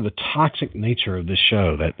part of the toxic nature of this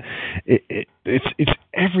show that it's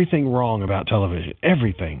everything wrong about television.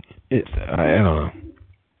 Everything. I don't know.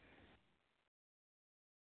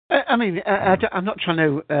 I mean, I'm not trying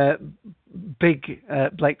to big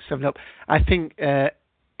Blake 7 up. I think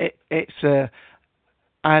it's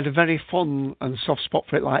I had a very fun and soft spot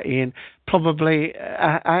for it, like Ian. Probably,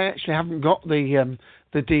 I actually haven't got the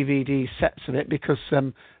DVD sets of it because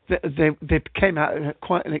they came out at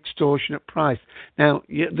quite an extortionate price. Now,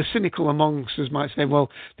 the cynical amongst us might say,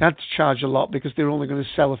 well, they had to charge a lot because they were only going to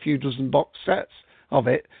sell a few dozen box sets of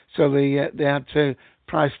it, so they had to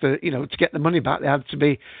price to get the money back. They had to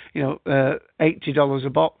be, $80 a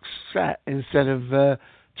box set instead of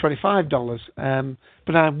 $25.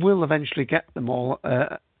 But I will eventually get them all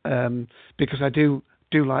because I do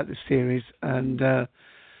like the series. And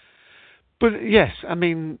but yes, I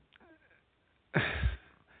mean, is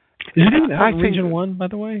it in Region 1, by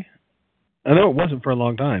the way? I know it wasn't for a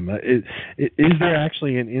long time. Is there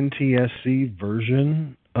actually an NTSC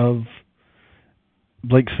version of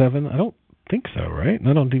Blake 7? I don't think so, right?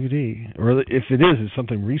 Not on DVD. Or if it is, it's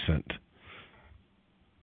something recent.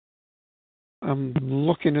 I'm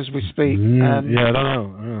looking as we speak. I don't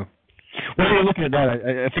know. While you're looking at that,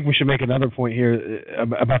 I think we should make another point here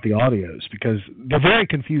about the audios, because they're very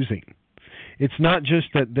confusing. It's not just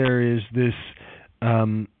that there is this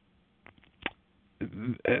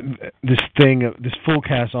this thing, this full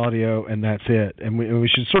cast audio, and that's it. And we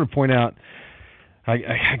should sort of point out,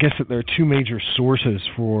 I guess that there are two major sources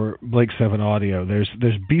for Blake 7 audio. There's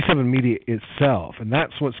B7 Media itself, and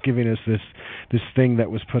that's what's giving us this thing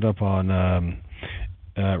that was put up on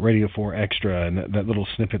Radio 4 Extra, and that little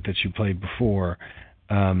snippet that you played before.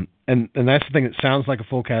 And that's the thing that sounds like a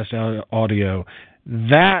full cast audio.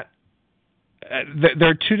 That there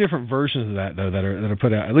are two different versions of that, though, that are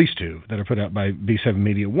put out, at least two that are put out by B7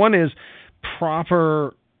 Media. One is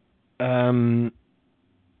proper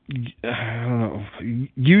I don't know,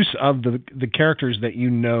 use of the characters that you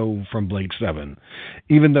know from Blake 7,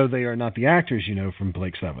 even though they are not the actors you know from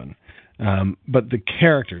Blake 7. But the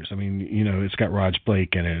characters, I mean, you know, it's got Raj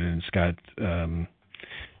Blake in it, and it's got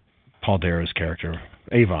Paul Darrow's character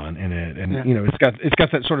Avon in it, and you know, it's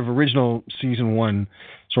got that sort of original season 1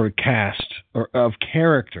 sort of cast of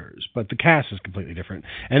characters, but the cast is completely different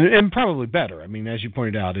and probably better. I mean, as you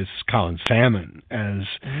pointed out, it's Colin Salmon as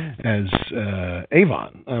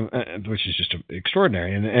Avon, which is just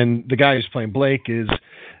extraordinary, and the guy who's playing Blake is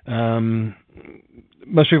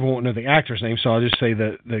most people won't know the actor's name, so I'll just say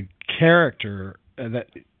that the character that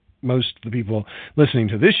most of the people listening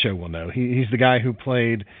to this show will know. He's the guy who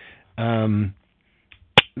played in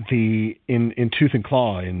Tooth and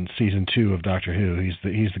Claw in season 2 of Doctor Who.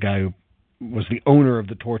 He's the guy who was the owner of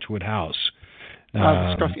the Torchwood House. Who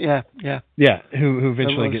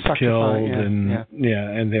eventually gets killed,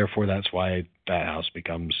 and therefore that's why that house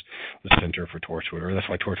becomes the center for Torchwood, or that's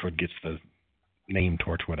why Torchwood gets the name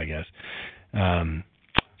Torchwood, I guess.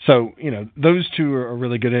 So you know, those two are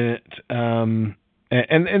really good in it.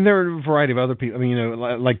 And there are a variety of other people. I mean, you know,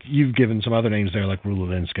 like you've given some other names there, like Rula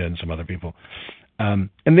Lenska and some other people. And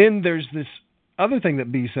then there's this other thing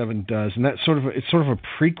that B7 does, and that's sort of a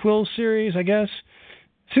prequel series, I guess.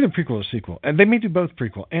 It's either prequel or sequel, and they may do both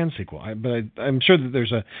prequel and sequel. But I'm sure that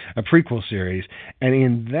there's a prequel series, and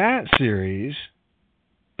in that series,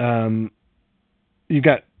 you've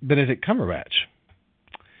got Benedict Cumberbatch.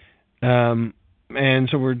 And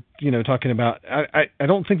so we're, you know, talking about. I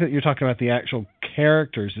don't think that you're talking about the actual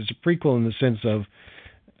characters. It's a prequel in the sense of,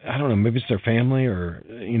 I don't know, maybe it's their family or,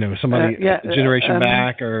 you know, somebody a generation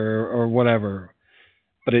back or whatever.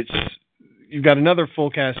 But you've got another full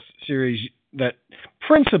cast series that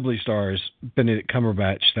principally stars Benedict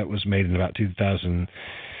Cumberbatch that was made in about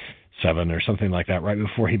 2007 or something like that, right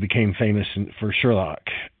before he became famous for Sherlock.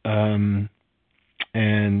 And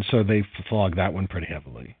so they flogged that one pretty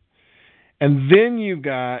heavily. And then you've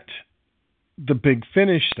got the Big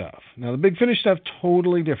Finish stuff. Now, the Big Finish stuff,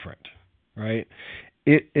 totally different, right?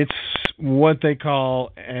 It's what they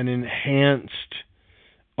call an enhanced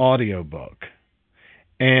audiobook.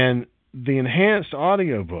 And the enhanced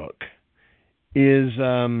audiobook is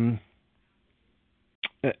a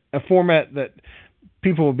format that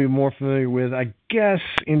people will be more familiar with, I guess,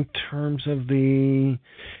 in terms of the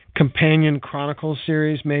Companion Chronicles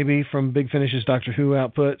series, maybe, from Big Finish's Doctor Who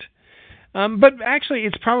output. But actually,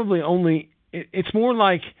 it's probably only... It's more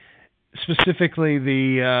like specifically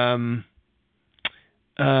the...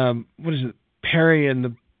 what is it? Perry and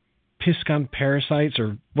the Piscon Parasites,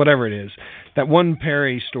 or whatever it is. That one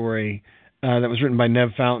Perry story that was written by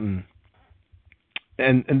Nev Fountain.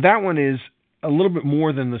 And that one is a little bit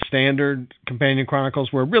more than the standard Companion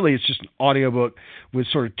Chronicles, where really it's just an audiobook with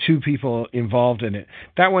sort of two people involved in it.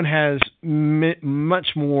 That one has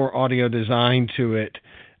much more audio design to it.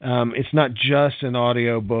 It's not just an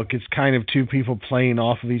audio book. It's kind of two people playing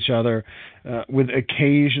off of each other with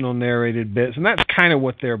occasional narrated bits. And that's kind of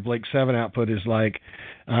what their Blake 7 output is like.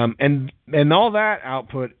 And all that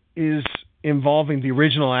output is involving the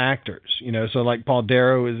original actors. You know, so like Paul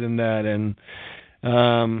Darrow is in that, and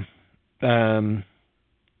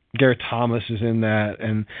Garrett Thomas is in that.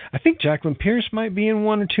 And I think Jacqueline Pierce might be in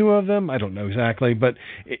one or two of them. I don't know exactly. But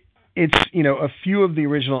it's, you know, a few of the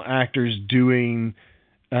original actors doing...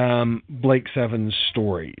 Blake 7's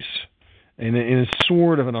stories in a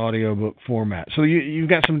sort of an audiobook format. So you've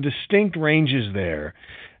got some distinct ranges there.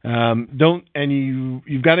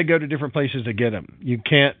 You've got to go to different places to get them. You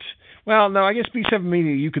can't. Well, no, I guess B7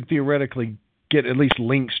 Media, you could theoretically get at least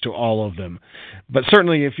links to all of them. But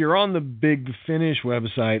certainly, if you're on the Big Finish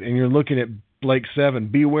website and you're looking at Blake 7,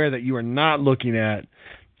 be aware that you are not looking at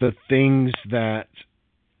the things that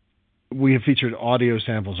we have featured audio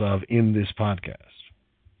samples of in this podcast.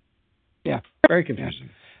 Yeah, very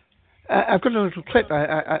confusing. I've got a little clip.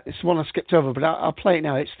 It's one I skipped over, but I'll play it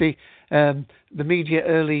now. It's the Media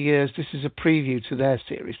Early Years. This is a preview to their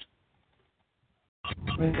series.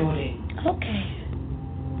 Recording. Okay.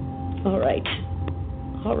 All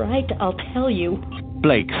right, I'll tell you.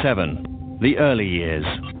 Blake 7. the early years.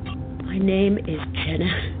 My name is Jenna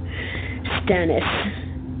Stannis.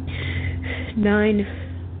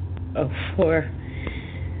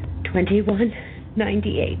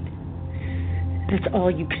 904-2198. That's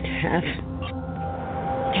all you can have.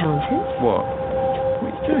 Townsend? What?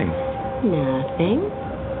 What are you doing? Nothing.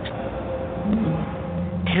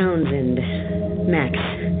 Townsend. Max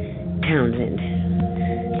Townsend.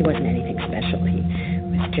 He wasn't anything special. He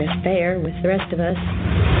was just there with the rest of us.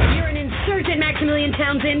 You're an insurgent, Maximilian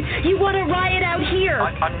Townsend. You want to riot out here.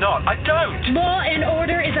 I'm not. I don't. Law and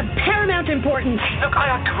order is of paramount importance. Look,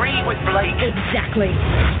 I agree with Blake. Exactly.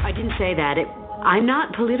 I didn't say that. I'm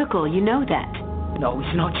not political. You know that. No,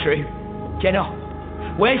 it's not true. Jenna.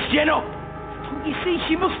 Where's Jenna? You see,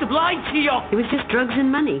 she must have lied to you. It was just drugs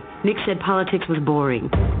and money. Nick said politics was boring.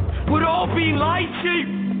 We're all being lied to.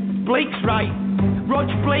 Blake's right. Rog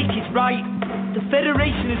Blake is right. The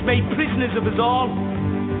Federation has made prisoners of us all.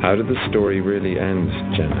 How did the story really end,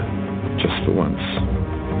 Jenna? Just for once.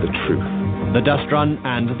 The truth. The Dust Run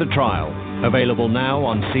and the Trial. Available now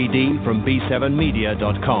on CD from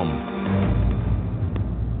b7media.com.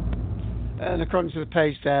 And according to the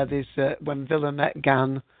page there's When Villa Met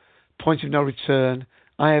Gan, Point of No Return,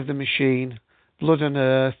 Eye of the Machine, Blood and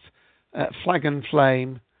Earth, Flag and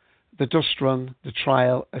Flame, The Dust Run, The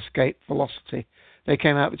Trial, Escape Velocity. They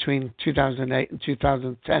came out between 2008 and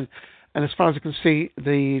 2010. And as far as I can see,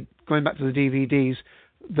 going back to the DVDs,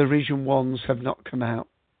 the Region 1s have not come out.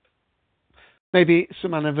 Maybe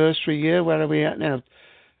some anniversary year. Where are we at now?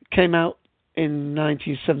 Came out in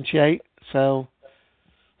 1978, so...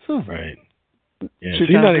 Right. Yeah,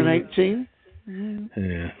 2018?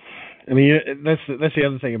 Yeah. I mean, that's the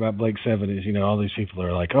other thing about Blake 7 is, all these people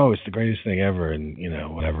are like, oh, it's the greatest thing ever, and,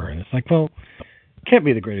 whatever. And it's like, well, it can't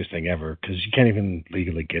be the greatest thing ever because you can't even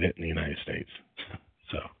legally get it in the United States.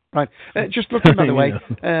 So. Right. Just looking, by the way,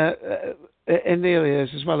 in the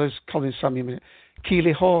areas, as well as Colin Samuel,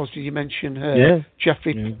 Keely Hawes, did you mention her? Yeah.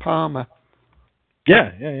 Jeffrey Palmer.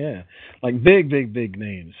 Yeah. Like big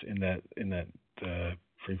names in that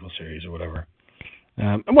prequel series or whatever.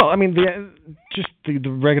 Well, I mean, the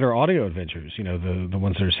regular audio adventures, the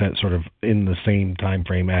ones that are set sort of in the same time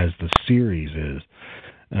frame as the series is,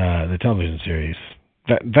 the television series,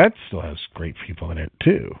 that still has great people in it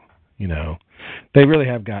too. They really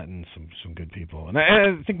have gotten some good people, and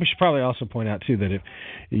I think we should probably also point out too that if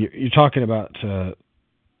you're talking about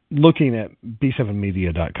looking at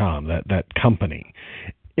b7media.com, that company,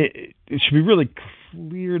 it should be really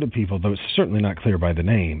clear to people, though it's certainly not clear by the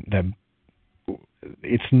name, that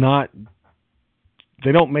it's not,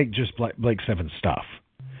 they don't make just Blake 7 stuff.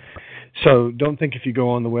 So don't think if you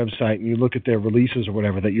go on the website and you look at their releases or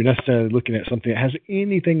whatever that you're necessarily looking at something that has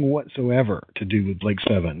anything whatsoever to do with Blake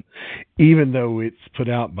 7, even though it's put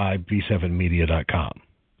out by b7media.com.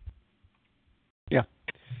 Yeah.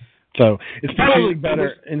 So it's probably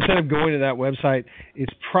better, instead of going to that website,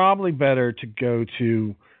 it's probably better to go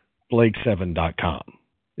to blake7.com.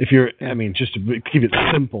 If you're, I mean, just to keep it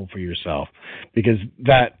simple for yourself, because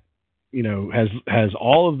that, has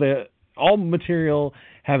all material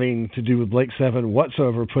having to do with Blake 7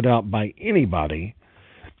 whatsoever put out by anybody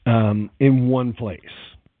in one place.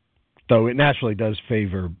 Though it naturally does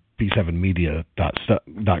favor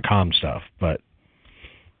b7media.com stuff, but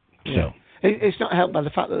still. Yeah. It's not helped by the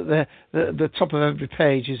fact that the top of every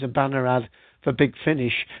page is a banner ad for Big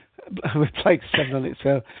Finish with Blake 7 on it.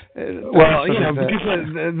 So, well,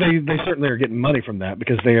 because they certainly are getting money from that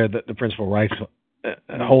because they are the principal rights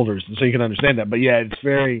holders, and so you can understand that. But yeah, it's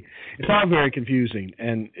not very confusing,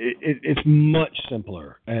 and it's much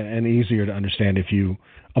simpler and easier to understand if you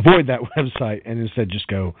avoid that website and instead just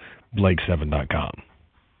go blake7.com.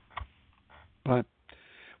 Right.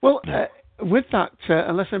 Well, with that,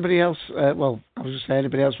 unless anybody else, I was going to say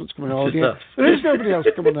anybody else wants to come on audio. There is nobody else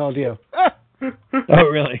coming on audio. Oh,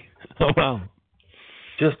 really? Oh, wow.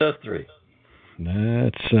 Just us three.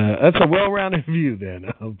 That's a well-rounded view then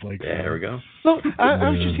of Blake. Yeah, there we go. Look, I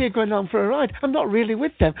was just here going on for a ride. I'm not really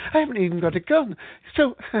with them. I haven't even got a gun.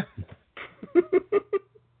 So,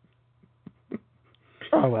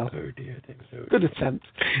 oh well. Oh dear, good attempt.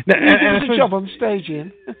 Now, and a job on stage,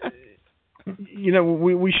 Ian.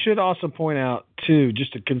 We should also point out too,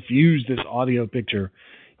 just to confuse this audio picture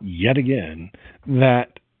yet again,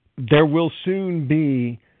 that there will soon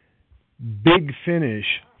be Big Finish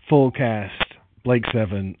full cast Blake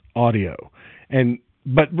 7 audio.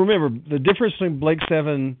 But remember, the difference between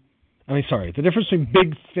the difference between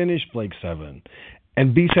Big Finish Blake 7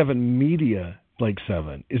 and B7 Media Blake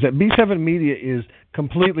 7 is that B7 Media is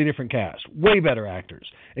completely different cast, way better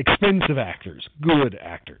actors, expensive actors, good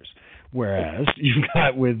actors. Whereas you've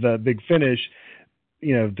got with Big Finish,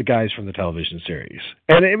 the guys from the television series.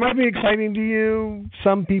 And it might be exciting to you,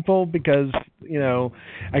 some people, because,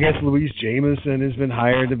 I guess Louise Jameson has been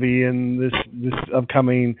hired to be in this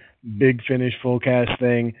upcoming Big Finish full cast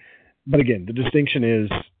thing. But again, the distinction is,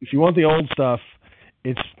 if you want the old stuff,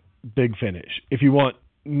 it's Big Finish. If you want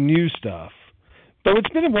new stuff, though it's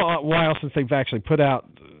been a while since they've actually put out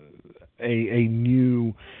a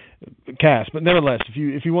new cast, but nevertheless,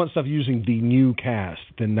 if you want stuff using the new cast,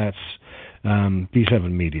 then that's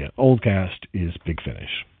B7 Media. Old cast is Big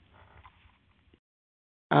Finish.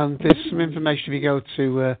 And there's some information if you go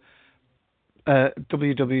to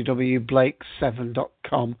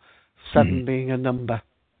www.blake7.com, 7 being a number.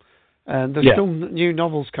 And there's still new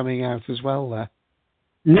novels coming out as well there.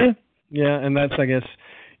 Yeah, and that's, I guess,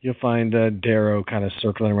 you'll find Darrow kind of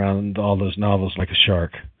circling around all those novels like a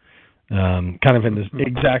shark. Kind of in this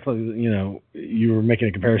exactly, you were making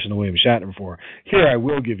a comparison to William Shatner before. Here I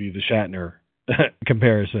will give you the Shatner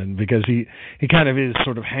comparison, because he kind of is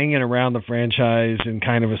sort of hanging around the franchise in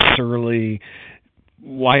kind of a surly,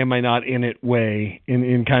 why am I not in it way,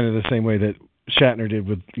 in kind of the same way that Shatner did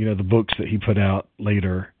with, the books that he put out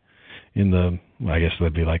later in the, I guess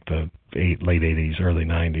that'd be like the late 80s, early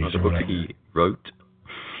 90s. The books he wrote?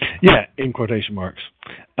 Yeah, in quotation marks.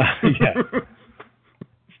 Yeah.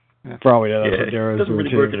 For all we know, that's what Darrow's doing. It doesn't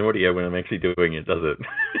really work in audio when I'm actually doing it, does it?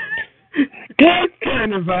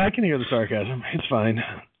 Kind of. I can hear the sarcasm. It's fine.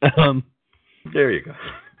 There you go.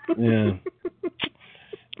 Yeah.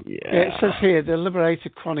 It says here, the Liberator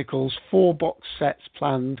Chronicles 4 box sets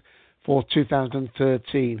planned for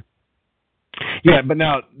 2013. Yeah, but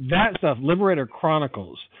now that stuff, Liberator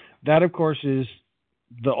Chronicles, that of course is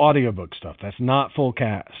the audiobook stuff. That's not full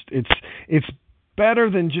cast. It's better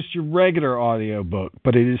than just your regular audiobook,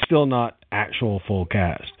 but it is still not actual full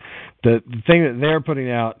cast. The thing that they're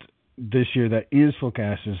putting out this year that is full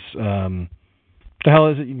cast is, the hell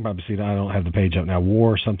is it? You can probably see it. I don't have the page up now.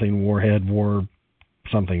 Warhead, War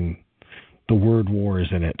something. The word war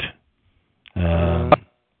is in it.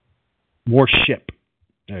 Warship.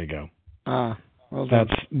 There you go. Well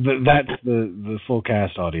that's the full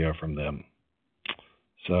cast audio from them.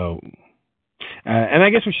 So, and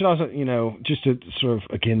I guess we should also, just to sort of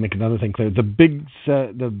again make another thing clear, the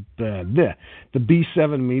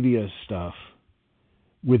B7 Media stuff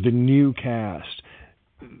with the new cast,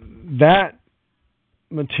 that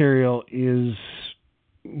material is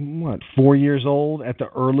 4 years old at the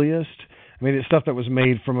earliest. I mean, it's stuff that was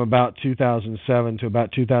made from about 2007 to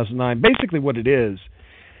about 2009. Basically, what it is.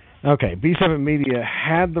 Okay, B7 Media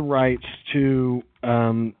had the rights to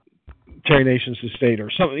Terry Nation's estate,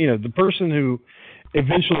 or some, the person who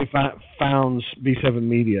eventually founds B7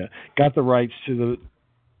 Media got the rights to the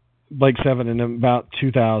Blake 7 in about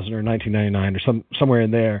 2000 or 1999 or somewhere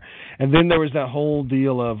in there. And then there was that whole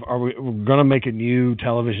deal of, we're going to make a new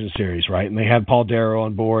television series, right? And they had Paul Darrow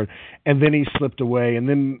on board, and then he slipped away, and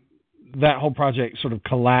then that whole project sort of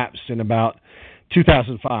collapsed in about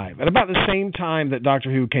 2005. At about the same time that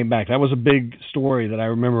Doctor Who came back. That was a big story that I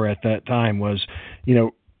remember at that time was,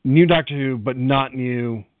 new Doctor Who, but not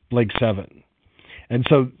new Blake 7. And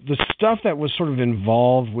so the stuff that was sort of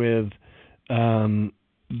involved with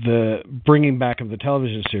the bringing back of the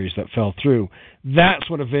television series that fell through, that's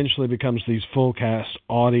what eventually becomes these full cast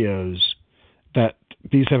audios that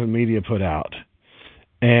B7 Media put out.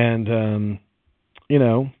 And,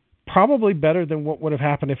 probably better than what would have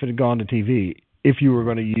happened if it had gone to TV, if you were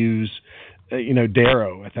going to use,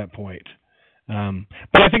 Darrow at that point.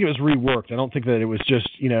 But I think it was reworked. I don't think that it was just,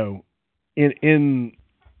 you're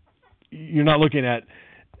not looking at,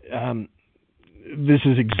 this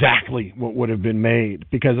is exactly what would have been made,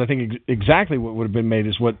 because I think exactly what would have been made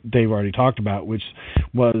is what Dave already talked about, which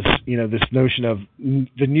was, this notion of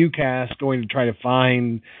the new cast going to try to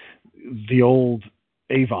find the old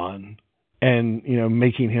Avon and,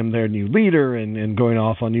 making him their new leader and going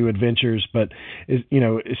off on new adventures. But,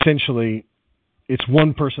 essentially it's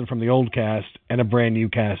one person from the old cast and a brand new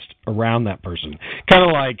cast around that person. Kind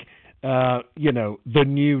of like, the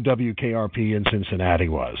new WKRP in Cincinnati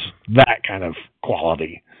was. That kind of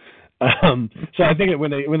quality. So I think that when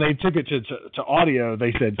they took it to audio,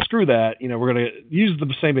 they said, screw that, we're going to use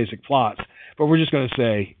the same basic plots, but we're just going to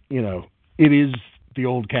say, it is the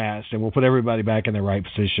old cast, and we'll put everybody back in their right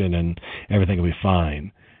position, and everything will be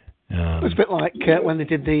fine. It's a bit like when they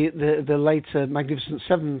did the later Magnificent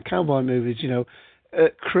Seven cowboy movies.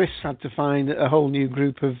 Chris had to find a whole new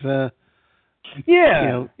group of.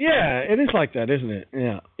 Yeah, it is like that, isn't it?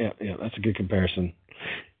 Yeah. That's a good comparison.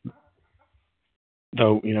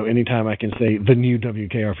 Though, anytime I can say the new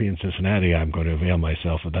WKRP in Cincinnati, I'm going to avail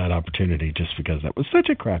myself of that opportunity, just because that was such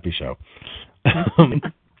a crappy show.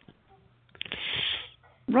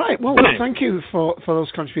 Right. Well, thank you for those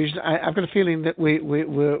contributions. I've got a feeling that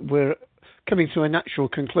we're coming to a natural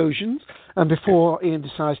conclusion, and before Ian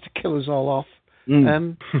decides to kill us all off,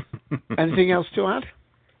 anything else to add?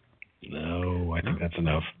 No, I think that's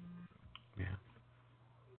enough. Yeah.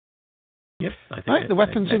 Yes, I think. Right, the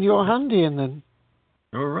weapon's in your hand, Ian. Then.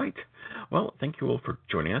 All right. Well, thank you all for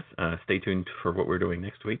joining us. Stay tuned for what we're doing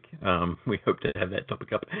next week. We hope to have that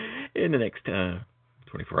topic up in the next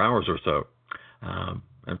 24 hours or so. And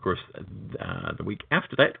of course, the week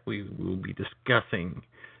after that, we will be discussing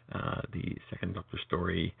the Second Doctor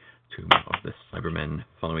story, Tomb of the Cybermen,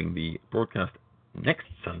 following the broadcast next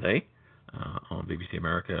Sunday on BBC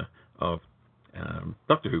America of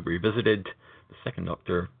Doctor Who Revisited, the Second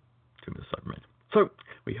Doctor, Tomb of the Cybermen. So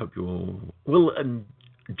we hope you all will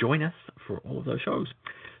join us for all of those shows.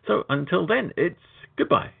 So until then, it's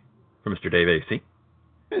goodbye from Mr. Dave AC.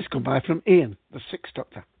 It's goodbye from Ian, the Sixth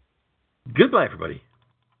Doctor. Goodbye, everybody.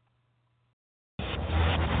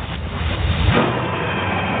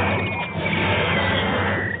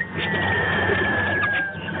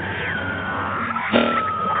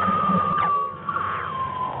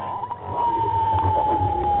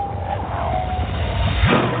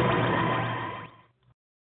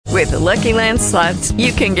 With the Lucky Land Slots,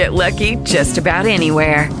 you can get lucky just about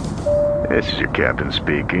anywhere. This is your captain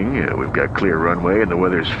speaking. We've got clear runway and the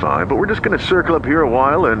weather's fine, but we're just going to circle up here a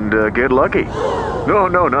while and get lucky.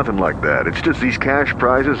 No, nothing like that. It's just these cash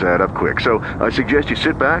prizes add up quick. So I suggest you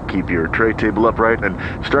sit back, keep your tray table upright, and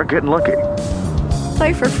start getting lucky.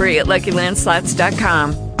 Play for free at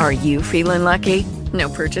LuckyLandSlots.com. Are you feeling lucky? No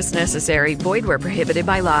purchase necessary. Void where prohibited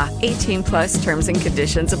by law. 18+ terms and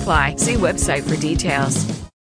conditions apply. See website for details.